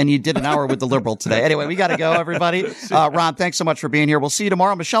in and you did an hour with the Liberal today. Anyway, we got to go, everybody. Ron, thanks so much for being here. We'll see you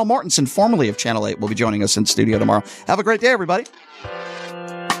tomorrow. Michelle Mortensen, formerly of Channel 8, will be joining us in studio tomorrow. Have a great day, everybody.